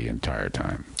pillow the entire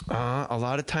time. A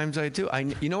lot of times I do.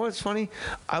 You know what's funny?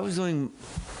 I was doing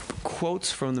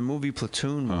quotes from the movie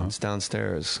Platoon once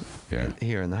downstairs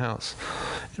here in the house.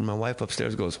 And my wife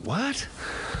upstairs goes, "What?"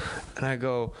 And I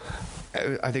go,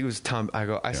 I think it was Tom.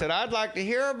 I said, "I'd like to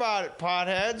hear about it,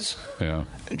 potheads." Yeah.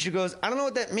 And she goes, "I don't know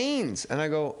what that means." And I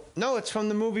go, "No, it's from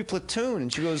the movie Platoon."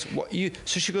 And she goes, "What you?"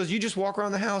 So she goes, "You just walk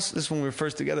around the house." This is when we were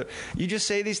first together. "You just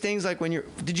say these things like when you're.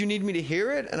 Did you need me to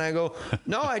hear it?" And I go,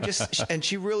 "No, I just." And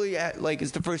she really like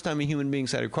it's the first time a human being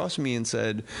sat across from me and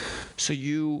said, "So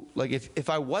you like if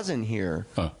I wasn't here,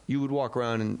 you would walk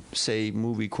around and say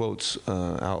movie quotes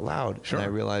out loud." Sure. And I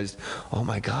realized, oh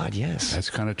my God, yes, That's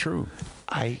kind of true.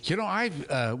 Did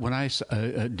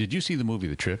you see the movie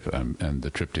The Trip and The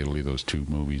Trip to Italy? Those two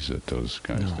movies that those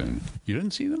guys did. You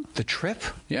didn't see them? The Trip?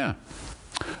 Yeah.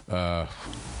 The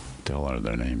hell are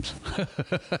their names?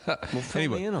 Well, fill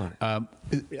me in on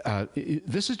it.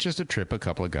 This is just a trip a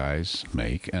couple of guys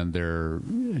make, and they're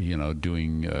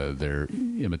doing their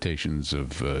imitations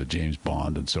of James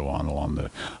Bond and so on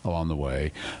along the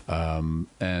way,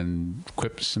 and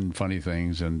quips and funny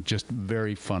things and just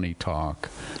very funny talk,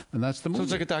 and that's the movie. So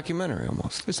it's like a documentary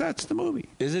almost. That's the movie.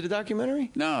 Is it a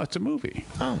documentary? No, it's a movie.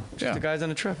 Oh, just the guys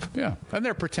on a trip. Yeah, and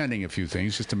they're pretending a few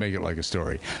things just to make it like a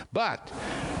story, but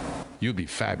you'd be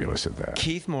fabulous at that.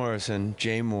 Keith Morrison,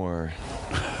 Jay Mohr.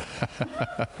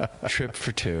 Trip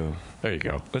for two. There you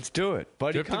go. Let's do it.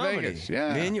 Buddy Trip to comedy. Vegas,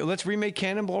 yeah. Me and you. Let's remake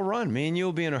Cannonball Run. Me and you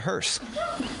will be in a hearse.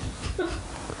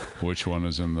 Which one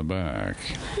is in the back?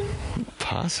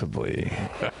 Possibly.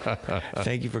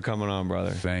 Thank you for coming on,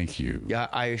 brother. Thank you. Yeah,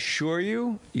 I assure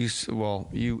you. You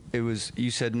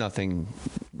said nothing.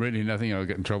 Really, nothing I'll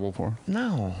get in trouble for?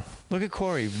 No. Look at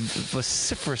Corey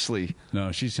vociferously.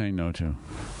 No, she's saying no too.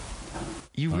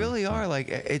 You really are like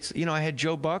it's. I had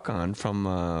Joe Buck on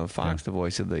from Fox, the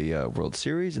voice of the World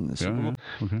Series and the Super Bowl,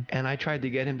 and I tried to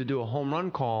get him to do a home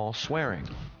run call swearing.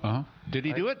 Did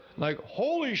he do it? Like,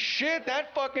 holy shit,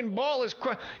 that fucking ball is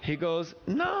He goes,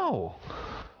 no.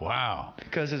 Wow.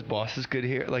 Because his bosses could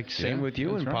hear. Like, same with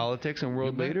you in politics and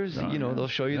world leaders. They'll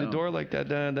show you the door like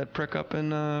that prick up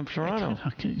in Toronto.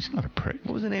 He's not a prick.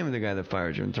 What was the name of the guy that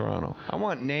fired you in Toronto? I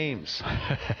want names.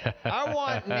 I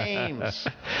want names.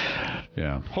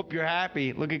 Yeah. Hope you're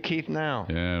happy. Look at Keith now.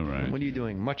 Yeah, right. What are you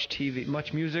doing? Much TV,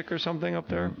 much music or something up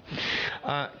there?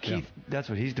 Keith, that's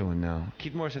what he's doing now.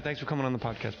 Keith Morrison, thanks for coming on the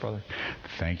podcast, brother.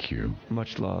 Thank you.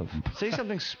 Much love. Say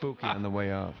something spooky on the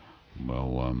way up.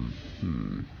 Well,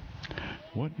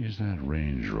 what is that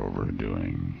Range Rover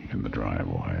doing in the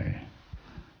driveway?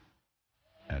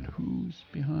 And who's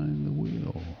behind the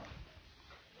wheel?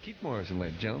 Keith Morrison,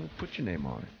 ladies and gentlemen, put your name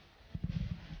on it.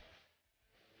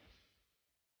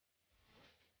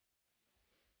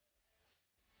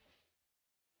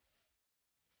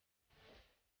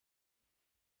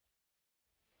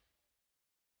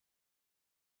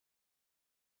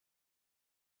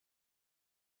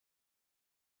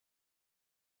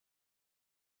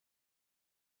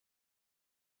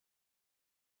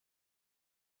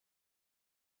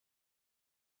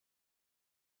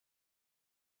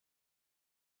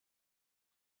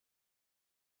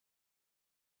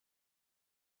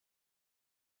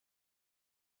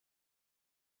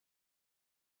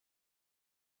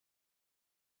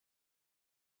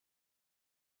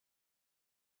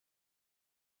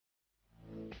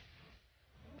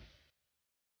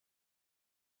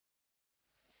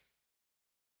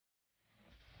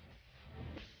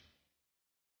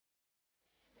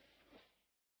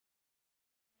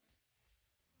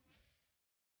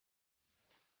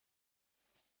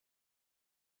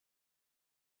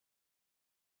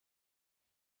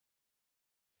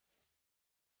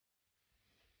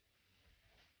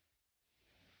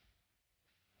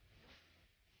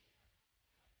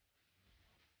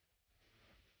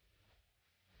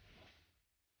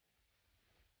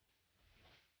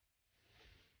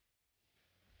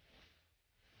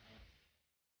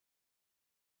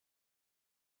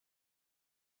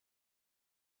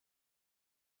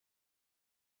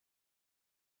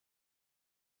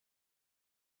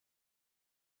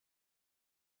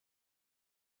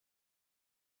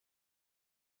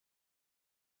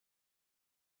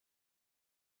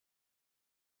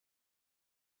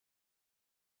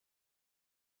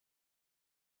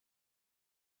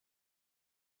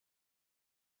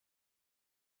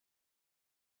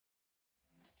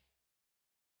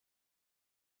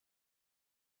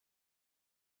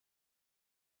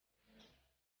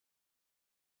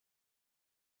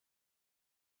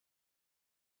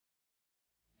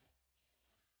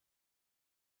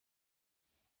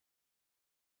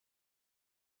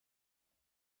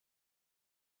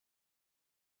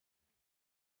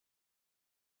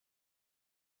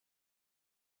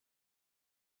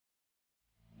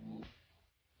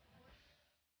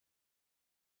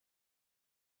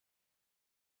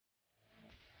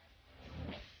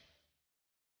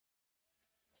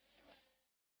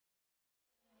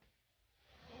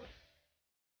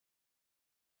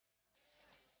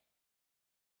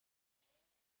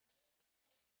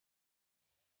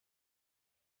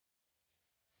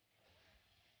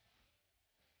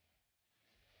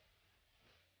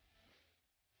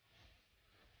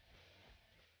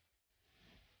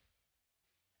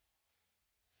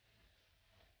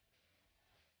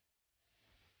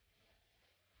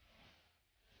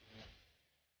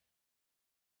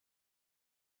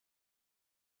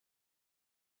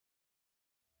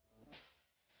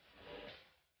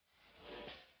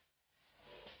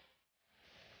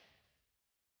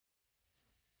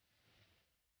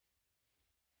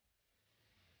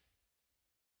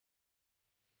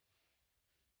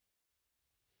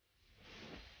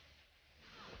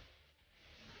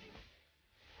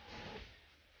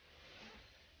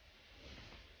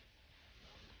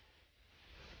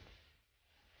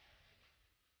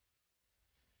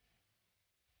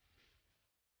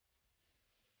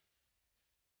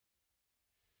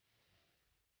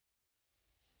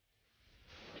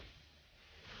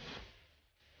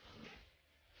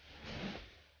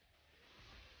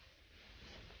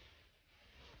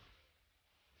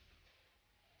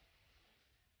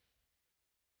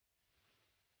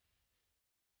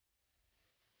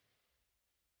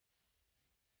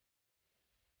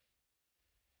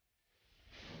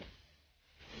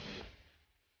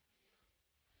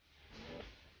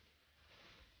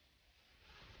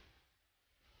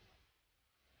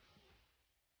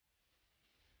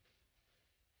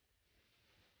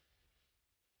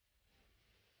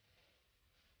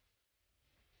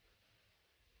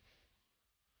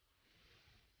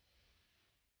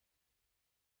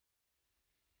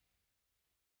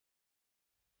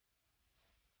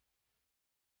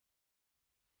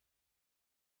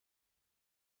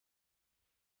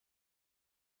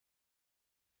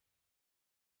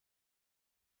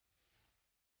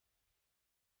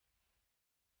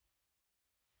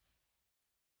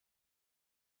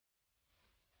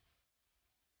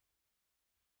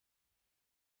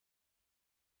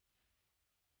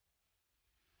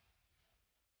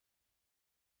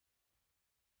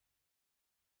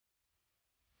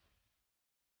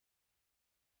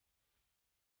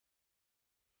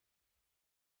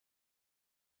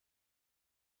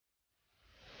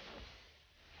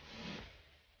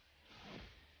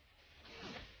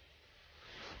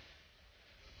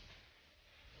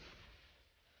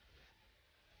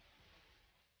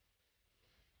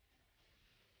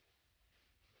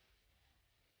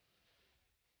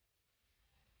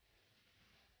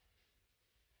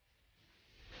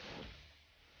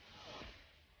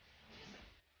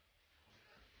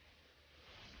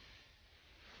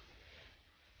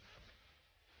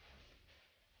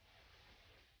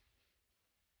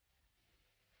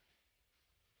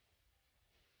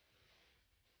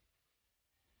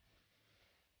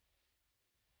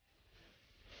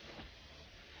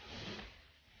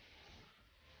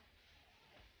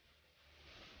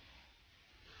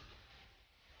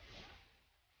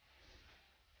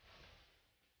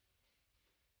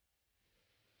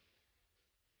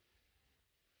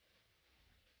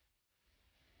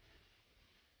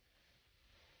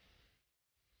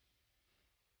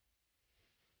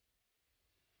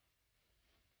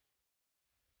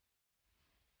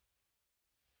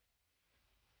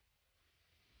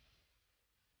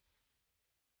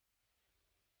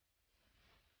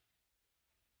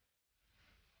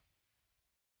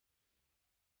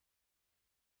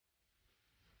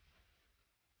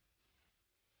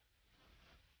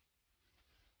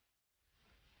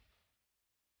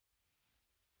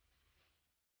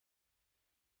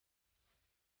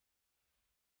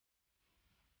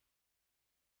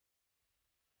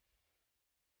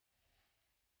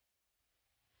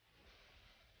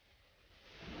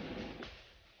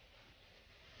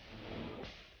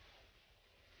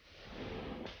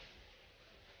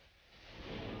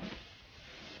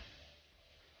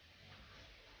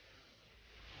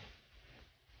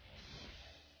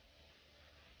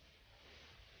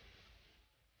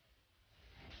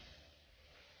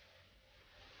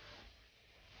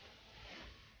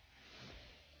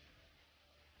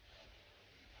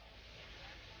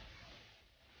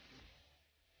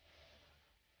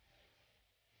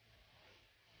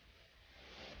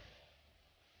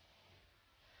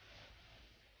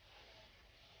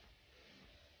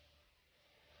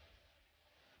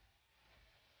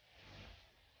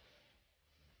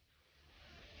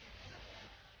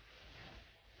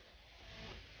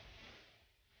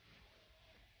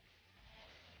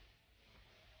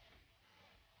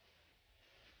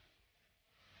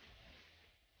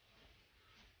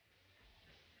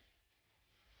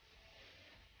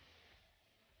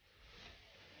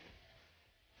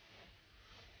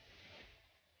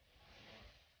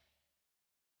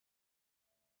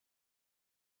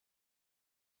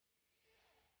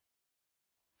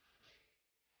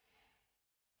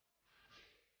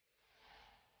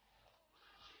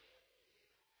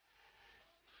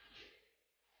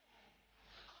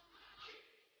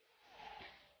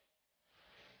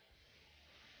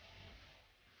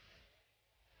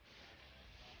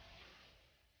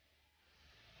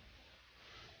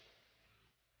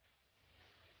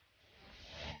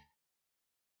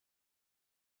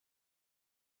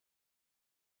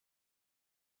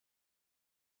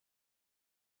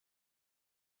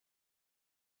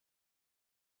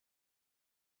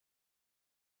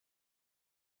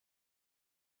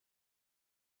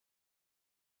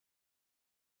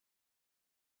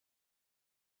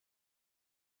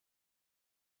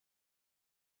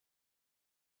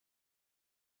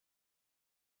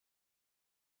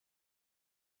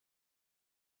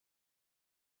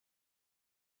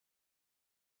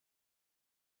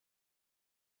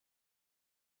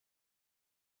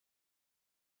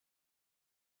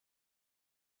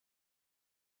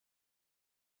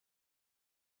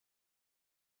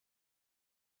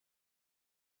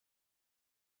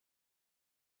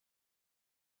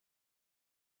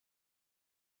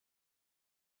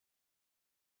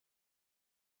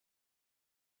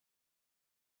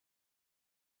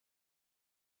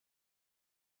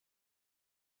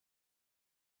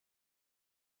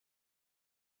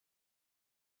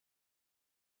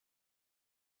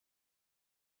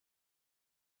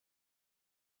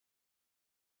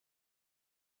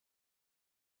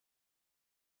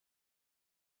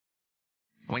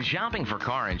 When shopping for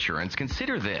car insurance,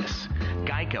 consider this.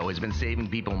 Geico has been saving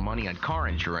people money on car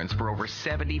insurance for over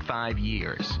 75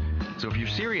 years. So if you're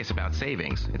serious about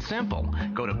savings, it's simple.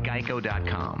 Go to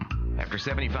geico.com. After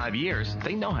 75 years,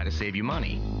 they know how to save you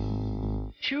money.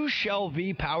 Choose Shell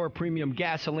V Power Premium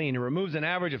Gasoline. It removes an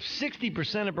average of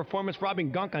 60% of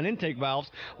performance-robbing gunk on intake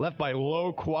valves left by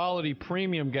low-quality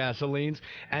premium gasolines,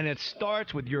 and it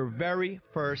starts with your very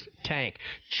first tank.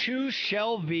 Choose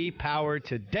Shell V Power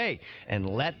today and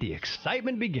let the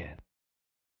excitement begin.